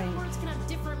apathetic oink. Words can have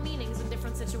different meanings in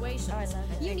different situations. Oh, I love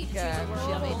it. You need to choose a word She'll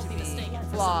that need won't to be be mistaken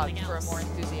for flogged something for a else. more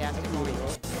enthusiastic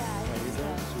oink.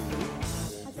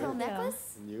 That's a little necklace?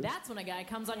 That's when a guy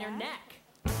comes on your neck.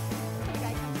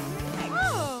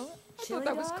 Oh, I thought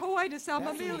that was coitus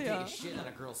almamelia. Shit on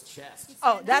a girl's chest.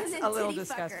 Oh, that's Isn't a it little titty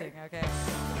disgusting. fucker? Okay.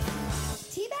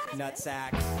 Teabag?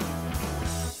 Nutsack.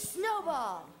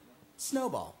 Snowball.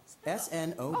 Snowball.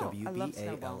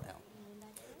 SNOWBALL.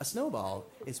 A snowball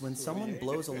is when someone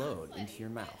blows a load into your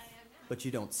mouth, but you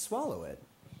don't swallow it.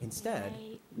 Instead,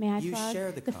 May I you flog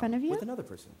share the the front of cum you? with another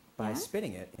person by Yeah?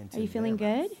 spitting it into Are you feeling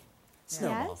their mouth. good?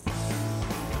 Snowball.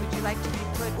 Would you like to be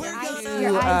put into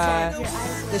Your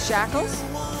eyes the shackles?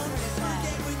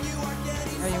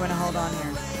 Or you want to hold on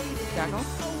here? Shackle?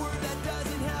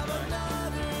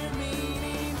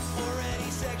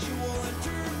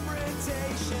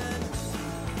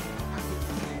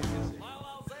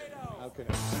 How can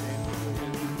I stand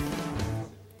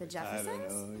The I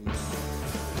Jeffersons? don't know.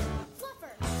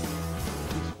 Fluffer.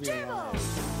 Gerbil.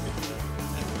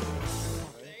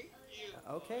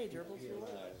 Okay, gerbils, you're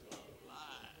alive.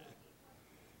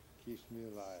 Keeps me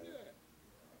alive.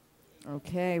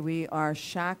 Okay, we are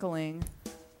shackling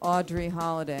Audrey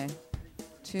Holiday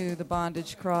to the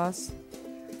bondage cross.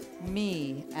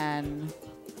 Me and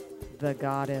the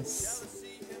goddess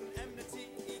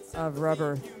of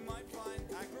rubber,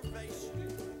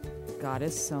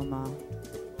 goddess Soma.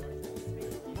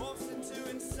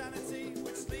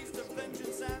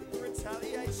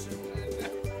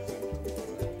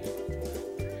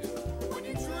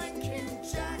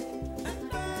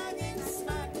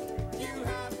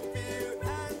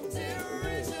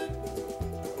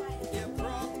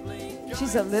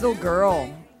 She's a little girl.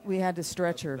 We had to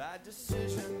stretch her.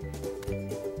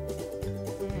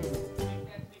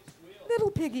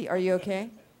 Little piggy, are you okay?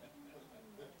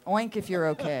 Oink if you're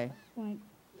okay. Oink.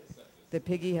 The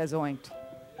piggy has oinked.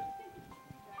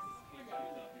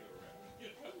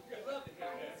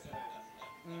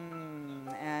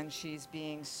 And she's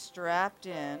being strapped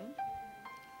in,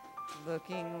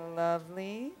 looking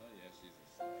lovely.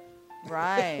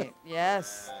 Right,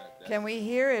 yes. Can we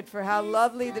hear it for how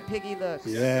lovely the piggy looks?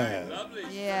 Yeah.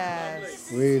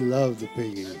 Yes. We love the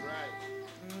piggy.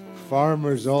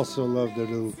 Farmers also love their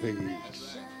little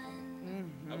piggies.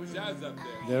 I wish I was up there.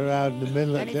 They're out in the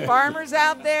middle of Any farmers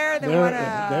out there that want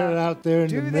they're out there in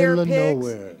do the their middle of pigs?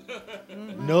 nowhere.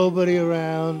 Nobody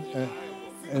around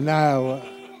in Iowa.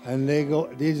 And they go,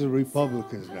 these are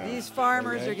Republicans now. These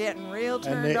farmers okay? are getting real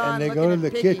turned and on. they looking go to at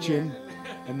the piggy kitchen here.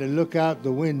 and they look out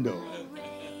the window.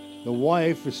 The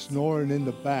wife is snoring in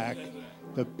the back.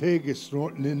 The pig is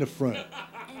snorting in the front.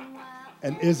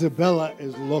 And Isabella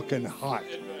is looking hot.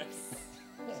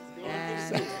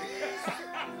 And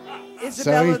So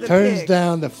Isabella he the turns pig.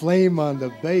 down the flame on the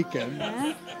bacon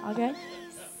Yeah, all good.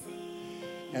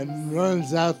 and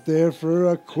runs out there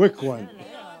for a quick one.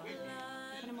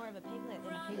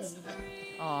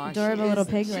 Aw, Adorable she little is-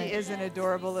 piglet. She is an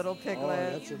adorable little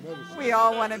piglet. that's another thing. We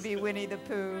all want to be Winnie the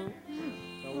Pooh.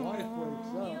 The wife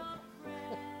wakes up.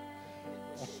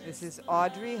 This is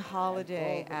Audrey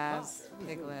Holiday as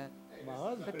Piglet.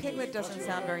 But Piglet doesn't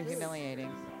sound very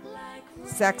humiliating.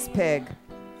 Sex pig.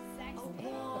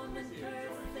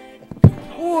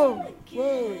 Whoa.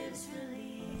 Whoa.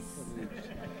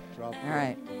 All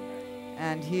right.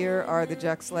 And here are the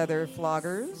Jux Leather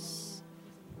floggers.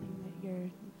 You're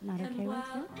not okay with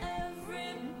it?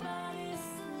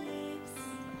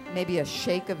 Maybe a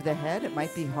shake of the head. It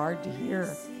might be hard to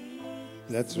hear.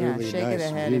 That's Yeah, really shake nice of the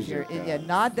head if music, you're. Yeah,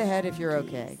 nod the head if you're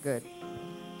okay. Good.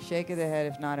 Shake of the head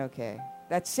if not okay.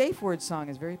 That safe word song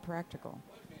is very practical.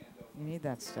 You need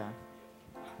that stuff.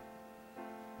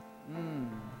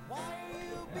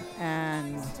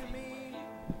 And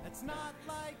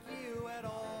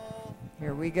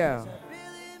Here we go.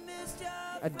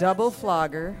 A double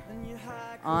flogger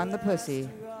on the pussy.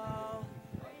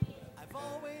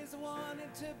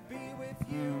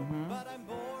 Mm-hmm.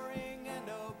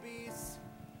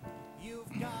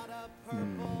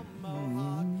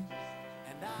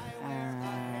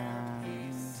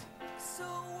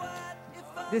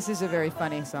 This is a very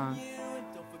funny song.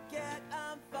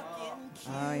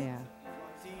 Oh, yeah.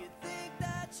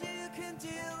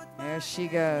 There she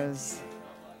goes.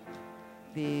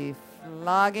 The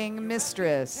flogging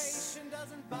mistress,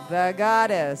 the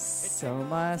goddess,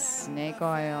 Soma Snake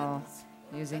Oil,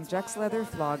 using Jux leather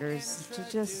floggers to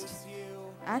just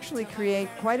actually create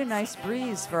quite a nice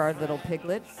breeze for our little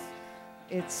piglet.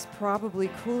 It's probably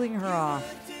cooling her off.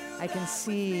 I can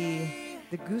see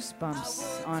the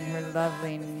goosebumps on her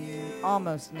lovely,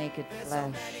 almost naked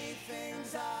flesh.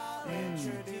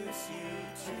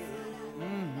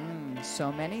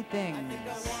 So many things.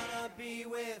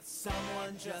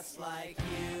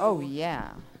 Oh, yeah.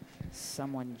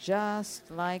 Someone just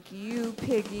like you,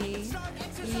 piggy.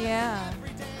 Yeah.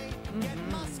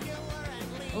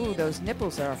 Ooh, those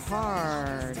nipples are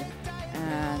hard.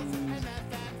 And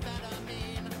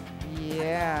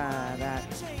yeah, that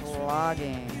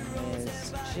flogging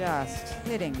is just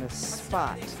hitting the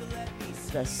spot.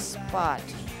 The spot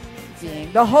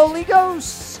being the Holy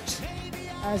Ghost,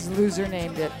 as Loser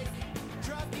named it.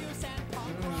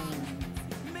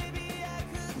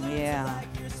 Yeah.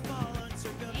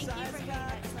 Thank you for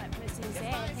God.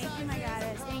 Thank you, my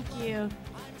goddess. Thank you.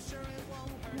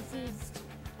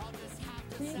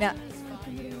 Now,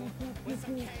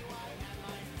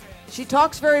 she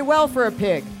talks very well for a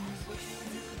pig.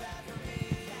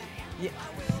 Yeah.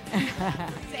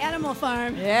 It's Animal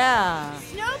Farm. Yeah.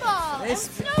 Snowball. This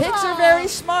and Snowball. pigs are very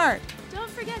smart. Don't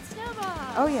forget Snowball.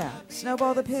 Oh yeah,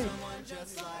 Snowball the pig.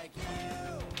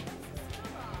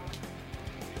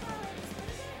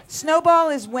 Snowball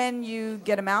is when you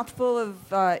get a mouthful of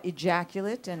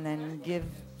ejaculate and then give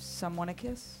someone a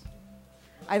kiss.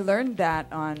 I learned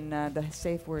that on the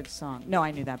Safe Word song. No,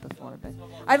 I knew that before, but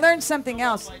I learned something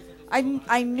else.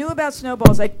 I knew about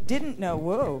snowballs. I didn't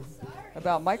know,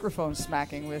 about microphone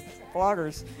smacking with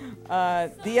floggers.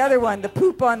 The other one, the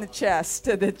poop on the chest,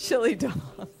 the chili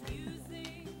dog.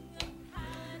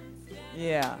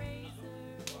 Yeah.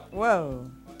 Whoa.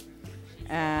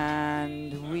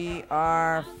 And we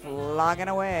are flogging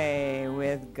away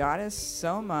with Goddess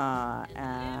Soma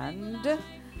and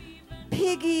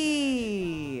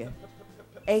Piggy,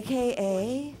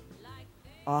 a.k.a.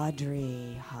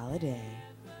 Audrey Holiday,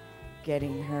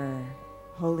 getting her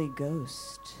Holy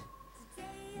Ghost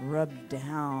rubbed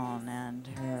down and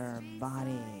her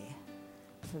body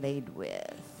played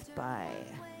with by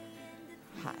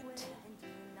hot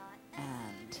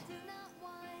and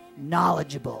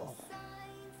knowledgeable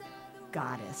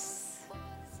Goddess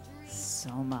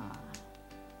Soma.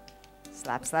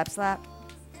 Slap, slap, slap.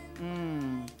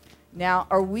 Now,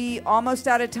 are we almost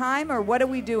out of time, or what are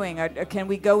we doing? Can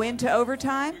we go into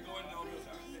overtime?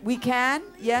 We can?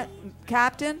 Yeah,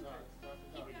 Captain?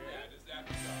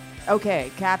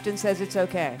 Okay, Captain says it's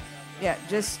okay. Yeah,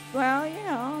 just, well, you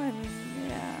know, I mean,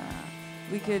 yeah.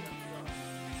 We could,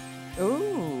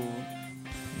 ooh.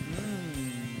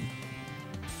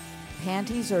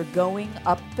 Panties are going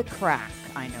up the crack,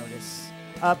 I notice.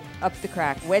 Up the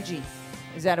crack. Wedgie.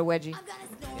 Is that a wedgie?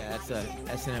 Yeah, that's a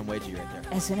S&M wedgie right there.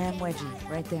 S&M wedgie,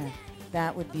 right there.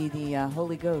 That would be the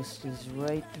Holy Ghost, is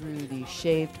right through the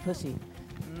shaved pussy.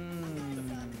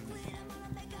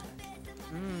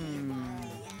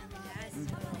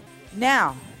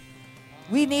 Now,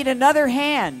 we need another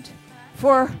hand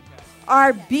for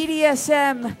our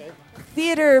BDSM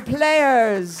theater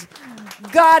players,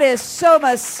 Goddess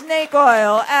Soma Snake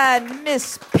Oil and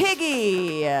Miss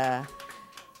Piggy,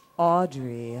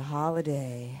 Audrey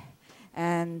Holiday.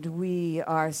 And we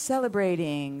are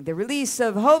celebrating the release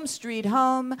of Home Street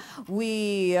Home.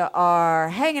 We are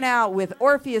hanging out with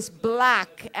Orpheus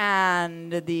Black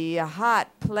and the hot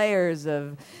players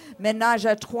of Ménage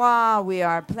à Trois. We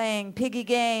are playing piggy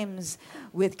games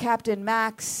with Captain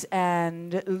Max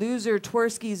and Loser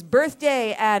Tversky's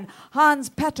birthday, and Hans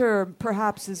Petter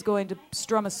perhaps is going to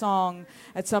strum a song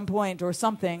at some point or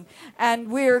something.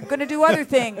 And we're going to do other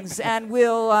things, and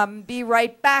we'll be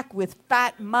right back with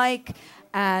Fat Mike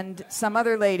and some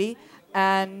other lady.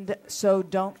 And so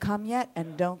don't come yet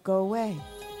and don't go away.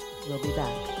 We'll be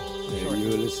back. And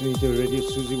you're listening to Radio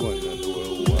Susie 1 on the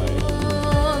Worldwide.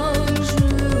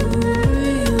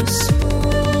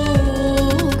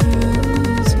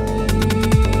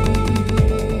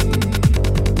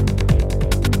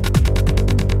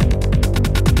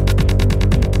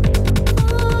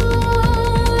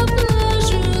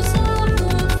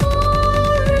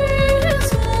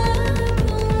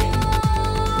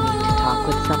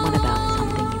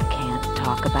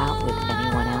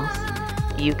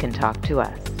 you can talk to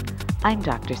us. I'm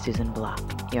Dr. Susan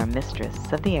Block, your mistress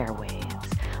of the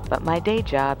airwaves, but my day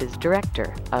job is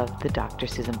director of the Dr.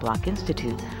 Susan Block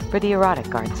Institute for the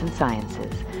Erotic Arts and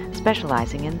Sciences,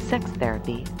 specializing in sex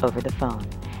therapy over the phone.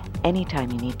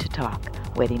 Anytime you need to talk,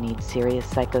 whether you need serious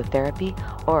psychotherapy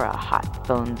or a hot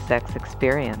phone sex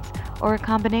experience, or a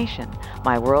combination,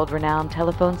 my world-renowned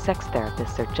telephone sex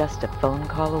therapists are just a phone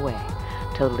call away.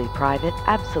 Totally private,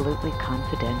 absolutely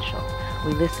confidential.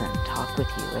 We listen, talk with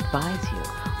you, advise you,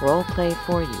 role play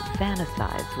for you,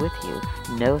 fantasize with you.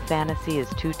 No fantasy is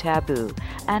too taboo,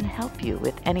 and help you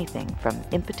with anything from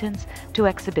impotence to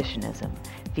exhibitionism,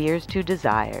 fears to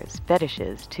desires,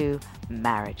 fetishes to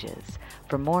marriages.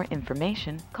 For more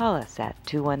information, call us at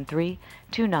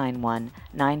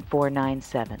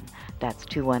 213-291-9497. That's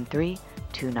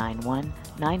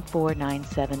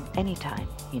 213-291-9497 anytime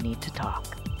you need to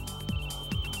talk.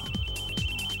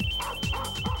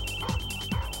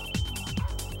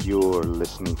 You're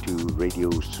listening to Radio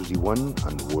Susie 1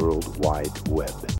 on the World Wide Web.